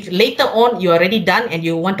then if later on you're already done and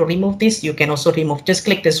you want to remove this, you can also remove. Just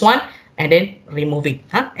click this one and then remove it,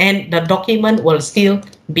 and the document will still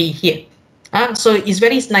be here. So it's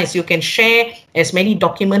very nice. You can share as many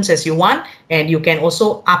documents as you want, and you can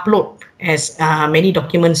also upload as many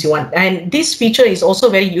documents you want. And this feature is also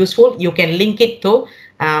very useful. You can link it to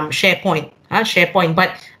SharePoint.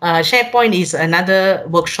 But SharePoint is another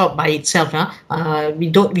workshop by itself. We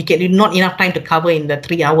get not enough time to cover in the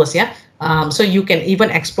 3 hours. So you can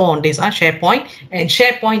even explore on this SharePoint, and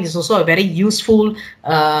SharePoint is also a very useful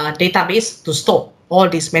database to store all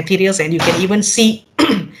these materials, and you can even see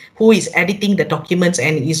who is editing the documents,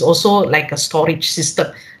 and is also like a storage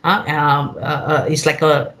system. It's like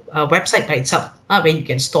a website by itself where you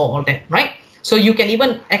can store all that, right? So you can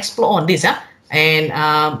even explore on this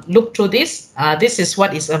and look through this. This is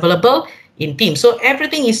what is available in Teams. So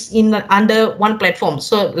everything is under one platform.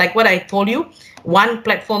 So like what I told you, one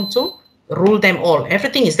platform to rule them all.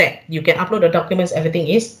 Everything is there. You can upload the documents. Everything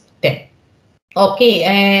is there. Okay,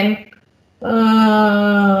 and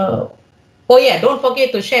oh yeah, don't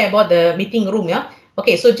forget to share about the meeting room.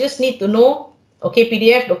 Okay, so just need to know. Okay,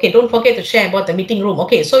 PDF. Okay, don't forget to share about the meeting room.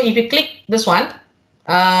 Okay, so if you click this one,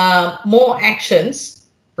 more actions,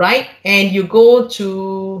 right? And you go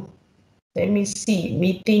to, let me see,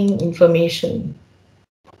 meeting information,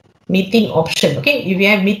 meeting option. Okay, if you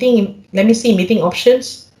have meeting, let me see meeting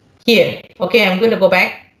options here. Okay, I'm going to go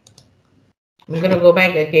back. I'm going to go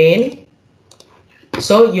back again.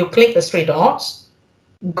 So you click the three dots,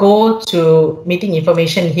 go to meeting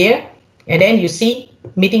information here, and then you see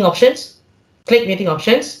meeting options. Click meeting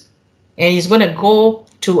options, and it's going to go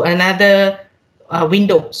to another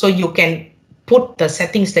window. So you can put the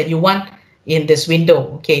settings that you want in this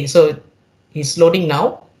window. Okay, so it's loading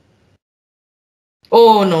now.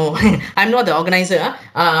 Oh no, I'm not the organizer.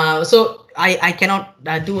 So I cannot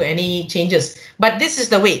do any changes. But this is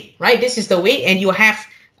the way, right? This is the way, and you have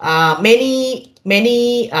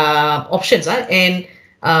many options. And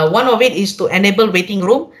one of it is to enable waiting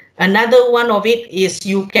room. Another one of it is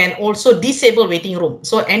you can also disable waiting room.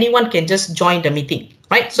 So anyone can just join the meeting,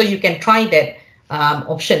 right? So you can try that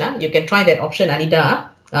option. You can try that option, Anida,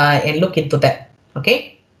 and look into that.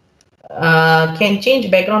 Okay. Can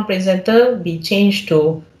change background presenter be changed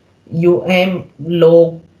to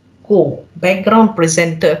logo background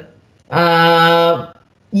presenter?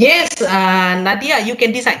 Yes, Nadia, you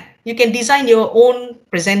can design. You can design your own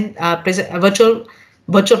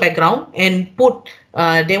virtual background and put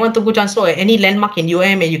Dewan Tunggu Chancellor or any landmark in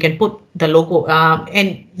and you can put the logo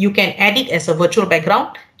and you can add it as a virtual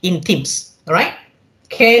background in Teams. All right.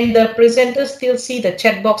 Can the presenter still see the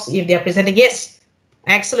chat box if they are presenting? Yes.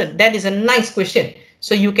 Excellent. That is a nice question.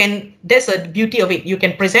 So you can, that's the beauty of it. You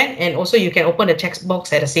can present and also you can open the chat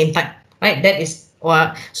box at the same time, right? That is,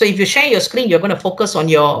 so if you share your screen, you're going to focus on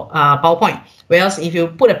your PowerPoint. Whereas if you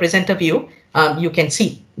put a presenter view, you can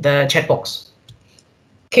see the chat box.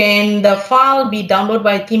 Can the file be downloaded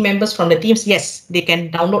by team members from the Teams? Yes, they can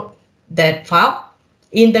download that file.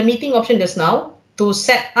 In the meeting option just now, to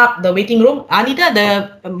set up the waiting room, Anita,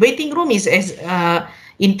 the waiting room is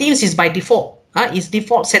in Teams is by default. Is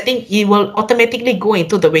default setting. It will automatically go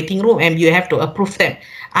into the waiting room and you have to approve them.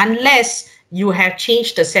 Unless you have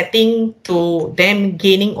changed the setting to them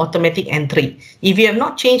gaining automatic entry. If you have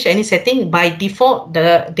not changed any setting, by default,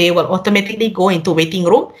 they will automatically go into waiting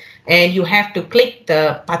room and you have to click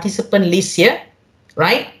the participant list here,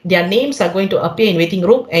 right? Their names are going to appear in waiting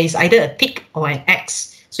room and it's either a tick or an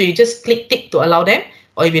X. So you just click tick to allow them.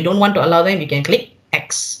 or if you don't want to allow them, you can click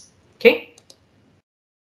X. Okay.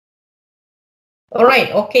 All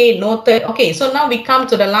right. Okay. Noted. Okay. So now we come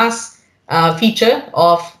to the last feature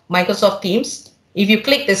of Microsoft Teams. If you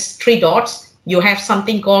click these three dots, you have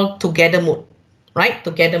something called Together Mode, right?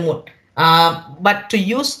 Together Mode. But to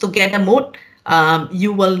use Together Mode,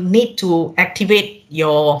 you will need to activate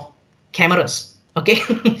your cameras. Okay.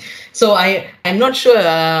 So I'm not sure,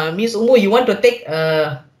 Ms. Umu, you want to take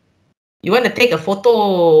a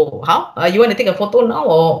photo? How? You want to take a photo now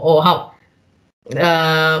or how?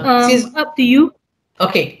 Up to you.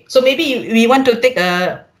 Okay, so maybe we want to take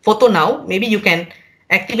a photo now. Maybe you can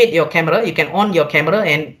activate your camera. You can on your camera,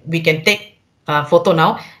 and we can take a photo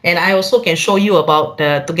now. And I also can show you about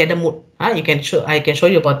the Together Mode. I can show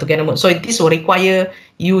you about Together Mode. So this will require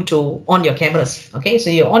you to on your cameras. Okay, so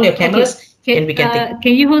you on your cameras, okay. and we can take.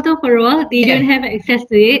 Can you hold on for a while? They don't have access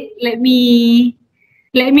to it. Let me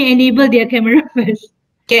enable their camera first.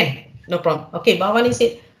 Can, no problem. Okay, Bhavani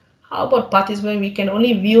said, how about participant? We can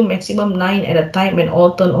only view maximum 9 at a time and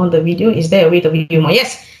all turn on the video. Is there a way to view more?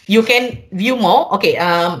 Yes, you can view more. Okay,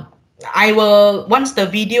 I will, once the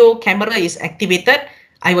video camera is activated,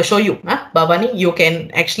 I will show you, Bhavani, you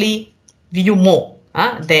can actually view more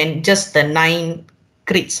than just the 9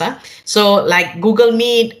 grids. So like Google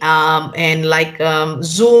Meet and like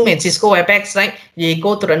Zoom and Cisco WebEx, right? You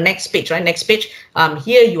go to the next page, right? Next page.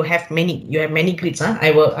 Here you have many grids.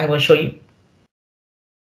 I will show you.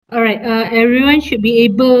 All right. Everyone should be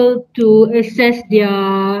able to access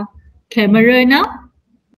their camera now.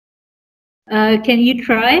 Can you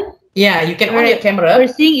try? Yeah, you can on your camera. We're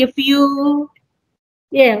seeing if you.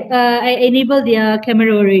 Yeah, I enabled their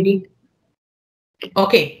camera already.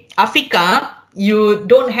 Okay, Afika, you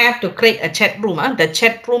don't have to create a chat room. The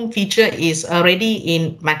chat room feature is already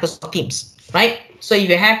in Microsoft Teams, right? So if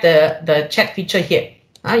you have the chat feature here,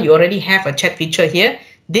 you already have a chat feature here.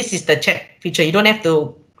 This is the chat feature. You don't have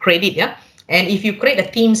to create it, yeah. And if you create a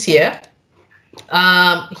Teams here,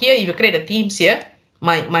 if you create a Teams here,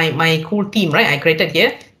 my cool team, right? I created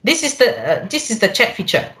here. This is the chat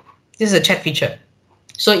feature. This is a chat feature.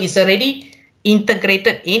 So it's already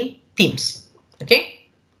integrated in Teams. Okay.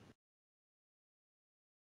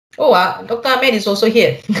 Oh, Dr. Ahmed is also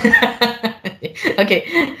here. Okay.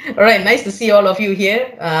 All right. Nice to see all of you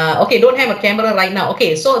here. Okay. Don't have a camera right now.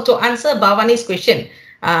 Okay. So to answer Bhavani's question,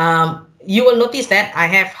 you will notice that I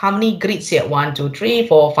have how many grids here? 1, 2, 3,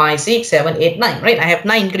 4, 5, 6, 7, 8, 9, right? I have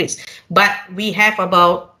 9 grids, but we have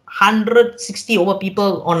about 160 over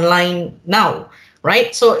people online now,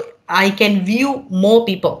 right? So I can view more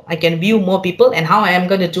people. And how I am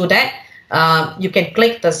going to do that? You can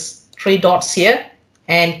click the 3 dots here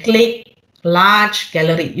and click large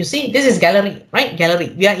gallery. You see, this is gallery, right?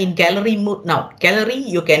 Gallery. We are in gallery mode now. Gallery,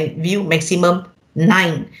 you can view maximum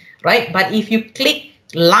 9, right? But if you click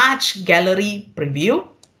large gallery preview,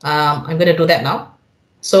 I'm going to do that now.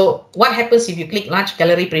 So what happens if you click large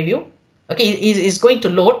gallery preview? Okay, it's going to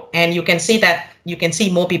load, and you can see that you can see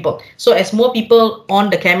more people. So as more people on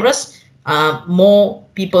the cameras, more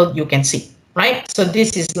people you can see, right? So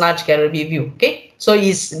this is large gallery view. Okay, so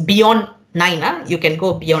it's beyond 9. You can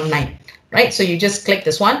go beyond 9, right? So you just click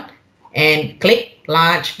this one and click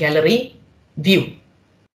large gallery view.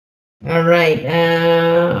 All right.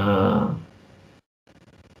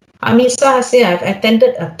 Amisa said, I've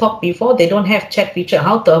attended a talk before. They don't have chat feature.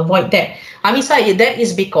 How to avoid that? Amisa, that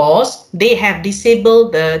is because they have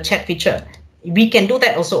disabled the chat feature. We can do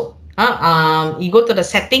that also. You go to the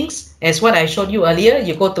settings, as what I showed you earlier.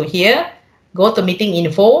 You go to here, go to meeting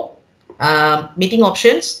info, meeting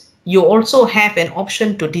options. You also have an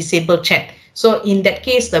option to disable chat. So in that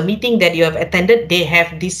case, the meeting that you have attended, they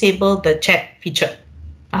have disabled the chat feature.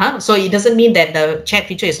 So it doesn't mean that the chat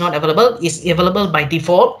feature is not available. It's available by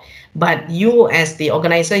default, but you as the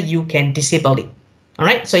organizer, you can disable it. All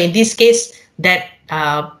right. So in this case, that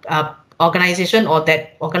organization or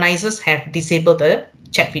that organizers have disabled the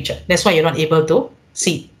chat feature. That's why you're not able to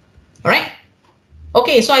see. All right.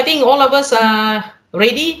 Okay. So I think all of us are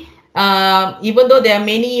ready. Even though there are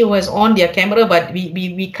many who has on their camera, but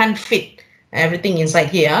we can't fit everything inside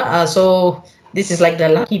here. So this is like the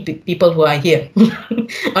lucky people who are here.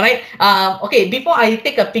 All right. Okay. Before I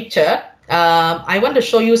take a picture, I want to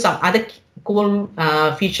show you some other cool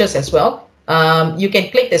features as well. You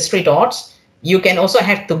can click the 3 dots. You can also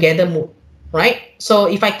have together mode, right? So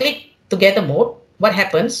if I click together mode, what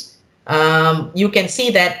happens? You can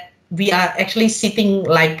see that we are actually sitting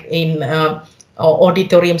like in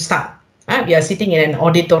auditorium style. We are sitting in an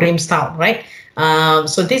auditorium style, right?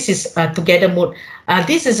 So this is together mode.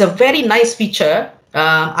 This is a very nice feature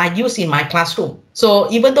I use in my classroom.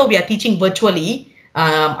 So even though we are teaching virtually,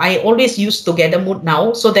 I always use Together Mode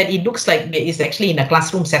now so that it looks like it's actually in a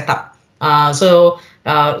classroom setup.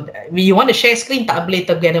 You want to share screen, tak boleh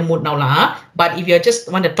Together Mode now lah. But if you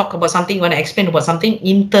just want to talk about something, want to explain about something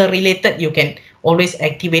interrelated, you can always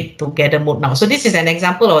activate Together Mode now. So this is an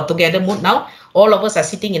example of Together Mode now. All of us are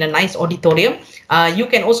sitting in a nice auditorium. You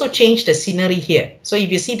can also change the scenery here. So if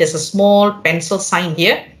you see there's a small pencil sign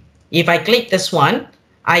here, if I click this one,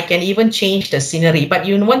 I can even change the scenery. But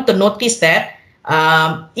you want to notice that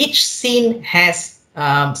each scene has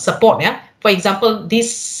support. Yeah. For example, this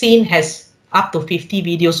scene has up to 50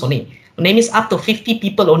 videos on it. That means up to 50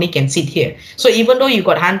 people only can sit here. So even though you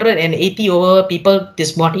got 180 over people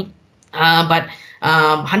this morning, but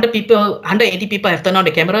 180 people have turned on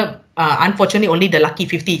the camera. Unfortunately, only the lucky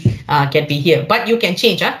 50 can be here. But you can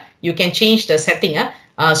change. You can change the setting.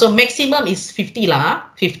 So maximum is 50 lah,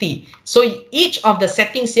 50. So each of the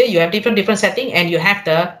settings here, you have different setting, and you have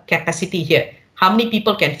the capacity here. How many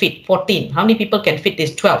people can fit? 14. How many people can fit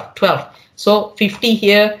this? 12. So 50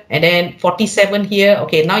 here, and then 47 here.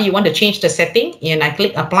 Okay, now you want to change the setting, and I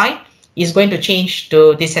click apply. It's going to change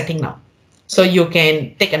to this setting now. So you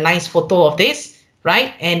can take a nice photo of this,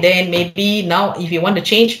 right? And then maybe now if you want to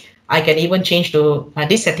change, I can even change to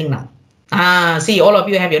this setting now. See, all of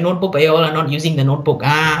you have your notebook, but you all are not using the notebook.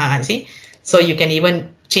 See, so you can even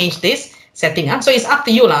change this setting. So it's up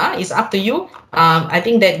to you lah. It's up to you. I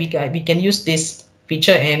think that we can use this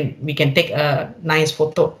feature and we can take a nice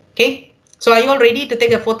photo. Okay. So are you all ready to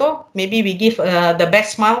take a photo? Maybe we give the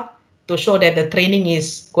best smile to show that the training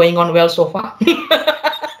is going on well so far.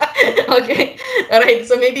 Okay. All right.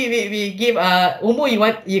 So maybe we give Umu.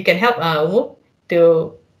 You can help Umu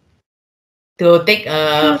to take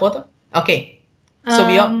a photo. Okay. So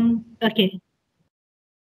we all. Okay.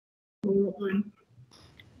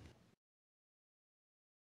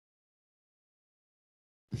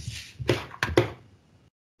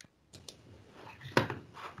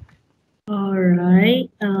 All right.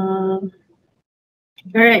 All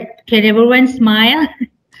right. Can everyone smile?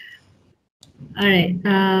 All right.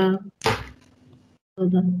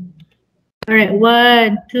 Hold on. All right.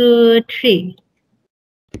 1, 2, 3.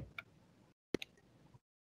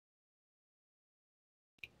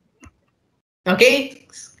 Okay.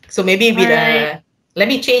 So maybe with let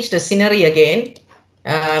me change the scenery again.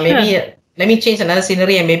 Maybe let me change another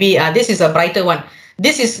scenery, and maybe this is a brighter one.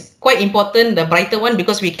 This is quite important, the brighter one,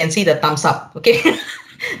 because we can see the thumbs up. Okay.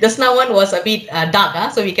 The snow one was a bit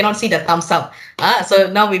dark, so we cannot see the thumbs up. So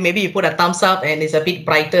now maybe put a thumbs up and it's a bit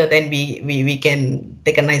brighter, then we can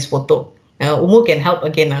take a nice photo. Umu can help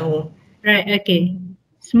again. Right, okay.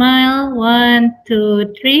 Smile, 1,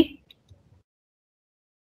 2, 3.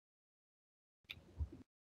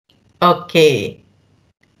 Okay.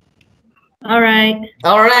 All right.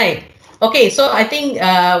 All right. Okay, so I think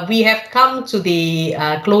we have come to the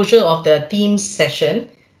closure of the Teams session.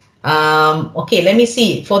 Okay, let me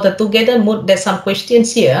see. For the Together Mode, there's some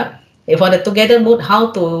questions here. For the Together Mode,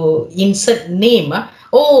 how to insert name?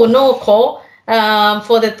 Oh no, Cole.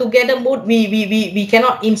 For the Together Mode, we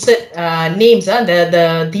cannot insert names.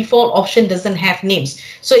 The default option doesn't have names.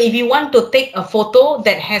 So if you want to take a photo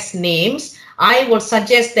that has names, I will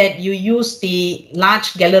suggest that you use the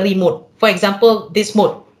large gallery mode. For example, this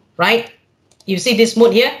mode, right? You see this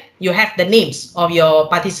mode here, you have the names of your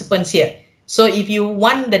participants here. So if you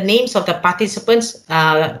want the names of the participants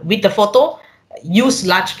with the photo, use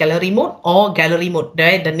large gallery mode or gallery mode.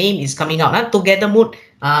 There, the name is coming out. Together mode,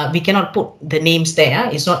 we cannot put the names there.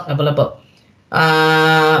 It's not available.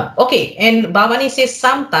 Okay, and Bhavani says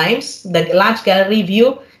sometimes the large gallery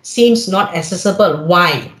view seems not accessible.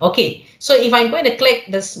 Why? Okay, so if I'm going to click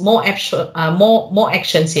this more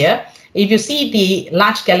actions here, if you see the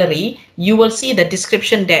large gallery, you will see the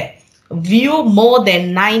description there. View more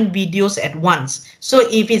than 9 videos at once. So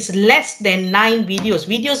if it's less than 9 videos,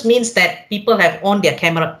 videos means that people have on their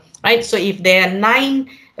camera, right? So if there are 9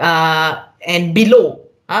 and below,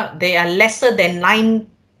 they are lesser than 9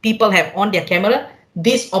 people have on their camera,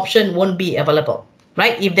 this option won't be available,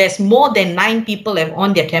 right? If there's more than 9 people have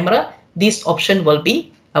on their camera, this option will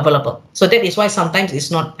be available. So that is why sometimes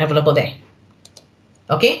it's not available there.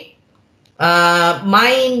 Okay.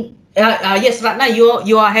 Yes, Ratna,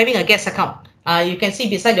 you are having a guest account. You can see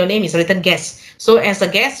beside your name is written guest. So as a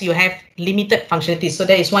guest, you have limited functionality. So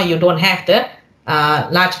that is why you don't have the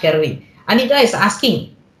large gallery. Anita is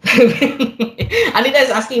asking. Anita is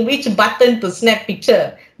asking which button to snap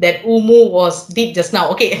picture that Umu did just now.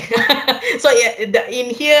 Okay. So yeah, in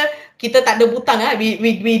here kita tak ada butang,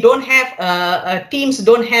 we don't have Teams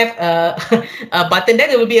don't have a button. That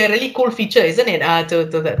will be a really cool feature, isn't it? To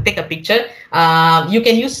take a picture. You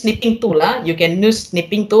can use snipping tool. You can use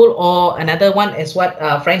snipping tool, or another one is what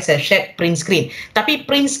Frank has shared, print screen. Tapi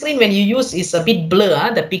print screen when you use is a bit blur.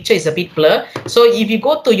 The picture is a bit blur. So if you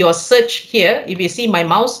go to your search here, if you see my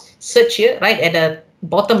mouse search here, right at the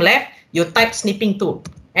bottom left, you type snipping tool,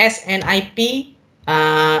 SNIP.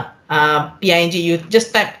 PING, you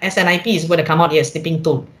just type SNIP, is going to come out here, snipping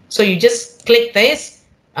tool. So you just click this,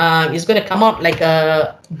 it's going to come out like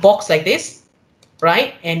a box like this,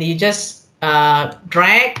 right? And you just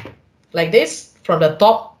drag like this from the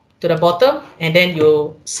top to the bottom, and then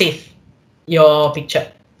you save your picture.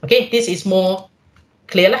 Okay, this is more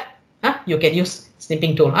clear lah. You can use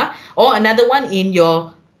snipping tool. Or another one, in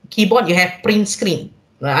your keyboard you have print screen.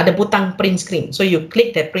 Ada butang print screen. So you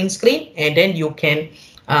click that print screen, and then you can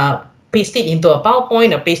paste it into a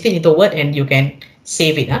PowerPoint or paste it into Word, and you can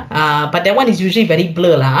save it. But that one is usually very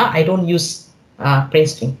blur lah. I don't use print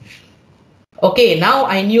screen. Okay, now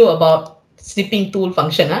I knew about snipping tool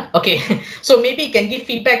function. Okay, so maybe you can give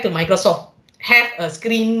feedback to Microsoft. Have a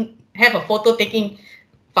screen, have a photo taking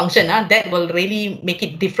function. That will really make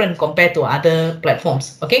it different compared to other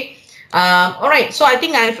platforms. Okay. All right, so I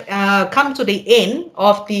think I've come to the end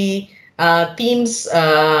of the Teams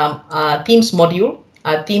module,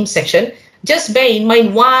 Teams section. Just bear in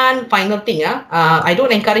mind one final thing. I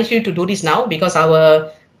don't encourage you to do this now because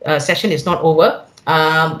our session is not over.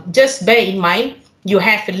 Just bear in mind you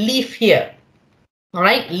have leave here. All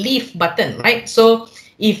right, leave button, right? So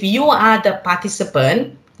if you are the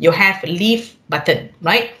participant, you have leave button,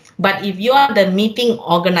 right? But if you are the meeting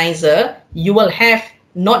organizer, you will have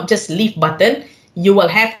not just leave button, you will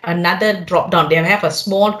have another drop down. They have a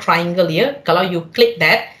small triangle here. Kalau you click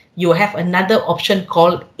that, you have another option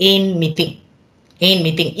called end meeting. End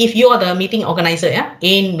meeting. If you are the meeting organizer,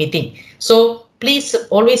 end meeting. So please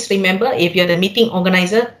always remember, if you're the meeting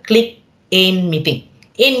organizer, click end meeting.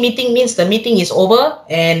 End meeting means the meeting is over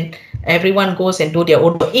and everyone goes and do their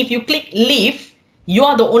own work. If you click leave, you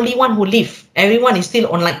are the only one who leave. Everyone is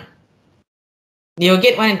still online. You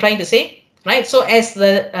get what I'm trying to say? Right, so as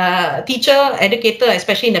the teacher, educator,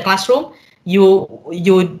 especially in the classroom,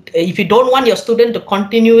 if you don't want your student to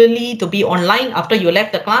continually to be online after you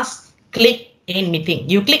left the class, click end meeting.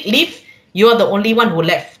 You click leave, you are the only one who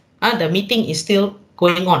left. The meeting is still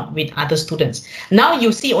going on with other students. Now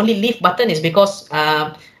you see only leave button is because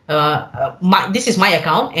this is my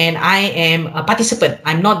account and I am a participant.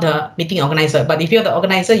 I'm not the meeting organizer. But if you're the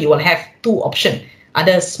organizer, you will have two options.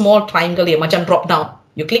 Ada small triangle here, macam drop down.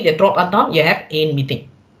 You click the drop down, you have end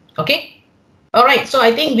meeting. Okay. All right. So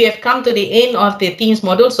I think we have come to the end of the Teams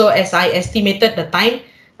module. So as I estimated the time,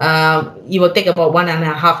 it will take about 1.5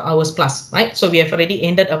 hours plus, right? So we have already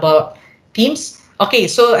ended about Teams.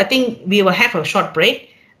 Okay. So I think we will have a short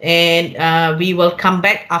break, and we will come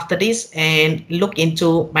back after this and look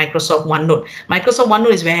into Microsoft OneNote. Microsoft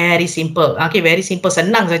OneNote is very simple. Okay, very simple.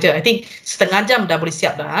 Senang saja. I think setengah jam dah boleh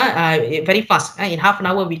siap dah. Very fast. In half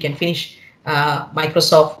an hour we can finish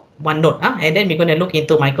Microsoft OneNote, and then we're going to look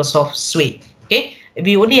into Microsoft Suite. Okay,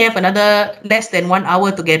 we only have another less than 1 hour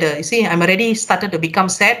together. You see, I'm already started to become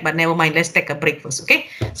sad, but never mind. Let's take a break first. Okay,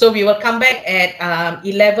 so we will come back at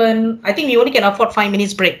 11. I think we only can afford 5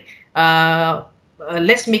 minutes break.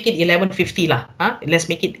 Let's make it 11:50 lah. Let's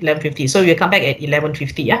make it 11:50. So we'll come back at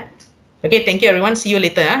 11:50. Okay, thank you everyone. See you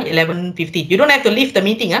later. 11:50. You don't have to leave the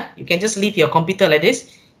meeting. You can just leave your computer like this.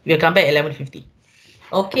 We'll come back at 11:50.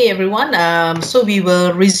 Okay, everyone. So we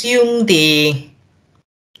will resume the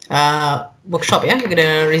workshop. We're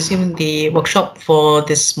gonna resume the workshop for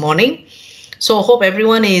this morning. So hope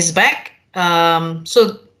everyone is back.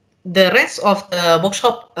 So the rest of the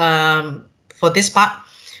workshop for this part,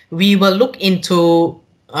 we will look into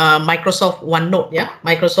Microsoft OneNote.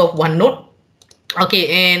 Microsoft OneNote.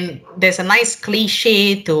 Okay, and there's a nice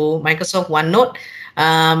cliche to Microsoft OneNote.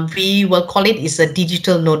 We will call it is a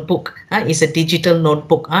digital notebook. It's a digital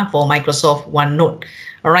notebook for Microsoft OneNote.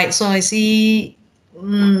 All right, so I see.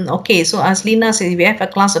 Okay, so Aslina says we have a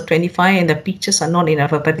class of 25 and the pictures are not in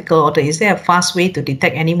alphabetical order. Is there a fast way to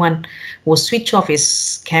detect anyone who switch off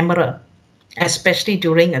his camera, especially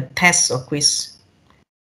during a test or quiz?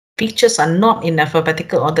 Pictures are not in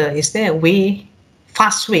alphabetical order. Is there a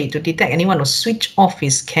fast way to detect anyone who switch off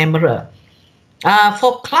his camera?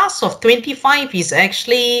 For class of 25 is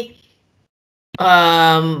actually,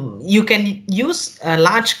 you can use a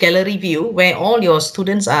large gallery view where all your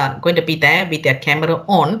students are going to be there with their camera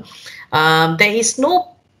on. There is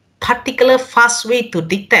no particular fast way to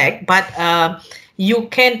detect, but you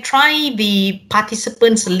can try the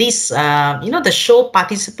participants list, the show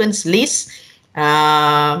participants list,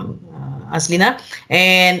 Aslina,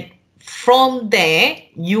 and from there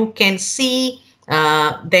you can see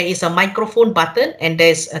there is a microphone button and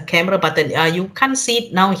there's a camera button. You can't see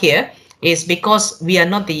it now here is because we are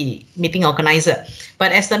not the meeting organizer,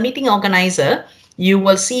 but as the meeting organizer you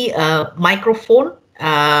will see a microphone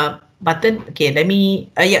button. Okay, let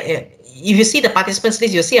me if you see the participants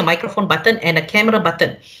list, you see a microphone button and a camera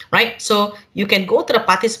button, right? So you can go to the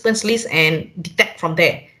participants list and detect from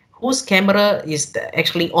there whose camera is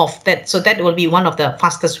actually off. So that will be one of the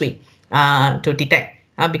fastest way to detect,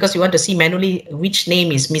 because you want to see manually which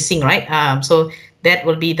name is missing, right? So that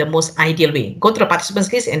will be the most ideal way. Go to the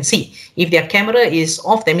participants list and see if their camera is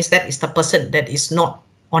off. That means that is the person that is not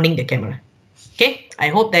owning the camera. Okay, I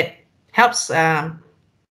hope that helps,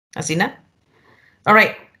 Asina. All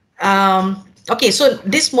right. Okay, so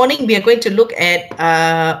this morning we are going to look at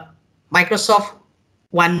Microsoft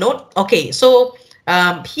OneNote. Okay, so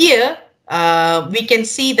here we can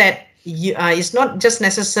see that it's not just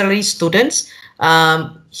necessarily students.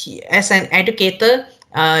 As an educator,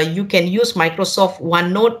 you can use Microsoft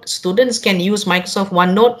OneNote. Students can use Microsoft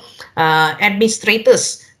OneNote.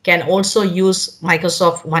 Administrators can also use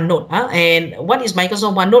Microsoft OneNote. And what is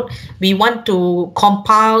Microsoft OneNote? We want to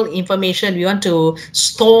compile information. We want to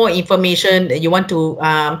store information. You want to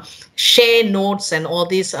share notes and all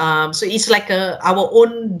this. So it's like our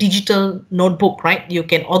own digital notebook, right? You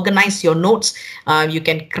can organize your notes. You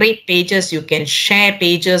can create pages. You can share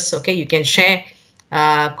pages. Okay, you can share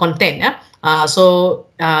content. So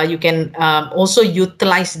you can also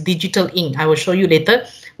utilize digital ink. I will show you later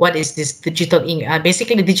what is this digital ink.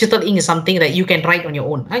 Basically, the digital ink is something that you can write on your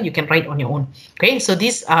own. You can write on your own. Okay, so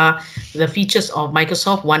these are the features of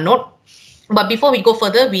Microsoft OneNote. But before we go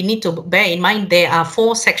further, we need to bear in mind there are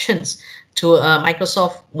 4 sections to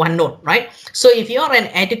Microsoft OneNote, right? So if you're an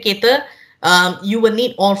educator, you will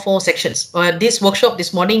need all 4 sections. This workshop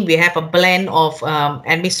this morning, we have a blend of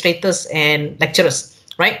administrators and lecturers,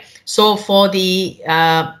 right? So for the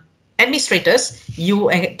administrators, you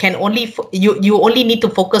can only need to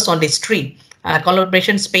focus on these 3: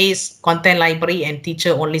 collaboration space, content library, and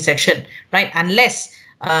teacher only section, right? Unless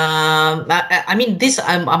I mean, these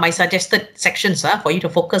are my suggested sections for you to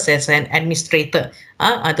focus as an administrator.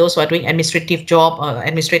 Those who are doing administrative job,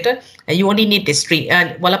 administrator, you only need these 3.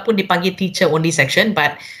 Walaupun dipanggil teacher only section,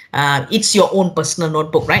 but it's your own personal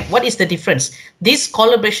notebook, right? What is the difference? This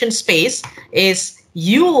collaboration space is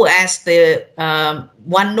you as the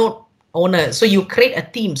OneNote owner. So you create a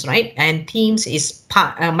Teams, right? And Teams is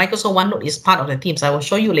part, Microsoft OneNote is part of the Teams. I will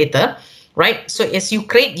show you later, right? So as you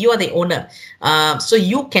create, you are the owner. So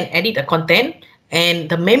you can edit the content, and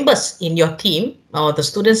the members in your team or the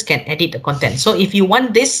students can edit the content. So if you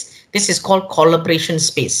want this is called collaboration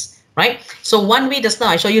space, right? So one way just now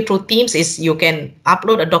I show you through Teams is you can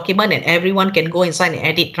upload a document and everyone can go inside and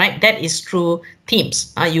edit, right? That is through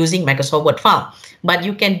Teams using Microsoft Word file. But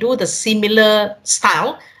you can do the similar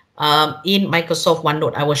style in Microsoft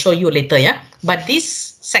OneNote. I will show you later, yeah. But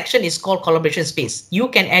this section is called collaboration space. You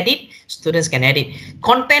can edit, students can edit.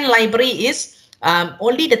 Content library is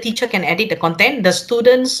only the teacher can edit the content. The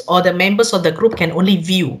students or the members of the group can only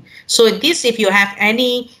view. So this, if you have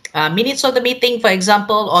any minutes of the meeting, for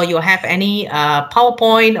example, or you have any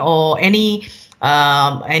PowerPoint or any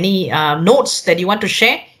notes that you want to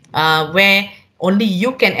share, where only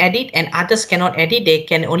you can edit and others cannot edit, they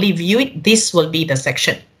can only view it, this will be the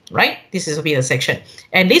section, right? This will be the section.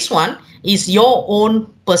 And this one is your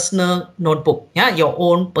own personal notebook, yeah, your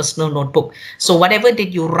own personal notebook. So whatever that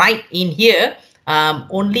you write in here,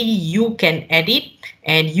 only you can edit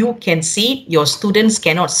and you can see. Your students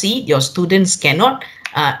cannot see, your students cannot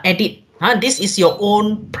edit. This is your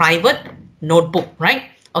own private notebook, right?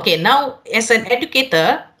 Okay, now as an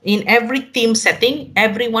educator, in every team setting,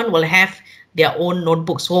 everyone will have their own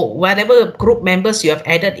notebook. So whatever group members you have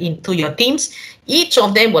added into your teams, each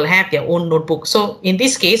of them will have their own notebook. So in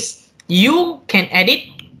this case, you can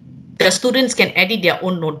edit, the students can edit their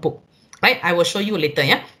own notebook, right? I will show you later,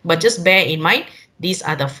 yeah. But just bear in mind, these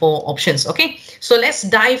are the 4 options, okay? So let's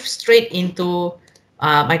dive straight into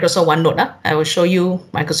Microsoft OneNote. I will show you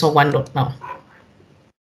Microsoft OneNote now.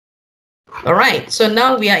 All right, so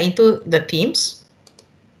now we are into the Teams.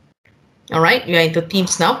 All right, we are into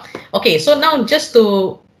Teams now. Okay, so now just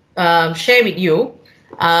to share with you,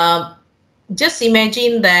 just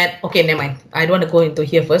imagine that, okay, never mind. I don't want to go into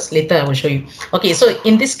here first. Later, I will show you. Okay, so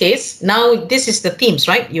in this case, now this is the Teams,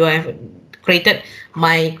 right? You have created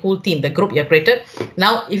my cool team, the group you have created.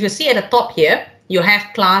 Now, if you see at the top here, you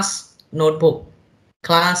have class notebook,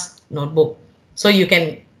 class notebook. So you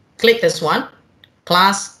can click this one,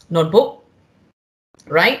 class notebook,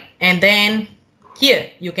 right? And then here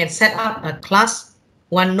you can set up a class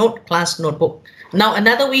OneNote class notebook. Now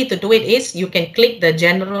another way to do it is you can click the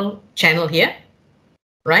general channel here,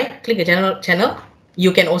 right? Click the general channel.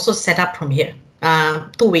 You can also set up from here.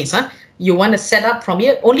 Two ways. You want to set up from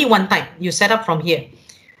here only one time. You set up from here.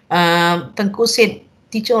 Tengku said,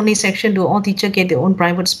 teacher only section, do all teachers get their own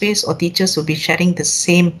private space, or teachers will be sharing the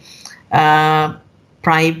same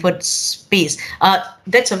private space?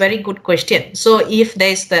 That's a very good question. So if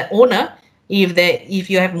there's the owner, if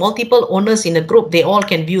you have multiple owners in a group, they all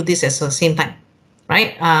can view this at the same time,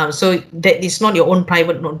 right? So that is not your own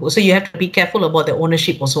private notebook. So you have to be careful about the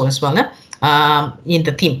ownership also as well. In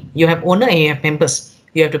the team, you have owner and you have members.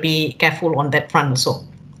 You have to be careful on that front also.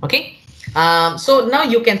 Okay. So now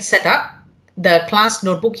you can set up the class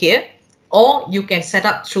notebook here, or you can set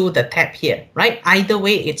up through the tab here, right? Either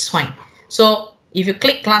way, it's fine. So if you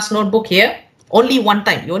click class notebook here, only one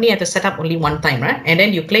time, you only have to set up only one time, right? And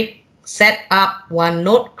then you click set up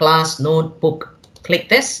OneNote class notebook. Click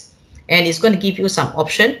this, and it's going to give you some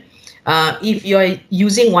option. If you're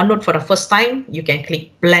using OneNote for the first time, you can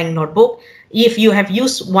click blank notebook. If you have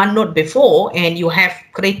used OneNote before and you have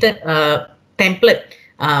created a template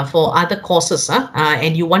for other courses,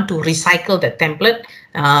 and you want to recycle that template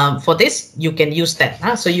for this, you can use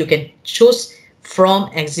that. So you can choose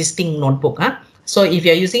from existing notebook. So if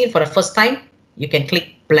you're using it for the first time, you can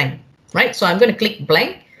click blank, right? So I'm going to click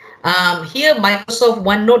blank. Here, Microsoft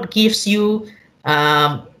OneNote gives you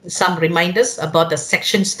some reminders about the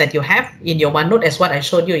sections that you have in your OneNote, as what I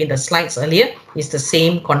showed you in the slides earlier. It's the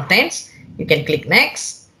same contents. You can click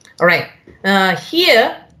next. All right.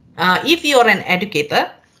 Here, if you're an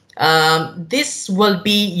educator, this will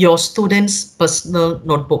be your student's personal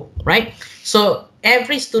notebook, right? So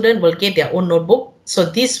every student will get their own notebook. So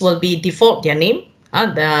this will be default their name. So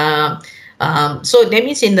that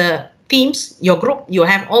means in the teams, your group, you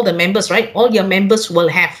have all the members, right? All your members will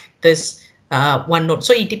have this OneNote.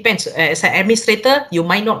 So it depends. As an administrator, you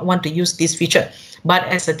might not want to use this feature, but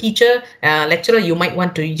as a teacher, lecturer, you might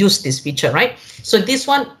want to use this feature, right? So this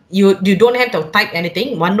one, you don't have to type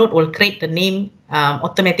anything. OneNote will create the name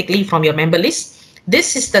automatically from your member list.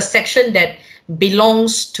 This is the section that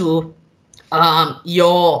belongs to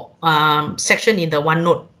your section in the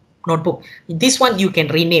OneNote notebook. This one you can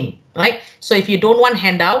rename, right? So if you don't want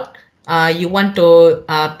handout, you want to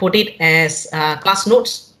put it as class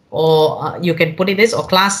notes, or you can put it as or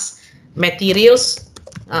class materials,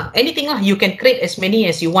 anything. You can create as many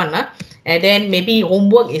as you want. And then maybe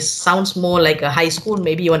homework sounds more like a high school.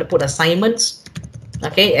 Maybe you want to put assignments.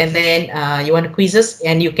 Okay, and then you want quizzes,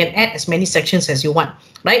 and you can add as many sections as you want,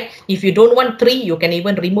 right? If you don't want 3, you can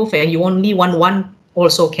even remove, and you only want 1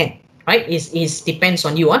 also can, right? It depends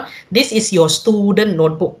on you. This is your student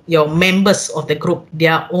notebook, your members of the group,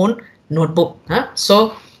 their own notebook.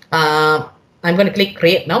 So I'm going to click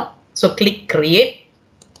create now. So click create.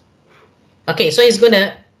 Okay, so it's going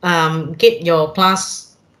to get your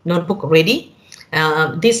class notebook ready.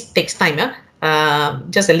 This takes time,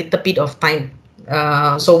 just a little bit of time.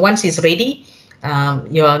 So once it's ready,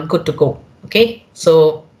 you're good to go. Okay,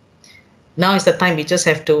 so now is the time. We just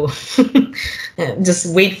have to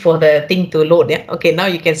just wait for the thing to load. Yeah. Okay, now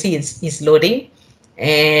you can see it's loading,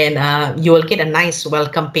 and you will get a nice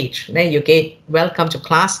welcome page. Then you get welcome to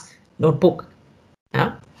class notebook.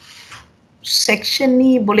 Section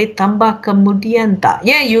ni boleh tambah kemudian tak?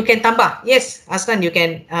 Yeah, you can tambah. Yes, Aslan, you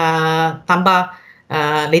can tambah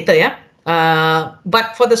later. Yeah.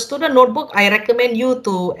 But for the student notebook, I recommend you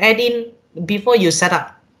to add in before you set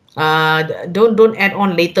up. Don't add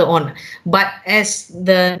on later on. But as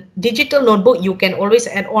the digital notebook, you can always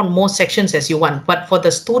add on more sections as you want. But for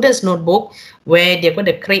the students notebook, where they're going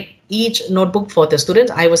to create each notebook for the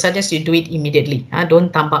students, I would suggest you do it immediately.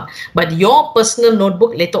 Don't tambah. But your personal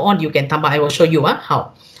notebook, later on you can tambah. I will show you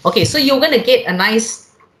how. Okay, so you're going to get a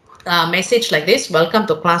nice message like this: welcome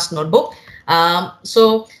to class notebook.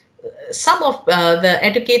 So some of the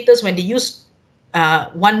educators, when they use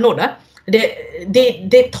OneNote,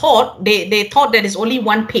 they thought that is only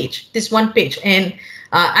one page, this one page, and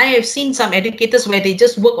I have seen some educators where they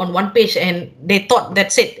just work on one page and they thought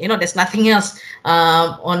that's it. There's nothing else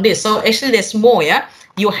on this. So actually, there's more. Yeah,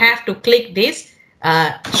 you have to click this.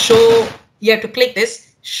 You have to click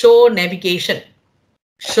this show navigation.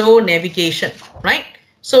 Show navigation, right?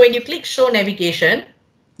 So when you click show navigation,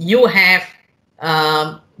 you have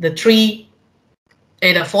the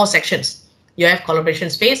 4 sections. You have collaboration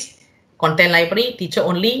space, content library, teacher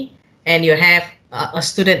only, and you have a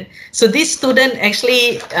student. So this student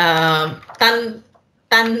actually, Tan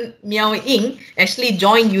Miao Ying, actually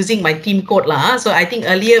joined using my team code. So I think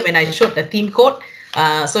earlier when I showed the team code,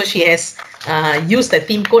 So she has used the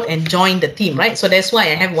team code and joined the team, right? So that's why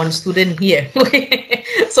I have one student here.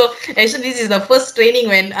 So actually, this is the first training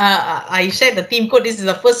when I shared the team code. This is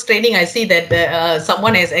the first training I see that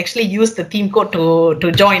someone has actually used the team code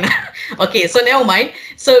to join. Okay, so never mind.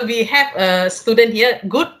 So we have a student here.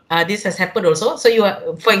 Good. This has happened also. So you are,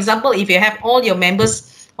 for example, if you have all your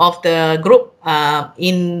members of the group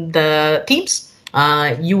in the teams,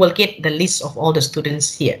 you will get the list of all the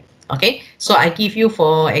students here. Okay, so I give you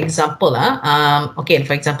for example, okay,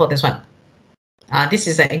 for example, this one. This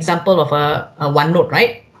is an example of a OneNote,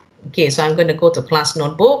 right? Okay, so I'm going to go to class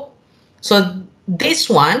notebook. So this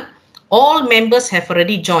one, all members have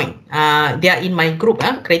already joined. They are in my group,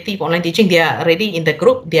 Creative Online Teaching. They are already in the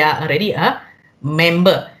group. They are already a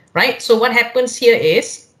member, right? So what happens here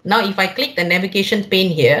is, now if I click the navigation pane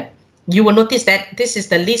here, you will notice that this is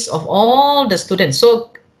the list of all the students.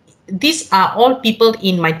 So these are all people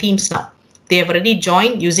in my teams now. They have already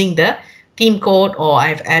joined using the team code, or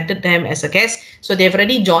I've added them as a guest. So they've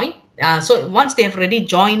already joined. So once they have already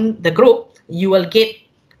joined the group, you will get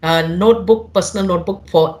a notebook, personal notebook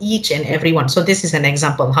for each and every one. So this is an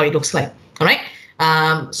example how it looks like. All right.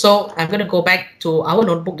 So I'm going to go back to our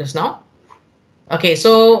notebook just now. Okay,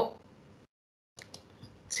 so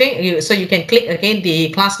so you can click again the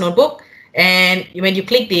class notebook, and when you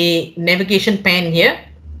click the navigation pane here,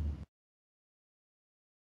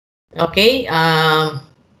 okay,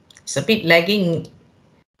 it's a bit lagging.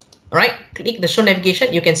 All right, click the show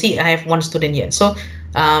navigation. You can see I have one student here. So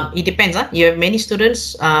it depends. You have many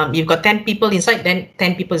students. You've got 10 people inside, then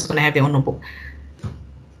 10 people is going to have their own notebook.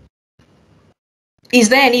 Is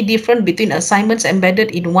there any difference between assignments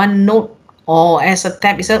embedded in OneNote or as a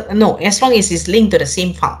tab? No, as long as it's linked to the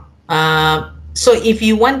same file. So if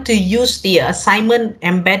you want to use the assignment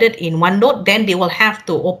embedded in OneNote, then they will have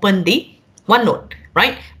to open the OneNote,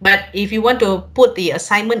 right? But if you want to put the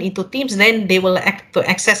assignment into Teams, then they will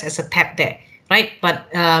access as a tab there, right? But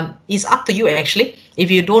it's up to you actually. If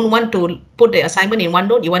you don't want to put the assignment in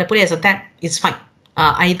OneNote, you want to put it as a tab, it's fine.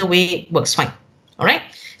 Either way works fine. All right.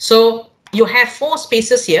 So you have 4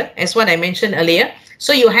 spaces here, as what I mentioned earlier.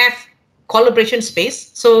 So you have collaboration space.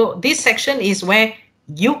 So this section is where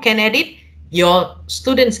you can edit, your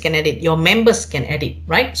students can edit, your members can edit,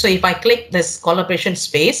 right? So if I click this collaboration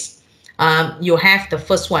space, you have the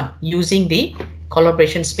first one using the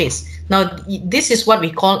collaboration space. Now, this is what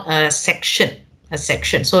we call a section.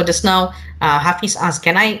 So just now, Hafiz asked,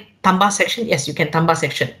 can I tambah section? Yes, you can tambah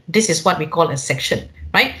section. This is what we call a section,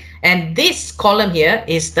 right? And this column here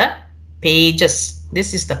is the pages.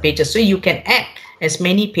 This is the pages. So you can add as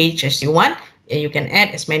many pages as you want, and you can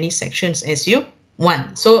add as many sections as you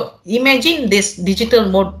want. So imagine this digital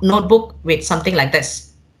notebook with something like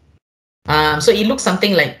this. So it looks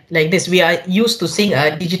something like this. We are used to seeing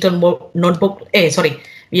a digital notebook.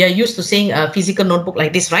 We are used to seeing a physical notebook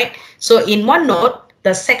like this, right? So in OneNote,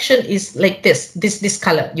 the section is like this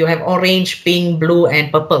color. You have orange, pink, blue,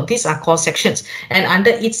 and purple. These are called sections. And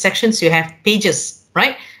under each sections, you have pages,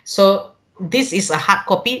 right? So this is a hard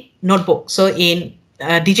copy notebook. So in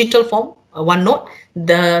digital form, OneNote,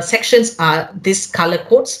 the sections are these color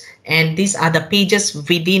codes, and these are the pages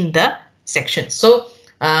within the section. So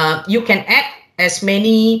you can add as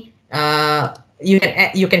many.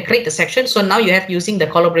 You can create the section. So now you have using the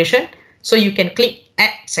collaboration. So you can click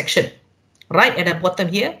add section. Right at the bottom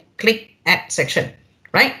here, click add section,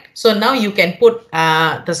 right? So now you can put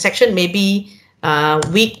the section maybe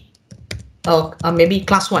week or maybe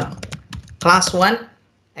class 1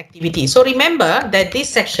 activity. So remember that this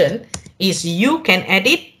section is you can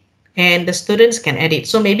edit and the students can edit.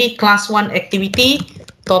 So maybe class 1 activity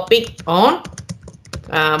topic on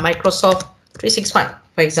Microsoft 365,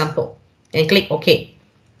 for example, and click OK.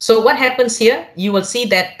 So what happens here? You will see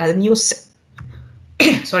that a new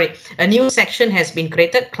a new section has been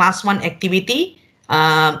created, class 1 activity.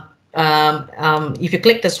 If you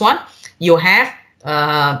click this one, you have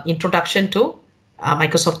introduction to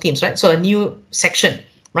Microsoft Teams, right? So a new section,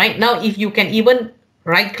 right? Now, if you can even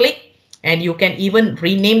right click and you can even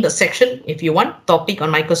rename the section if you want, topic on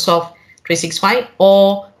Microsoft 365,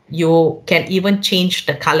 or you can even change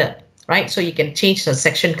the color, right? So you can change the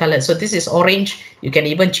section color. So this is orange. You can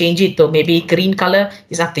even change it to maybe green color.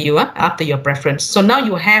 It's up to you, up to your preference. So now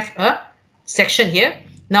you have a section here.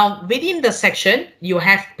 Now within the section, you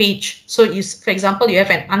have page. So for example, you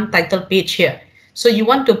have an untitled page here. So you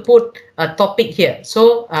want to put a topic here.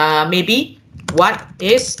 So maybe what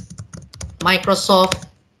is Microsoft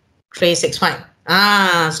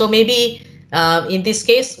 365? So maybe in this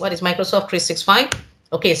case, what is Microsoft 365?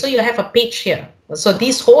 Okay, so you have a page here. So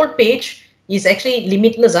this whole page, is actually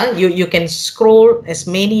limitless. You can scroll as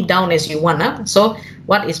many down as you want. So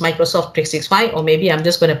what is Microsoft 365? Or maybe I'm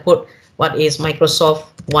just going to put what is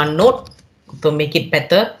Microsoft OneNote to make it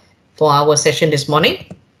better for our session this morning.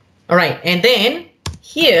 All right, and then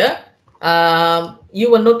here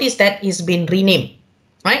you will notice that it's been renamed.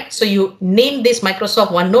 Right, so you name this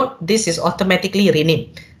Microsoft OneNote, this is automatically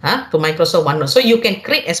renamed to Microsoft OneNote. So you can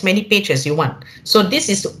create as many pages as you want. So this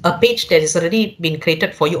is a page that has already been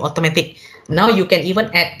created for you automatic. Now you can even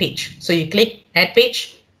add page. So you click add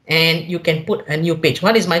page and you can put a new page.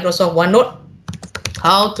 What is Microsoft OneNote?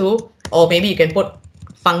 How to, or maybe you can put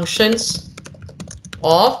functions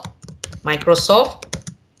of Microsoft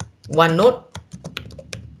OneNote.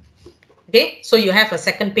 Okay, so you have a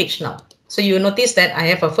second page now. So you notice that I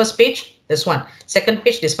have a first page, this one, second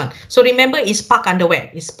page, this one. So remember, it's parked under where?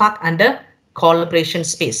 It's parked under collaboration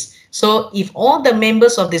space. So if all the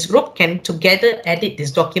members of this group can together edit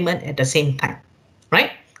this document at the same time,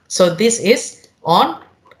 right? So this is on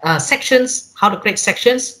sections, how to create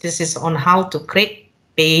sections. This is on how to create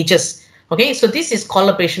pages. Okay, so this is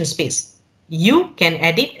collaboration space. You can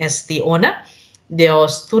edit as the owner. Your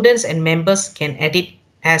students and members can edit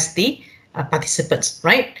as the participants,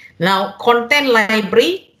 right? Now, content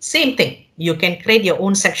library, same thing. You can create your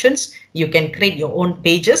own sections. You can create your own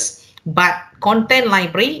pages, but content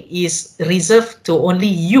library is reserved to only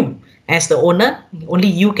you as the owner. Only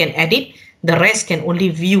you can edit. The rest can only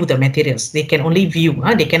view the materials. They can only view,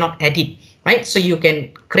 they cannot edit, right? So you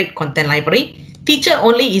can create content library. Teacher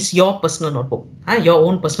only is your personal notebook, your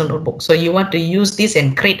own personal notebook. So you want to use this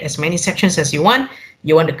and create as many sections as you want.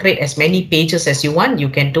 You want to create as many pages as you want. You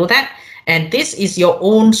can do that. And this is your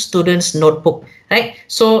own students' notebook, right?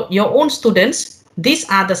 So your own students, these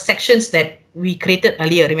are the sections that we created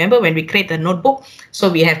earlier. Remember when we create the notebook?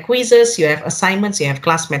 So we have quizzes, you have assignments, you have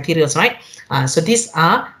class materials, right? So these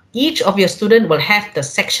are, each of your student will have the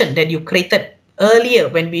section that you created earlier.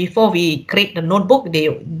 Before we create the notebook,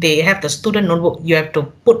 they have the student notebook. You have to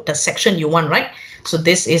put the section you want, right? So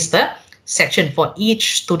this is the section for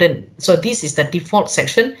each student. So this is the default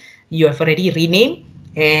section you have already renamed,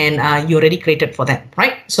 and you already created for that,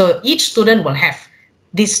 right? So each student will have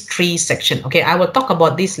this 3 section. Okay, I will talk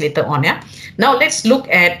about this later on. Yeah. Now let's look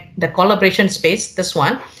at the collaboration space, this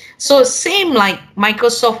one. So same like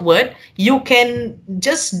Microsoft Word, you can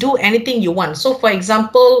just do anything you want. So for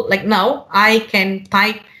example, like now I can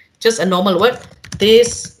type just a normal word.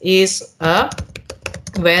 This is a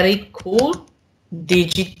very cool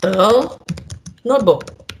digital notebook.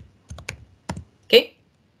 Okay.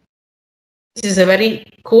 This is a very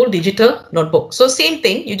cool digital notebook. So same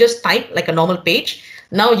thing, you just type like a normal page.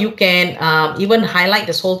 Now you can even highlight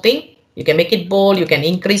this whole thing. You can make it bold. You can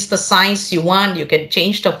increase the size you want. You can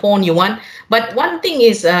change the font you want. But one thing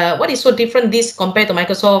is, what is so different this compared to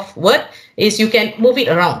Microsoft Word is you can move it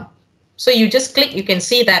around. So you just click, you can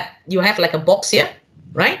see that you have like a box here,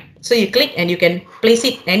 right? So you click and you can place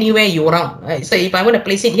it anywhere you want. So if I want to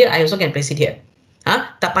place it here, I also can place it here.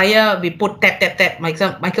 Tak payah we put tap.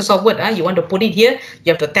 Microsoft Word, you want to put it here,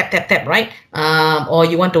 you have to tap, right? Or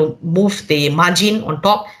you want to move the margin on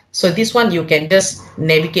top. So this one you can just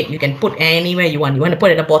navigate. You can put anywhere you want. You want to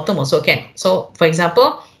put it at the bottom also can. So for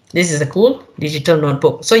example, this is a cool digital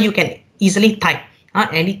notebook. So you can easily type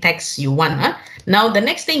any text you want. Now the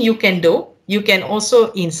next thing you can do, you can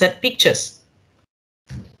also insert pictures.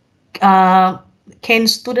 Can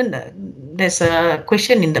student, there's a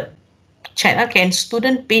question in the chat, can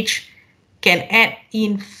student page can add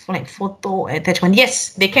in like photo attachment?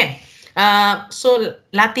 Yes, they can. So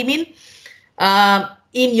Latimin,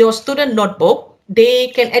 in your student notebook, they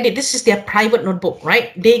can edit. This is their private notebook,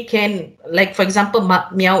 right? They can, like for example,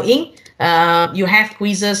 Miao Ying, you have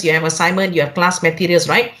quizzes, you have assignment, you have class materials,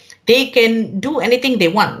 right? They can do anything they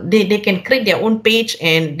want. They can create their own page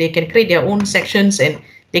and they can create their own sections and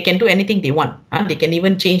they can do anything they want. They can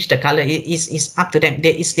even change the color. It's up to them.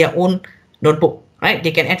 It's their own notebook, right?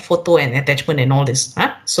 They can add photo and attachment and all this.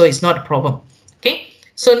 So it's not a problem. Okay.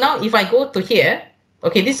 So now if I go to here,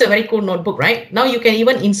 okay, this is a very cool notebook, right? Now you can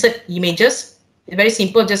even insert images. It's very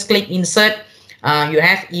simple. Just click insert. You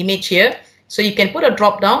have image here. So you can put a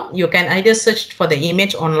drop down. You can either search for the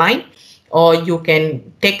image online, or you can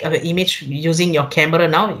take an image using your camera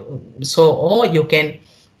now. So, or you can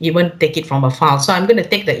even take it from a file. So I'm going to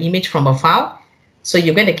take the image from a file. So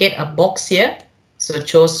you're going to get a box here. So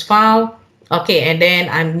choose file. Okay, and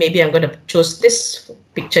then maybe I'm going to choose this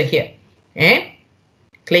picture here and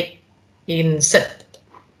click insert.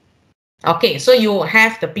 Okay, so you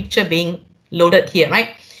have the picture being loaded here,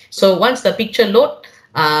 right? So once the picture load,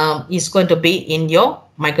 is going to be in your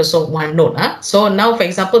Microsoft OneNote. So now, for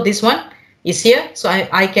example, this one, is here. So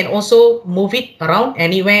I can also move it around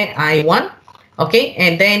anywhere I want. Okay,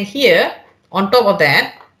 and then here on top of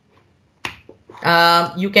that,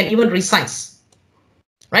 you can even resize,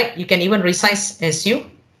 right? You can even resize as you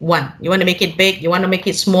want. You want to make it big, you want to make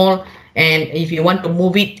it small, and if you want to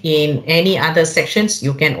move it in any other sections,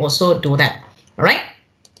 you can also do that. All right.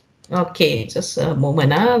 Okay, just a moment.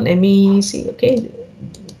 Let me see. Okay.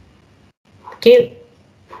 Okay.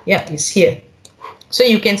 Yeah, it's here. So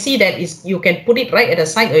you can see that is you can put it right at the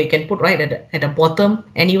side, or you can put right at the bottom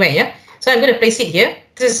anywhere. Yeah. So I'm going to place it here.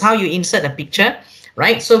 This is how you insert a picture,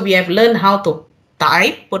 right? So we have learned how to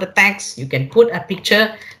type, put a text. You can put a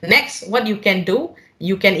picture. Next, what you can do,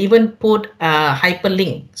 you can even put a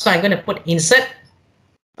hyperlink. So I'm going to put insert.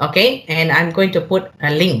 Okay, and I'm going to put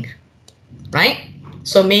a link, right?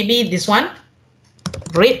 So maybe this one.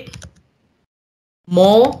 Read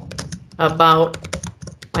more about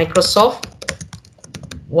Microsoft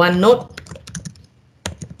OneNote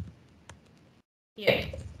here.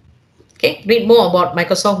 Okay, read more about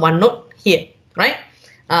Microsoft OneNote here, right?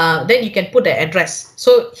 Then you can put the address.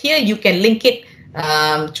 So here you can link it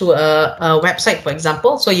to a website, for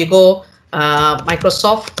example. So you go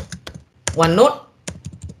Microsoft OneNote.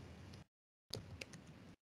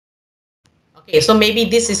 Okay, so maybe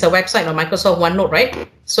this is a website of Microsoft OneNote, right?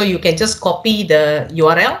 So you can just copy the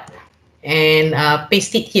URL and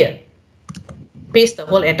paste it here. Paste the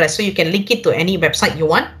whole address, so you can link it to any website you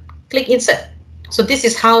want. Click insert. So this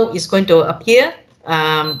is how it's going to appear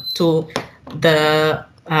to the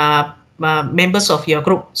members of your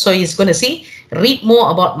group. So it's going to see read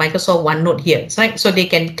more about Microsoft OneNote here, right? So they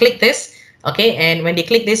can click this, okay, and when they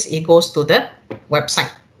click this, it goes to the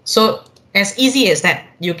website. So as easy as that.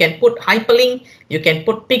 You can put hyperlink, you can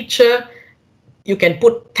put picture, you can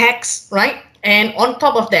put text, right? And on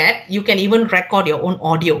top of that, you can even record your own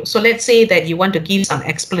audio. So let's say that you want to give some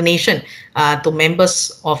explanation to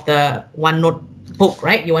members of the OneNote book,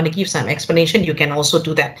 right? You want to give some explanation, you can also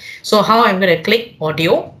do that. So how I'm going to click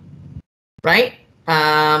audio, right?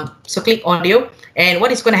 So click audio, and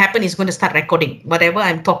what is going to happen is going to start recording. Whatever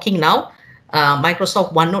I'm talking now,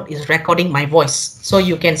 Microsoft OneNote is recording my voice. So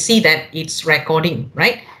you can see that it's recording,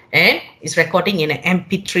 right? And it's recording in an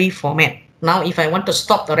MP3 format. Now, if I want to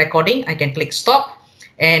stop the recording, I can click stop.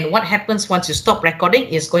 And what happens once you stop recording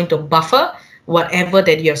is going to buffer whatever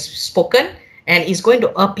that you have spoken, and it's going to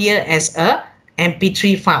appear as a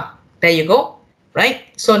MP3 file. There you go, right?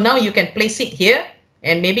 So now you can place it here,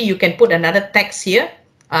 and maybe you can put another text here.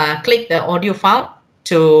 Click the audio file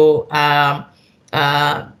to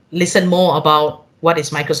listen more about what is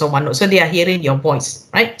Microsoft OneNote. So they are hearing your voice,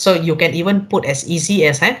 right? So you can even put as easy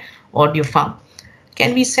as an audio file.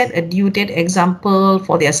 Can we set a due date example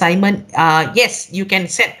for the assignment? Yes, you can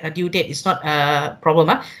set a due date. It's not a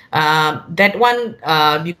problem. That one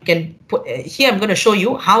you can put here. I'm going to show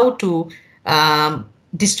you how to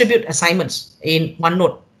distribute assignments in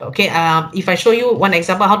OneNote. Okay, if I show you one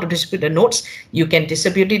example how to distribute the notes, you can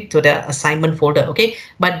distribute it to the assignment folder. Okay,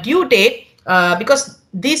 but due date, because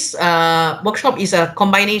this workshop is a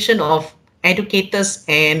combination of educators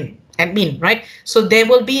and admin, right? So there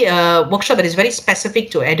will be a workshop that is very specific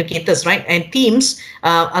to educators, right? And Teams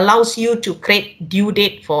allows you to create due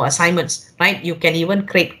date for assignments, right? You can even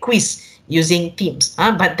create quiz using Teams,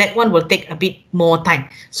 but that one will take a bit more time.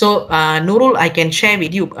 So Nurul, I can share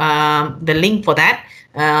with you the link for that.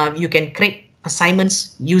 You can create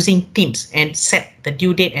assignments using Teams and set the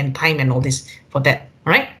due date and time and all this for that.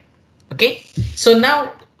 All right. Okay. So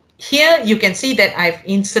now here you can see that I've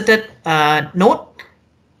inserted a note.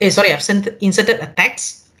 Sorry, I've inserted a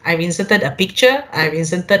text. I've inserted a picture. I've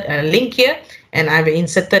inserted a link here, and I've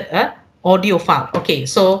inserted a audio file. Okay.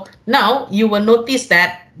 So now you will notice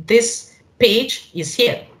that this page is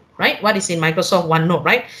here, right? What is in Microsoft OneNote,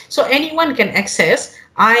 right? So anyone can access.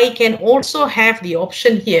 I can also have the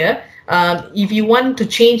option here. If you want to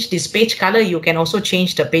change this page color, you can also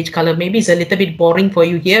change the page color. Maybe it's a little bit boring for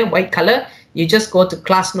you here, white color. You just go to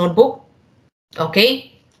Class Notebook. Okay.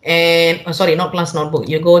 And sorry, not Class Notebook.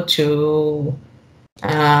 You go to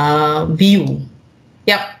View.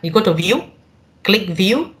 Yep. You go to View, click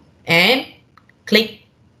View, and click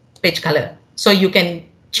Page Color. So you can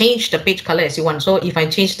change the page color as you want. So if I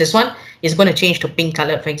change this one, it's going to change to pink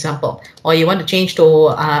color, for example. Or you want to change to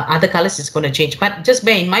other colors, it's going to change. But just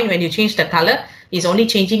bear in mind, when you change the color, it's only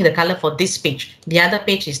changing the color for this page. The other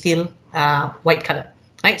page is still white color,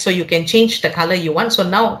 right? So you can change the color you want. So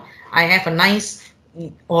now I have a nice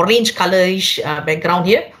orange colorish background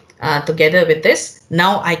here together with this.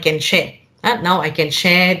 Now I can share. Now I can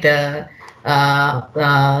share the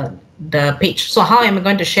page. So how am I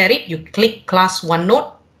going to share it? You click Class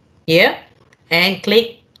OneNote here and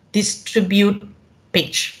click distribute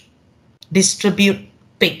page. Distribute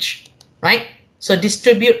page, right? So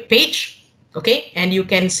distribute page, okay, and you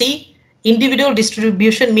can see individual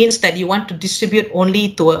distribution means that you want to distribute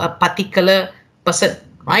only to a particular person,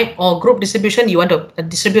 right? Or group distribution, you want to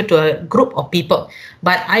distribute to a group of people.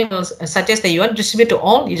 But I will suggest that you want to distribute to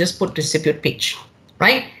all, you just put distribute page,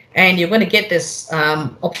 right? And you're going to get this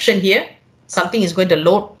option here. Something is going to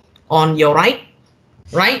load on your right.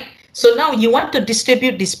 So now you want to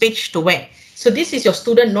distribute this page to where? So this is your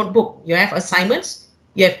student notebook. You have assignments,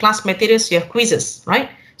 you have class materials, you have quizzes, right?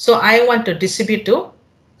 So I want to distribute to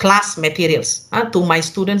class materials, to my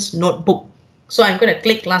students' notebook. So I'm going to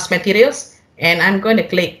click class materials and I'm going to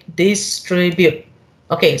click distribute.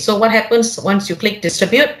 Okay, so what happens once you click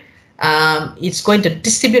distribute? It's going to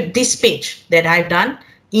distribute this page that I've done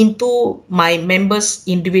into my members'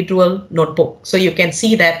 individual notebook. So you can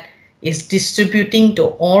see that it's distributing to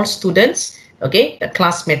all students, okay, the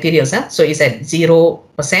class materials. So it's at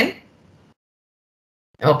 0%.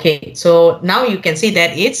 Okay, so now you can see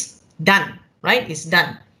that it's done, right? It's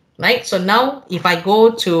done, right? So now if I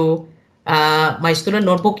go to my student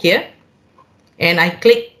notebook here and I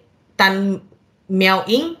click Tan Miao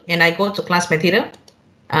Ying and I go to class material,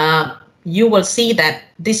 you will see that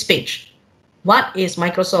this page. What is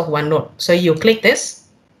Microsoft OneNote? So you click this,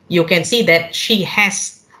 you can see that she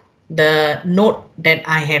has the note that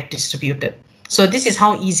I have distributed. So this is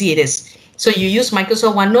how easy it is. So you use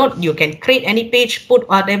Microsoft OneNote, you can create any page, put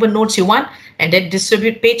whatever notes you want, and then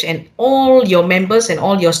distribute page, and all your members and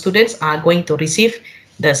all your students are going to receive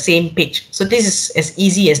the same page. So this is as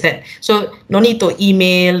easy as that. So no need to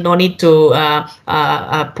email, no need to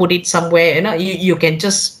put it somewhere. You know, you can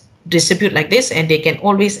just distribute like this, and they can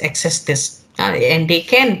always access this. And they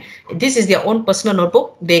can, this is their own personal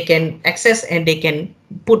notebook, they can access and they can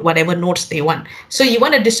put whatever notes they want. So you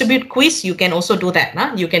want to distribute quiz, you can also do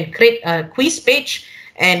that. You can create a quiz page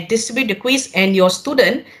and distribute the quiz, and your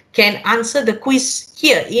student can answer the quiz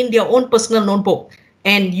here in their own personal notebook,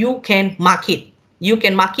 and you can mark it. You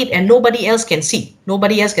can mark it and nobody else can see.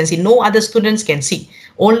 Nobody else can see. No other students can see.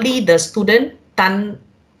 Only the student Tan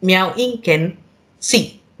Miao Ying can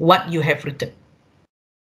see what you have written.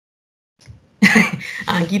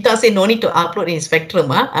 Geeta say no need to upload in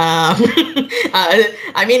Spectrum. I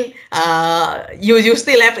mean, you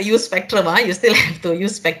still have to use Spectrum. You still have to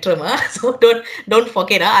use Spectrum. So don't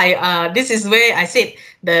forget. This is where I said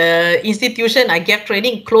the institution I gave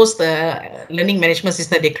training closed the learning management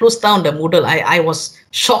system. They closed down the Moodle. I was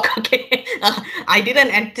shocked. Okay, I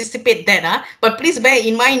didn't anticipate that. But please bear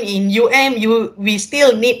in mind, in we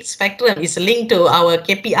still need Spectrum. It's linked to our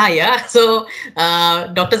KPI. So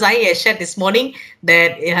Dr. Zahir has shared this morning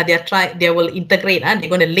that they will integrate. They're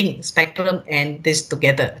going to link Spectrum and this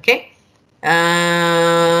together. Okay.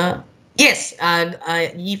 Yes,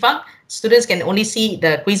 Yifang, students can only see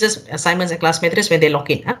the quizzes, assignments, and class materials when they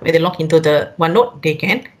log in. When they log into the OneNote, they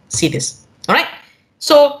can see this. All right.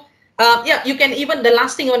 So yeah, you can even, the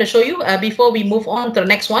last thing I want to show you before we move on to the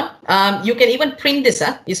next one, you can even print this.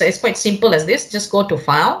 It's quite simple as this. Just go to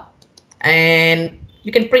File, and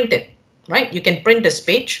you can print it. Right, you can print this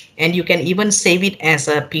page, and you can even save it as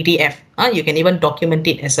a PDF. You can even document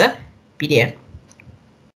it as a PDF.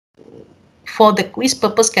 For the quiz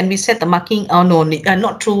purpose, can we set the marking? Oh no,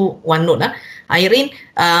 not through OneNote. Irene,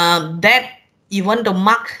 that you want to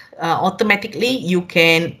mark automatically, you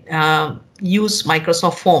can use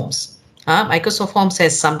Microsoft Forms. Microsoft Forms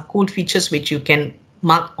has some cool features which you can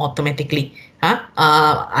mark automatically.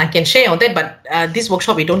 I can share on that, but this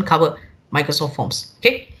workshop we don't cover Microsoft Forms.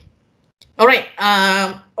 Okay. All right.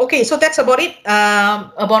 Okay, so that's about it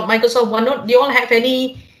about Microsoft OneNote. Do you all have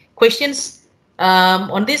any questions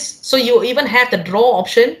on this? So you even have the draw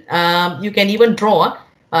option. You can even draw.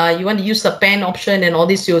 You want to use the pen option and all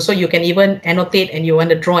this. So you can even annotate, and you want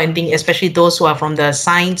to draw anything, especially those who are from the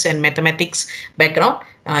science and mathematics background.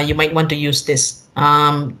 You might want to use this.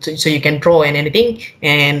 So you can draw and anything,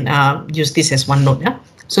 and use this as OneNote. Yeah?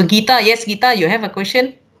 So Geeta, yes, Geeta, you have a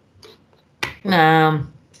question?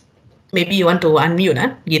 Maybe you want to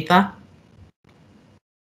unmute, Geeta?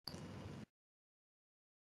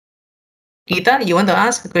 Geeta, you want to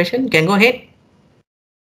ask a question? You can go ahead.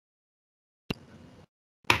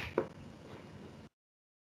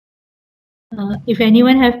 If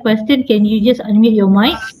anyone have question, can you just unmute your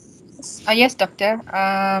mic? Yes, Doctor.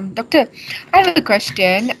 Doctor, I have a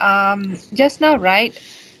question. Just now, right?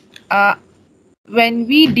 When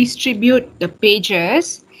we distribute the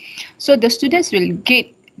pages, so the students will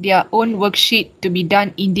get their own worksheet to be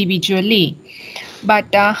done individually. But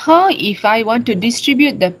how if I want to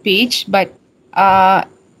distribute the page, but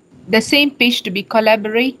the same page to be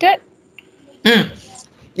collaborated?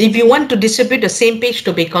 If you want to distribute the same page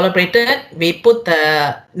to be collaborated, we put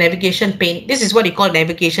the navigation pane. This is what you call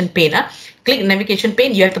navigation pane. Click navigation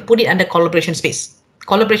pane, you have to put it under collaboration space.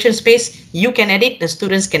 Collaboration space, you can edit, the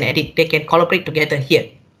students can edit. They can collaborate together here.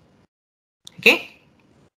 Okay.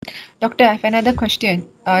 Doctor, I have another question.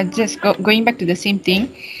 Going back to the same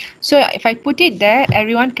thing. So if I put it there,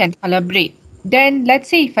 everyone can collaborate. Then let's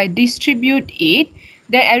say if I distribute it,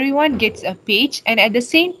 then everyone gets a page, and at the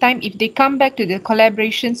same time, if they come back to the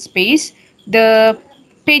collaboration space, the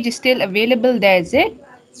page is still available there, is it?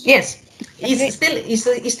 Yes,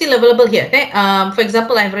 it's still available here. Okay? For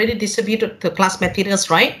example, I've already distributed the class materials,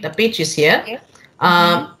 right? The page is here. Okay.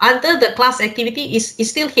 Under the class activity is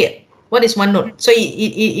still here. What is OneNote? So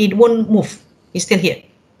it won't move. It's still here.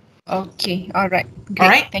 Okay. All right. Great. All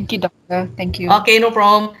right. Thank you, doctor. Thank you. Okay, no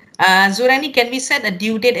problem. Zurani, can we set a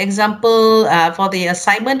due date example for the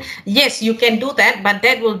assignment? Yes, you can do that, but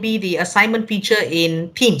that will be the assignment feature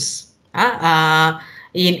in Teams.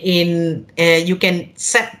 You can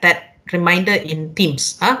set that reminder in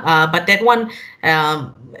Teams. But that one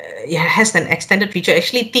it has an extended feature.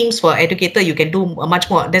 Actually, Teams for Educator, you can do much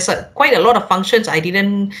more. There's quite a lot of functions I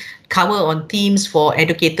didn't cover on Teams for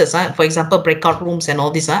educators. For example, breakout rooms and all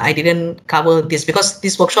this. I didn't cover this because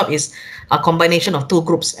this workshop is a combination of two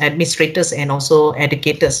groups, administrators and also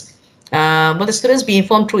educators. Will the students be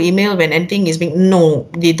informed through email when anything is being? No,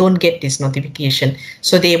 they don't get this notification.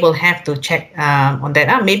 So they will have to check on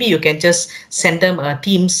that. Maybe you can just send them a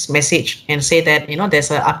Teams message and say that,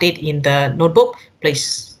 there's an update in the notebook.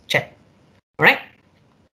 Please check. All right.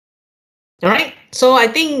 All right. So I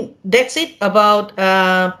think that's it about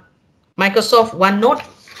Microsoft OneNote.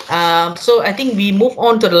 So I think we move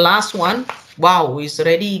on to the last one. Wow, it's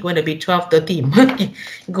already going to be 12:13.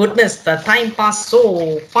 Goodness, the time passed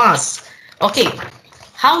so fast. Okay,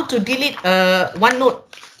 how to delete OneNote?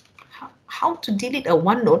 How to delete a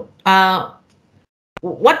OneNote?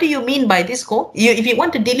 What do you mean by this code? If you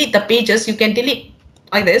want to delete the pages, you can delete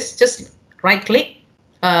like this. Just right-click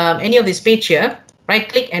any of this page here.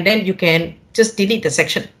 Right-click and then you can just delete the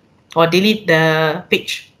section or delete the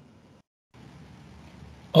page.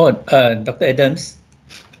 Oh, Dr. Adams,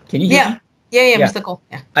 can you hear me? Yeah, Mr. Ko.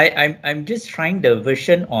 Yeah. I'm just trying the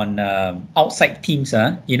version on outside Teams,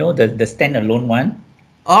 the standalone one.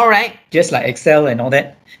 All right. Just like Excel and all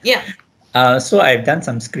that. Yeah. So I've done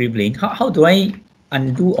some scribbling. How do I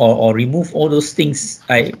undo or remove all those things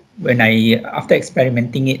after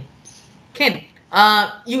experimenting it? Ken,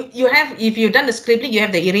 you have, if you've done the scribbling, you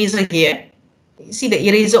have the eraser here. See the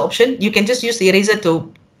eraser option? You can just use the eraser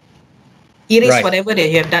to erase whatever that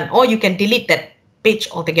you have done, or you can delete that page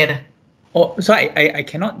altogether. Oh, so I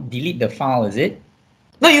cannot delete the file, is it?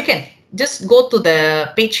 No, you can. Just go to the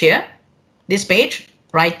page here, this page,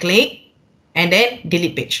 right-click, and then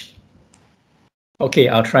delete page. Okay,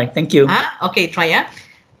 I'll try. Thank you. Okay, try.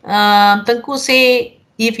 Tengku say,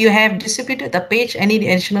 if you have distributed the page, any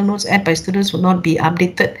additional notes added by students will not be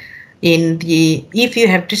updated. If you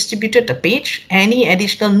have distributed the page, any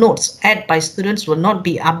additional notes added by students will not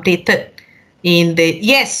be updated.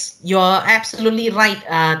 Yes, you're absolutely right,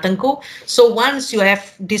 Tengku. So once you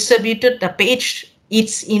have distributed the page,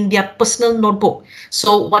 it's in their personal notebook.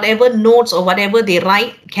 So whatever notes or whatever they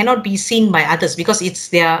write cannot be seen by others because it's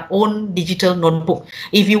their own digital notebook.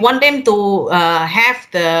 If you want them to have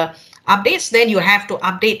the updates, then you have to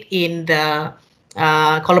update in the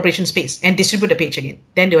collaboration space and distribute the page again.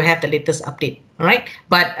 Then they will have the latest update. All right.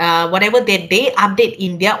 But whatever they update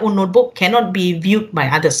in their own notebook cannot be viewed by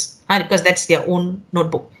others because that's their own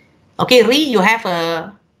notebook. Okay, Ree, you have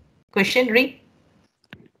a question, Ree?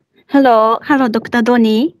 Hello, Dr.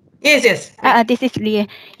 Donnie. Yes. This is Ree.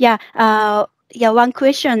 One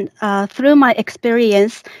question. Through my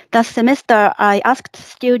experience, last semester, I asked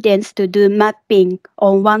students to do mapping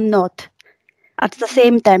on OneNote at the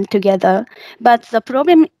same time together. But the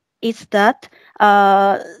problem is that,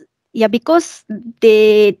 because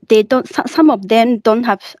they don't. Some of them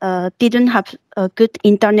didn't have a good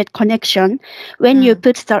internet connection. When you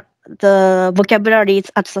put the vocabularies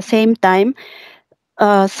at the same time,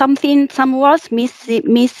 some words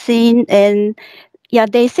missing, and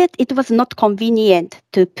they said it was not convenient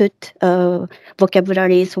to put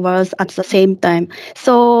vocabularies words at the same time.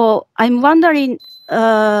 So I'm wondering,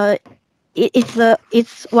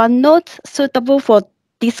 is OneNote suitable for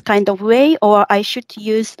this kind of way, or I should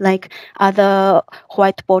use like other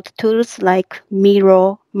whiteboard tools like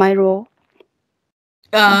Miro? What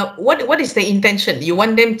is the intention? You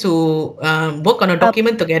want them to work on a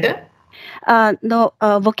document together? No,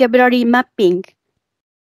 vocabulary mapping.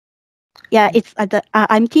 it's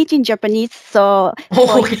I'm teaching Japanese, so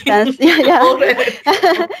for instance,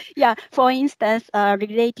 for instance,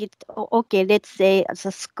 related. Okay, let's say as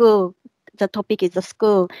a school. The topic is the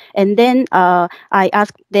school, and then I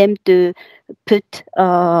ask them to put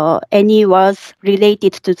any words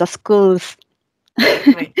related to the schools.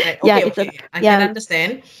 Right. Okay. I can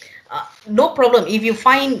understand. No problem. If you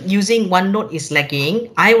find using OneNote is lagging,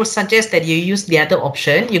 I would suggest that you use the other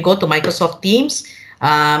option. You go to Microsoft Teams.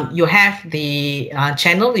 You have the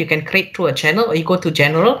channel. You can create through a channel, or you go to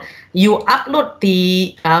General. You upload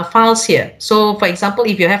the files here. So, for example,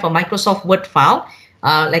 if you have a Microsoft Word file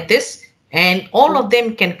like this, and all of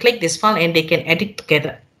them can click this file and they can edit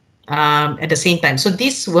together at the same time. So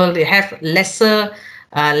this will have lesser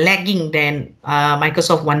lagging than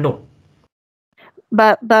Microsoft OneNote.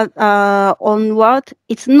 But on Word,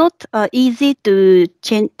 it's not easy to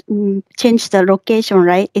change the location,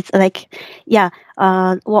 right? It's like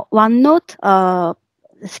OneNote,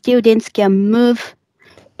 students can move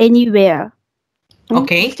anywhere.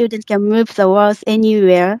 Okay. Students can move the words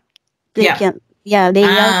anywhere. They can layout.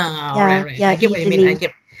 Right. I get what you mean. I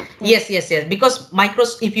get. Yes. Because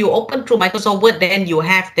if you open through Microsoft Word, then you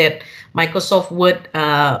have that Microsoft Word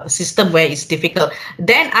system where it's difficult.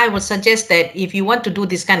 Then I would suggest that if you want to do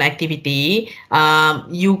this kind of activity,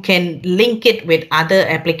 you can link it with other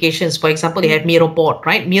applications. For example, you have Miroboard,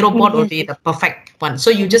 right? Miroboard will be the perfect one. So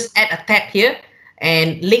you just add a tab here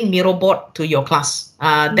and link Miroboard to your class.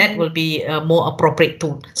 That will be a more appropriate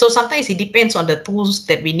tool. So sometimes it depends on the tools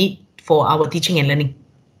that we need for our teaching and learning.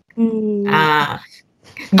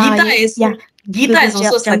 Gita is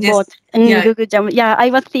also suggested. Google Jamboard. Yeah, I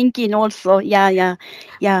was thinking also. Yeah.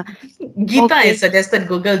 Gita is suggested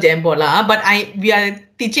Google Jamboard lah, but we are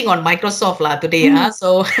teaching on Microsoft lah today.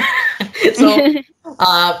 So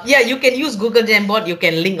you can use Google Jamboard. You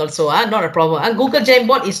can link also. Not a problem. Google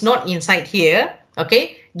Jamboard is not inside here.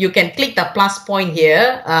 Okay, you can click the plus point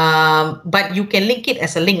here, but you can link it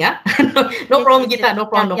as a link. No problem, Gita. No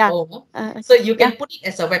problem. So you can put it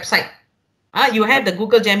as a website. You have the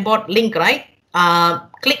Google Jamboard link, right?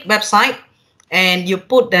 Click website and you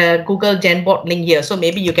put the Google Jamboard link here. So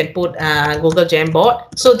maybe you can put Google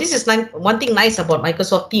Jamboard. So this is one thing nice about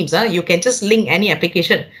Microsoft Teams. You can just link any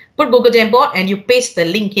application. Put Google Jamboard and you paste the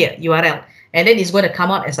link here, URL. And then it's going to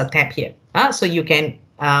come out as a tab here. So you can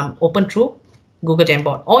open through Google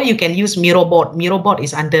Jamboard. Or you can use Miroboard. Miroboard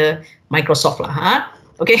is under Microsoft.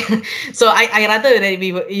 Okay, so I rather,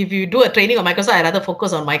 if you do a training on Microsoft, I rather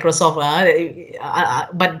focus on Microsoft.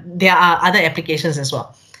 But there are other applications as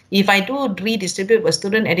well. If I do redistribute a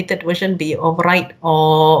student edited version, be overwrite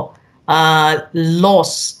or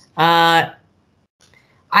loss. I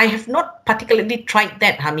have not particularly tried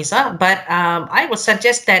that, Hamisa, but I would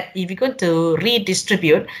suggest that if you're going to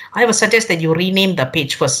redistribute, I would suggest that you rename the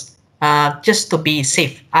page first, just to be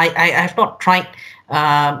safe. I have not tried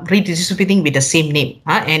redistributing with the same name,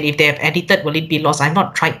 and if they have edited, will it be lost? I've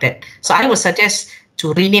not tried that, so I would suggest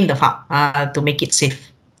to rename the file to make it safe.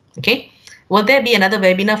 Okay, will there be another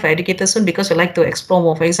webinar for educators soon, because we like to explore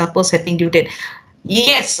more? For example, setting due date.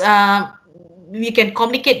 Yes, we can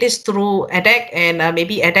communicate this through EDAC, and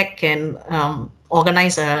maybe EDAC can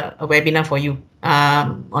organize a webinar for you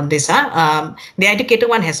on this. The Educator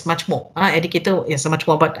one has much more. Educator is much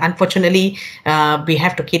more, but unfortunately, we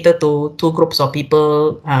have to cater to 2 groups of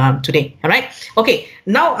people today. All right. Okay.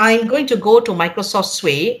 Now I'm going to go to Microsoft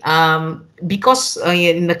Sway because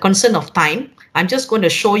in the concern of time, I'm just going to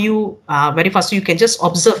show you very fast. So you can just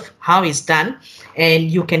observe how it's done, and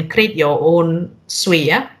you can create your own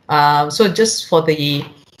Sway. So just for the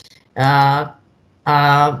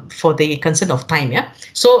concern of time.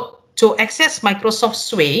 So to access Microsoft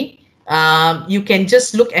Sway, you can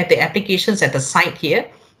just look at the applications at the side here.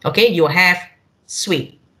 Okay, you have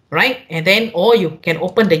Sway, right? And then, or you can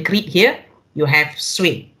open the grid here. You have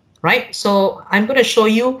Sway, right? So I'm going to show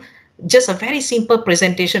you just a very simple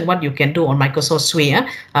presentation what you can do on Microsoft Sway.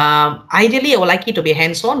 Ideally, I would like it to be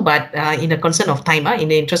hands-on, but in the concern of time, in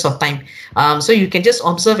the interest of time, so you can just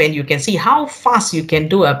observe and you can see how fast you can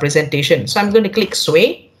do a presentation. So I'm going to click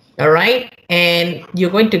Sway, all right, and you're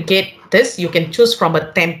going to get this. You can choose from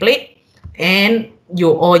a template, and you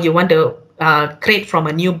want to create from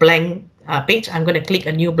a new blank page. I'm going to click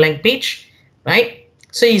a new blank page, right?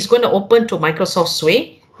 So it's going to open to Microsoft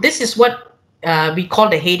Sway. This is what we call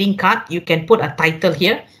the heading card. You can put a title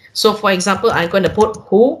here. So for example, I'm going to put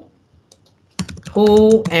who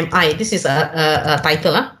am I? This is a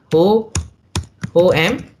title. Who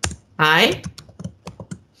am I?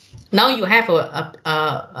 Now you have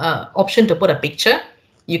a option to put a picture.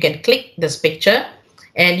 You can click this picture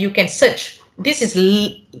and you can search. This is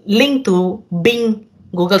linked to Bing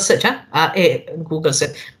Google search, Google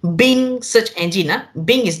search, Bing search engine.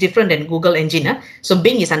 Bing is different than Google engine. So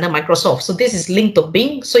Bing is under Microsoft. So this is linked to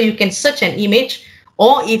Bing. So you can search an image,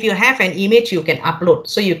 or if you have an image, you can upload.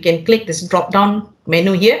 So you can click this drop down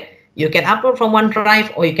menu here. You can upload from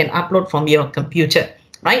OneDrive, or you can upload from your computer,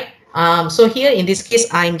 right? So here in this case,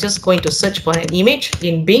 I'm just going to search for an image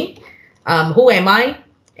in Bing. Who am I?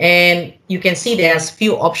 And you can see there's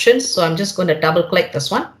few options. So I'm just going to double click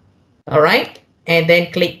this one. All right. And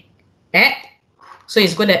then click add. So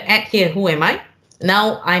it's going to add here, who am I?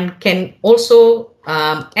 Now I can also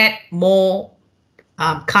add more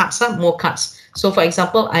cards, more cards. So for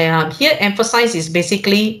example, I am here emphasize is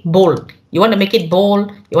basically bold. You want to make it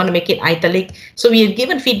bold, you want to make it italic. So we have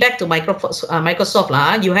given feedback to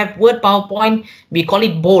Microsoft. You have Word, PowerPoint, we call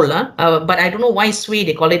it bold, but I don't know why Sway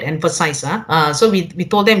they call it emphasize. So we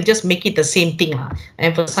told them just make it the same thing,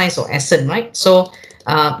 emphasize or accent, right? So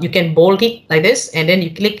you can bold it like this, and then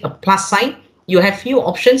you click a plus sign. You have few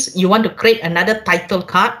options. You want to create another title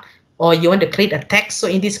card, or you want to create a text. So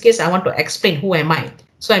in this case, I want to explain who am I.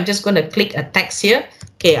 So I'm just going to click a text here.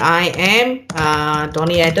 Okay, I am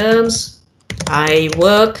Donnie Adams. I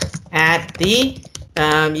work at the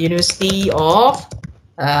University of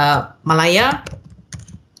Malaya.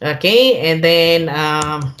 Okay, and then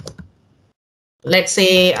let's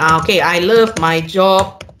say, okay, I love my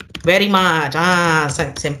job very much.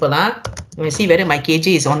 Simple. Let me see whether my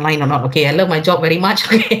KG is online or not. Okay, I love my job very much.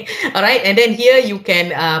 Okay, all right. And then here you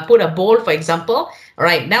can put a bold, for example. All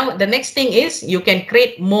right. Now the next thing is you can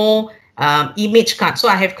create more image card. So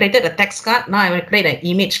I have created a text card. Now I will create an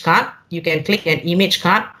image card. You can click an image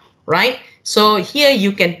card, right? So here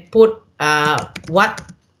you can put what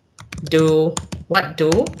do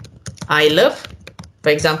I love, for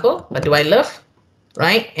example. What do I love?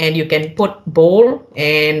 Right, and you can put bold,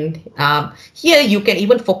 and here you can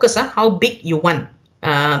even focus on how big you want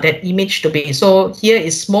that image to be. So here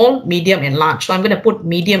is small, medium, and large. So I'm going to put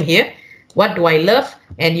medium here. What do I love?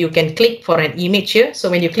 And you can click for an image here. So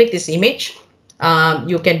when you click this image,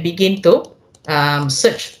 you can begin to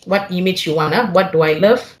search what image you want. What do I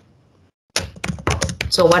love?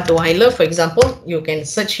 So what do I love? For example, you can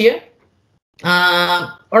search here.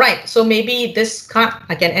 All right, so maybe this card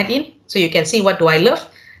I can add in. So you can see what do I love.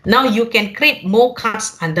 Now you can create more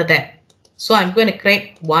cards under that. So I'm going to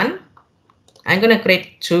create 1, I'm going to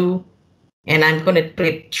create 2, and I'm going to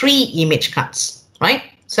create 3 image cards, right?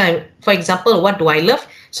 So for example, what do I love?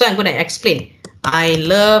 So I'm going to explain. I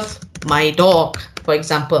love my dog, for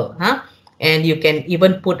example, and you can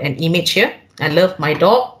even put an image here. I love my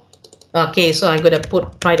dog. Okay, so I'm going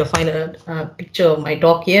to try to find a picture of my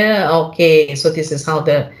dog here. Okay, so this is how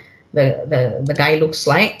the guy looks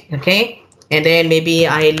like. Okay, and then maybe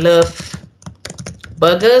I love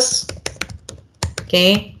burgers.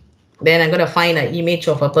 Okay, then I'm going to find an image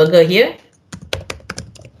of a burger here.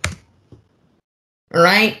 All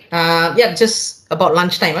right, yeah, just about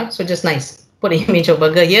lunchtime, so just nice. Put an image of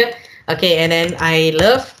burger here. Okay, and then I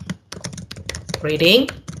love reading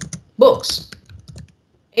books.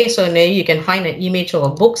 Okay, so now you can find an image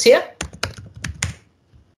of books here.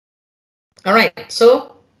 All right,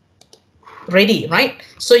 so ready, right?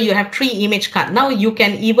 So you have 3 image cards. Now you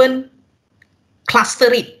can even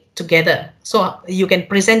cluster it together. So you can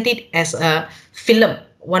present it as a film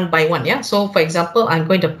one by one. Yeah. So for example, I'm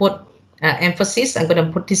going to put emphasis. I'm going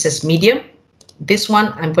to put this as medium. This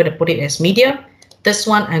one, I'm going to put it as medium. This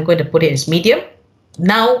one, I'm going to put it as medium.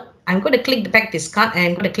 Now I'm going to click back this card and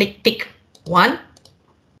I'm going to click tick. 1,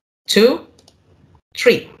 2,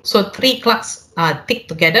 3. So 3 cards are ticked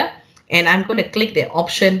together, and I'm going to click the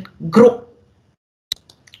option group.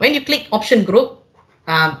 When you click option group,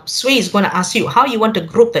 Sway is going to ask you how you want to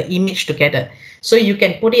group the image together. So you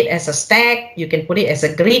can put it as a stack, you can put it as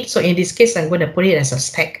a grid. So in this case, I'm going to put it as a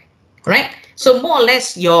stack, right? So more or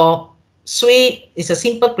less your Sway is a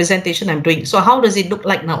simple presentation I'm doing. So how does it look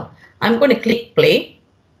like now? I'm going to click play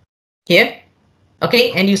here.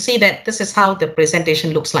 Okay, and you see that this is how the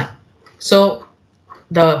presentation looks like. So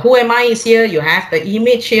the who am I is here, you have the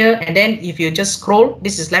image here, and then if you just scroll,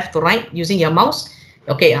 this is left to right using your mouse.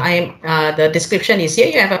 Okay, I am the description is here,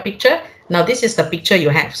 you have a picture. Now this is the picture you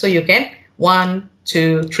have. So you can 1,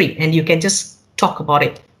 2, 3, and you can just talk about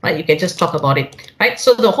it, right? You can just talk about it, right?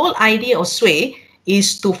 So the whole idea of Sway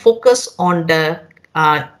is to focus on the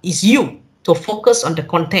focus on the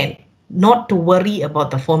content, not to worry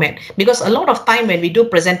about the format. Because a lot of time when we do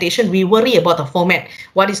presentation, we worry about the format.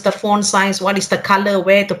 What is the font size? What is the color?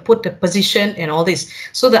 Where to put the position and all this.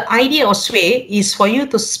 So the idea of Sway is for you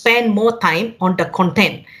to spend more time on the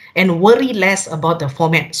content and worry less about the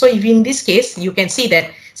format. So if in this case, you can see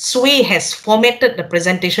that Sway has formatted the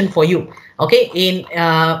presentation for you, okay, in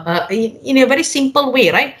a very simple way,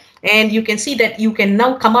 right? And you can see that you can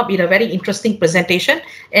now come up with a very interesting presentation.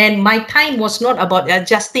 And my time was not about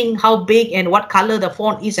adjusting how big and what color the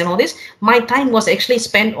font is and all this. My time was actually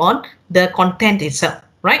spent on the content itself,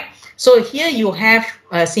 right? So here you have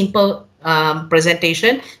a simple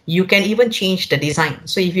presentation. You can even change the design.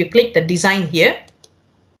 So if you click the design here,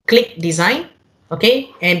 click design,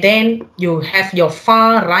 okay, and then you have your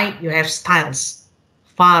far right, you have styles.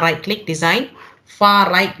 Far right, click design.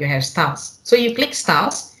 Far right, you have styles. So you click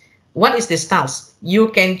styles. What is the styles? You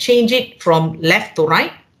can change it from left to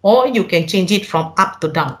right, or you can change it from up to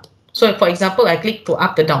down. So for example, I click to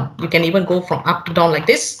up to down. You can even go from up to down like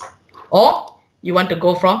this, or you want to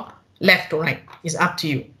go from left to right. It's up to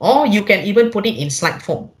you. Or you can even put it in slide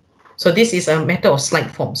form. So this is a matter of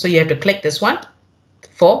slide form. So you have to click this one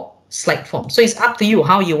for slide form. So it's up to you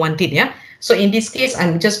how you want it. Yeah. So in this case,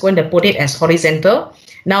 I'm just going to put it as horizontal.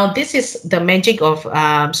 Now this is the magic of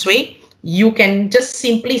Sway. You can just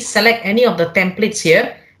simply select any of the templates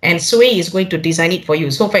here, and Sway is going to design it for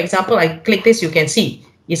you. So for example, I click this, you can see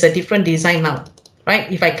it's a different design now,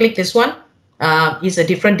 right? If I click this one, it's a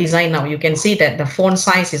different design now. You can see that the font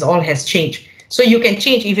size is all has changed. So you can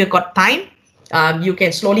change if you've got time. You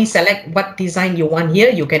can slowly select what design you want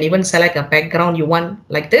here. You can even select a background you want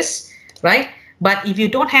like this, right? But if you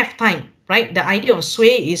don't have time, right, the idea of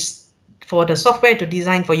Sway is for the software to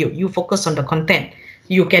design for you. You focus on the content.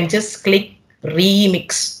 You can just click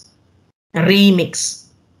remix.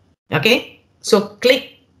 Okay, so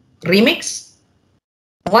click remix.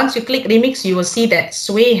 Once you click remix, you will see that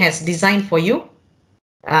Sway has designed for you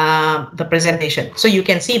the presentation. So you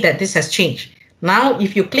can see that this has changed. Now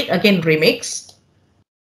if you click again remix,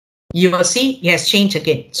 you will see it has changed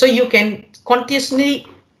again. So you can continuously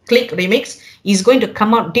click remix. Is going to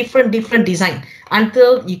come out different design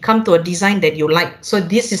until you come to a design that you like. So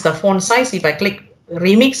this is the font size. If I click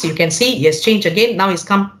remix, you can see it has changed again. Now it's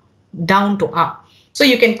come down to up. So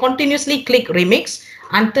you can continuously click remix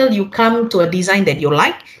until you come to a design that you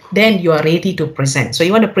like. Then you are ready to present. So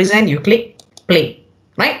you want to present, you click play,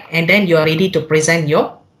 right? And then you are ready to present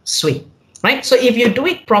your Sway, right? So if you do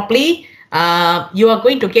it properly, you are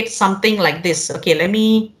going to get something like this. Okay, let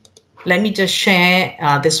me just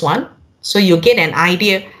share this one. So you get an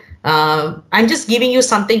idea. I'm just giving you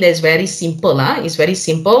something that is very simple. It's very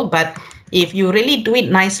simple, but if you really do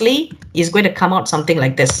it nicely, it's going to come out something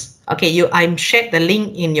like this. Okay, I'm shared the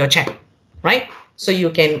link in your chat, right? So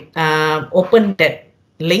you can open that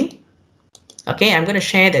link. Okay, I'm going to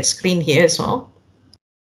share that screen here as well.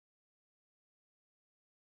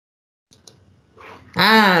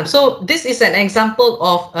 So this is an example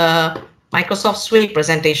of a Microsoft Sway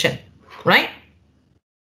presentation, right?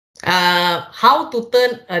 How to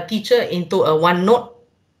turn a teacher into a OneNote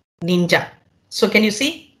ninja. So can you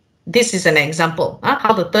see? This is an example.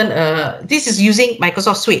 How to turn this is using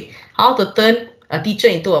Microsoft Suite. How to turn a teacher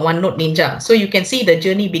into a OneNote ninja. So you can see the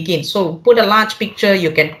journey begins. So put a large picture.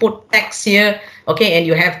 You can put text here. Okay, and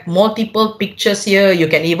you have multiple pictures here. You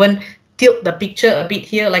can even tilt the picture a bit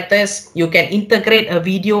here like this. You can integrate a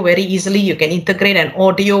video very easily. You can integrate an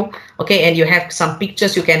audio. Okay, and you have some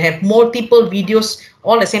pictures. You can have multiple videos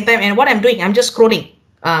all at the same time. And what I'm doing, I'm just scrolling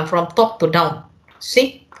from top to down.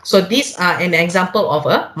 See? So these are an example of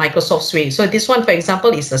a Microsoft Suite. So this one, for example,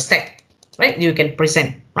 is a stack, right? You can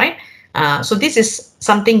present, right? So this is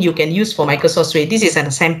something you can use for Microsoft Suite. This is a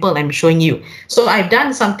sample I'm showing you. So I've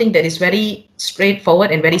done something that is very straightforward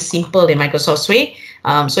and very simple in Microsoft Suite.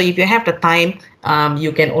 So if you have the time,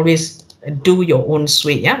 you can always do your own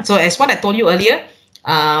Suite. Yeah. So as what I told you earlier,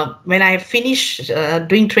 when I finish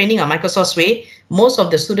doing training on Microsoft Suite, most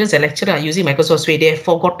of the students and lecturers are using Microsoft Suite. They have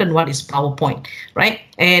forgotten what is PowerPoint, right?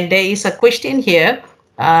 And there is a question here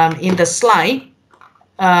in the slide.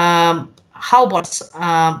 How about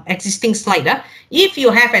existing slide? If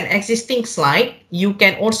you have an existing slide, you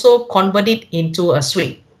can also convert it into a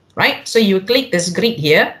Suite, right? So you click this grid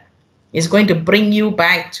here. It's going to bring you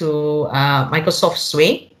back to Microsoft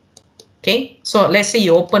Suite. Okay, so let's say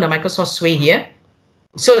you open a Microsoft Suite here.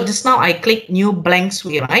 So just now I click new blank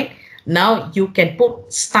Suite, right? Now you can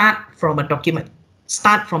put start from a document.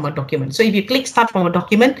 Start from a document. So if you click start from a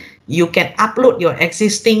document, you can upload your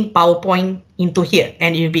existing PowerPoint into here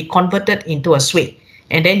and it will be converted into a Suite.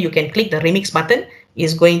 And then you can click the remix button.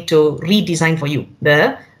 It's going to redesign for you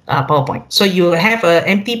the PowerPoint. So you have an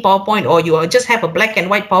empty PowerPoint or you just have a black and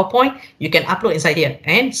white PowerPoint, you can upload inside here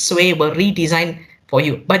and Sway will redesign for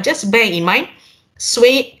you. But just bear in mind,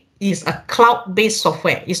 Sway is a cloud-based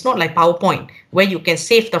software. It's not like PowerPoint where you can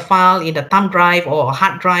save the file in the thumb drive or a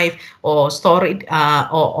hard drive or store it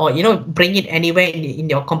or bring it anywhere in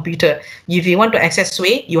your computer. If you want to access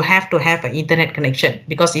Sway, you have to have an internet connection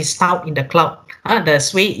because it's stored in the cloud. The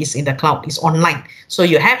Sway is in the cloud, it's online. So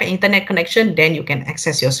you have an internet connection, then you can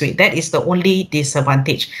access your Sway. That is the only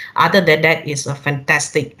disadvantage. Other than that, it's a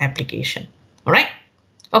fantastic application. All right.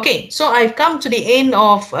 Okay, so I've come to the end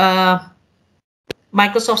of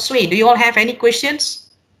Microsoft Sway. Do you all have any questions?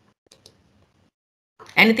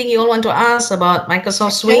 Anything you all want to ask about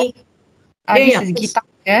Microsoft Sway? This is Geeta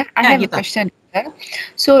here. I have Geeta. a question here.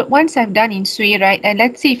 So once I've done in Sway, right, and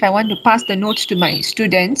let's say if I want to pass the notes to my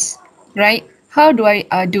students, right, how do I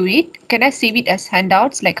do it? Can I save it as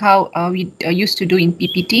handouts like how we used to do in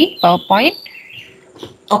PPT, PowerPoint?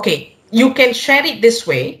 Okay, you can share it this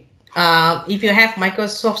way. If you have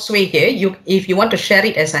Microsoft Sway here, if you want to share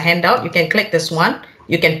it as a handout, you can click this one.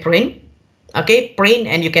 You can print, okay, print,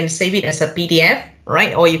 and you can save it as a PDF,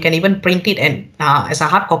 right? Or you can even print it and as a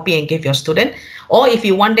hard copy and give your student. Or if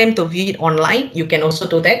you want them to view it online, you can also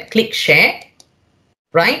do that. Click share,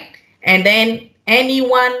 right? And then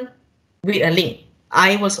anyone with a link.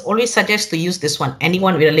 I will always suggest to use this one,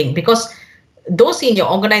 anyone with a link, because those in your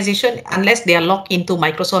organization, unless they are logged into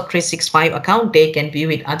Microsoft 365 account, they can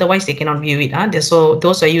view it. Otherwise, they cannot view it. So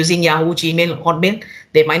those who are using Yahoo, Gmail, Hotmail,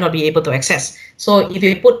 they might not be able to access. So if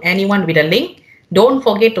you put anyone with a link, don't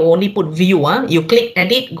forget to only put view. You click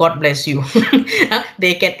edit, God bless you.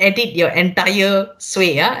 They can edit your entire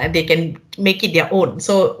Sway, and they can make it their own.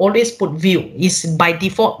 So always put view. Is by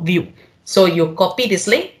default view. So you copy this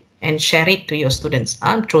link and share it to your students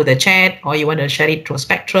through the chat, or you want to share it through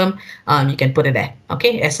Spectrum, you can put it there,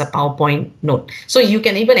 okay, as a PowerPoint note. So you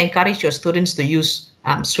can even encourage your students to use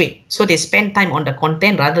Sway. So they spend time on the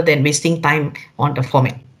content rather than wasting time on the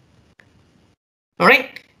format. All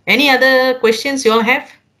right. Any other questions you all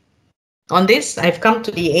have on this? I've come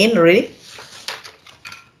to the end already.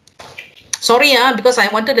 Sorry, because I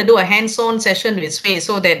wanted to do a hands-on session with Sway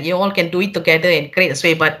so that you all can do it together and create a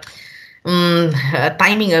Sway, but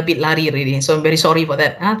timing a bit lari already, so I'm very sorry for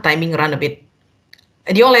that. Timing run a bit.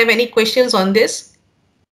 Do you all have any questions on this?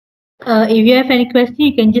 If you have any question,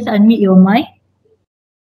 you can just unmute your mic.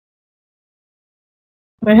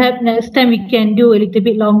 Perhaps next time we can do a little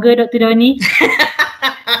bit longer, Dr. Donnie.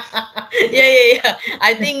 Yeah.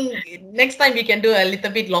 I think next time we can do a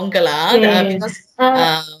little bit longer because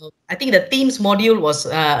I think the Teams module was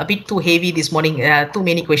a bit too heavy this morning. Too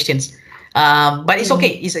many questions. But it's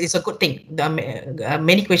okay. It's a good thing.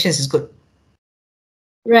 Many questions is good.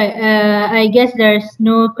 Right. I guess there's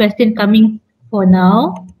no question coming for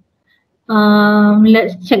now.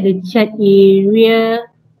 Let's check the chat area.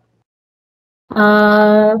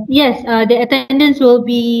 Yes, the attendance will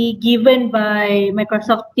be given by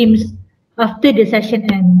Microsoft Teams after the session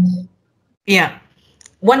ends. Yeah.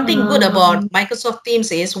 One thing good about Microsoft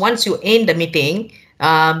Teams is once you end the meeting,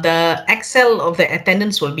 the Excel of the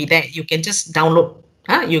attendance will be there. You can just download.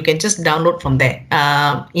 You can just download from there.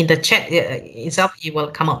 In the chat itself, it will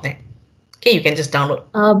come out there. Okay, you can just download.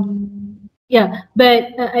 Yeah, but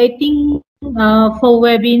I think for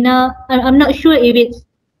webinar, I'm not sure if it's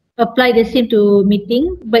apply the same to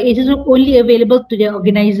meeting, but it is only available to the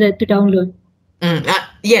organizer to download.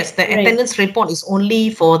 Yes, the attendance report is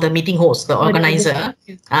only for the meeting host, the organizer.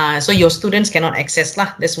 So your students cannot access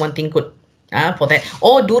lah. That's one thing good for that.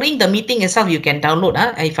 Or during the meeting itself, you can download.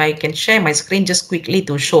 If I can share my screen just quickly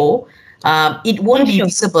to show, it won't be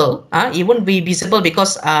visible. It won't be visible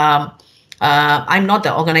because I'm not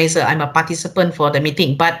the organizer. I'm a participant for the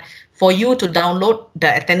meeting. But for you to download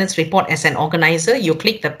the attendance report as an organizer, you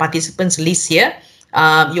click the participants list here.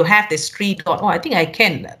 You have this 3 dots. Oh, I think I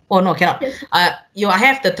can. Oh, no, cannot. You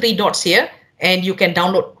have the 3 dots here, and you can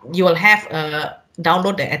download. You will have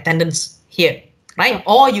download the attendance here, right?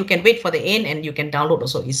 Or you can wait for the end and you can download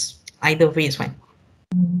also. Is either way is fine.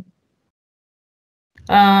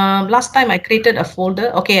 Last time I created a folder.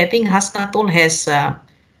 Okay, I think Hasnatul has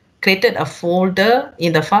created a folder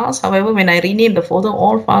in the files. However, when I rename the folder,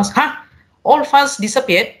 all files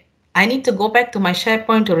disappeared. I need to go back to my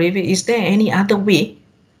SharePoint to review. Is there any other way?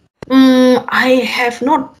 I have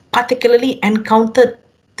not particularly encountered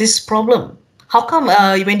this problem. How come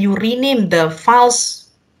when you rename the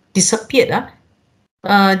files disappeared?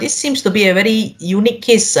 This seems to be a very unique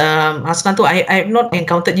case, Hasnanto. I have not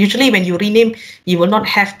encountered. Usually when you rename, you will not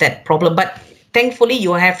have that problem. But thankfully,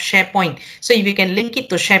 you have SharePoint. So if you can link it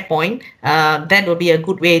to SharePoint, that will be a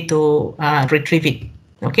good way to retrieve it.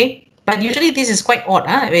 Okay. But usually this is quite odd.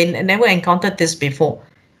 I never encountered this before.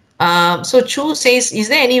 So Chu says, is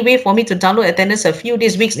there any way for me to download attendance a few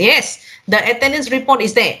days, weeks? Yes, the attendance report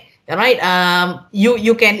is there. right?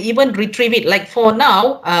 You can even retrieve it. Like for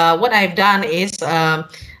now, what I've done is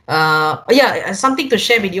yeah, something to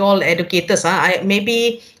share with you all educators.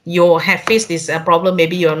 Maybe you have faced this problem,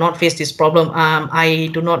 maybe you have not faced this problem. I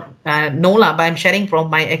do not know lah, but I'm sharing from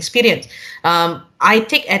my experience. I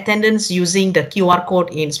take attendance using the QR code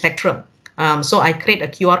in Spectrum. So I create a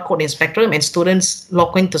QR code in Spectrum, and students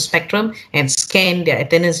log into Spectrum and scan their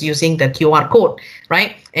attendance using the QR code,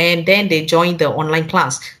 right? And then they join the online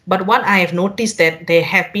class. But what I have noticed that there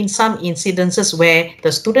have been some incidences where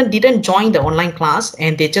the student didn't join the online class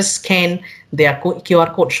and they just scan their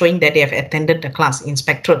QR code showing that they have attended the class in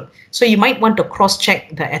Spectrum. So you might want to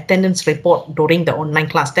cross-check the attendance report during the online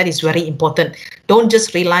class. That is very important. Don't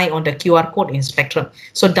just rely on the QR code in Spectrum.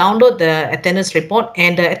 So download the attendance report,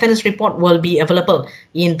 and the attendance report will be available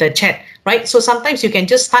in the chat, right? So sometimes you can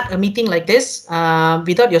just start a meeting like this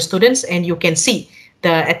without your students, and you can see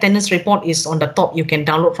the attendance report is on the top. You can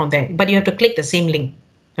download from there, but you have to click the same link.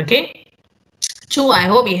 Okay. Chu, I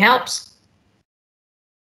hope it helps.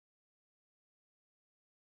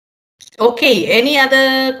 Okay, any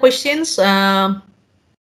other questions?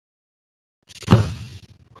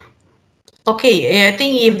 Okay, I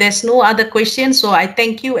think if there's no other questions, so I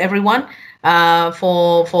thank you everyone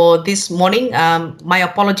for this morning. My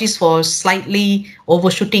apologies for slightly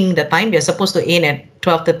overshooting the time. We're supposed to end at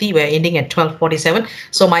 12:30. We're ending at 12:47.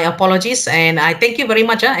 So my apologies, and I thank you very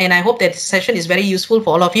much. And I hope that this session is very useful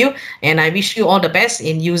for all of you. And I wish you all the best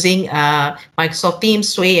in using Microsoft Teams,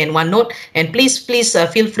 Sway, and OneNote. And please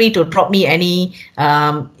feel free to drop me any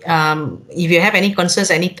if you have any concerns,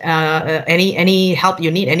 any help you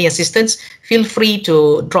need, any assistance. Feel free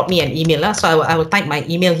to drop me an email. So I will type my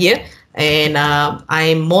email here, and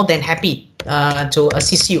I'm more than happy to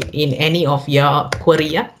assist you in any of your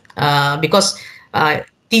query. Because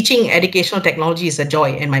teaching educational technology is a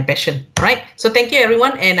joy and my passion, right? So thank you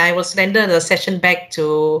everyone, and I will surrender the session back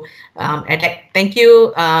to EDEC. Thank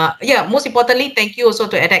you. Yeah, most importantly, thank you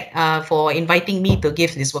also to EDEC for inviting me to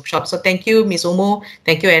give this workshop. So thank you, Ms. Umu.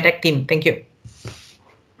 Thank you, EDEC team. Thank you.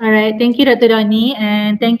 All right, thank you, Dr. Donnie,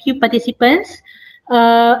 and thank you, participants.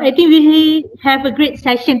 I think we have a great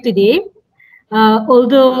session today.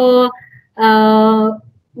 Although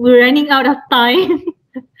we're running out of time,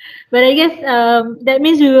 but I guess that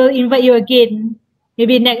means we will invite you again,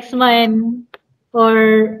 maybe next month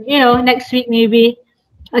or next week maybe.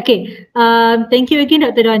 Okay. Thank you again,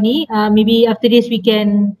 Dr. Donnie. Maybe after this we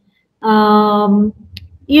can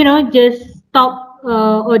just stop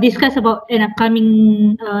or discuss about an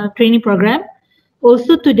upcoming training program.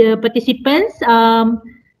 Also, to the participants,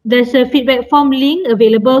 there's a feedback form link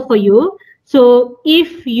available for you. So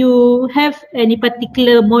if you have any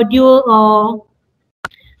particular module or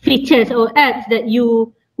features or apps that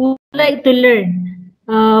you would like to learn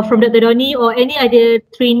from Dr. Donnie or any other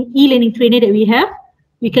e-learning trainer that we have,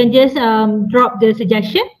 you can just drop the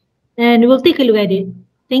suggestion and we'll take a look at it.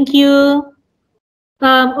 Thank you.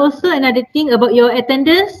 Also, another thing about your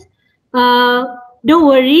attendance, don't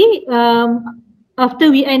worry.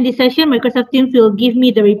 After we end this session, Microsoft Teams will give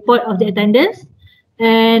me the report of the attendance,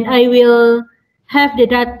 and I will have the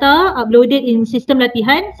data uploaded in System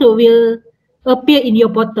Latihan, so it will appear in your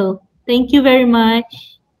portal. Thank you very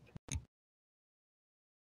much.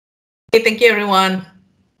 Okay, thank you everyone.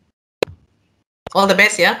 All the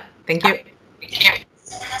best, yeah? Thank you.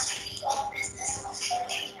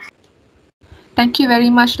 Thank you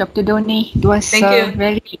very much, Dr. Donnie. It was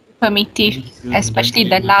very informative, especially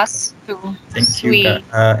the last two. Thank you,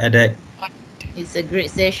 Edek. It's a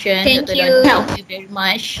great session. Thank Dr. you. Donnie. Thank you very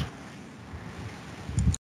much.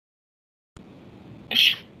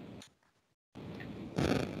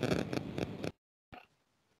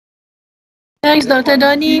 Thanks, Dr.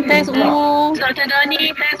 Donnie. Thanks, Umu. Dr.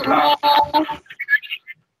 Donnie. Thanks, Umu.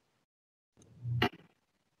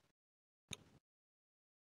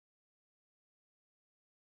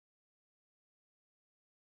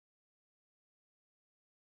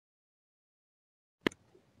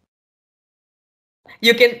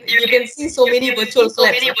 You can see so many virtual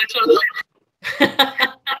claps.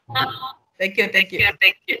 Thank you.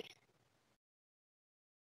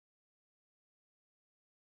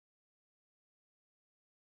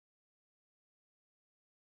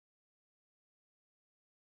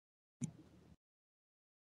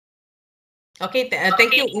 Okay,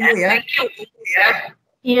 thank you, Umu.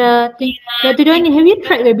 Yeah, Dr. Donnie, have you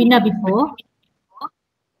tried webinar before?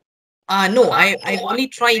 No, I've only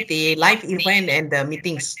tried the live event and the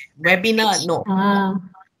meetings. Webinar, no.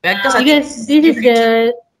 Because this is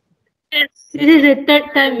the third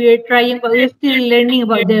time we are trying, but we're still learning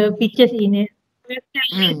about the features in it.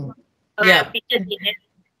 Yeah.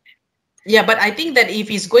 Yeah, but I think that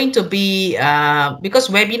if it's going to be because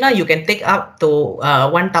webinar you can take up to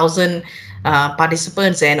 1,000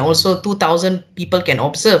 participants and also 2,000 people can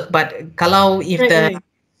observe. But kalau if Right.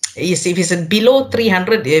 if it's below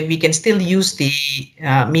 300, we can still use the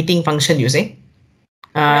meeting function. You see.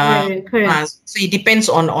 Right. Correct. So it depends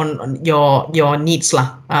on your needs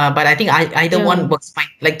lah. But I think either one works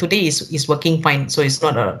fine. Like today is working fine, so it's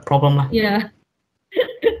not a problem lah. Yeah.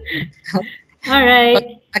 All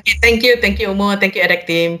right. Okay, thank you, Umar, thank you, Edec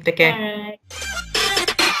team. Take care. All right.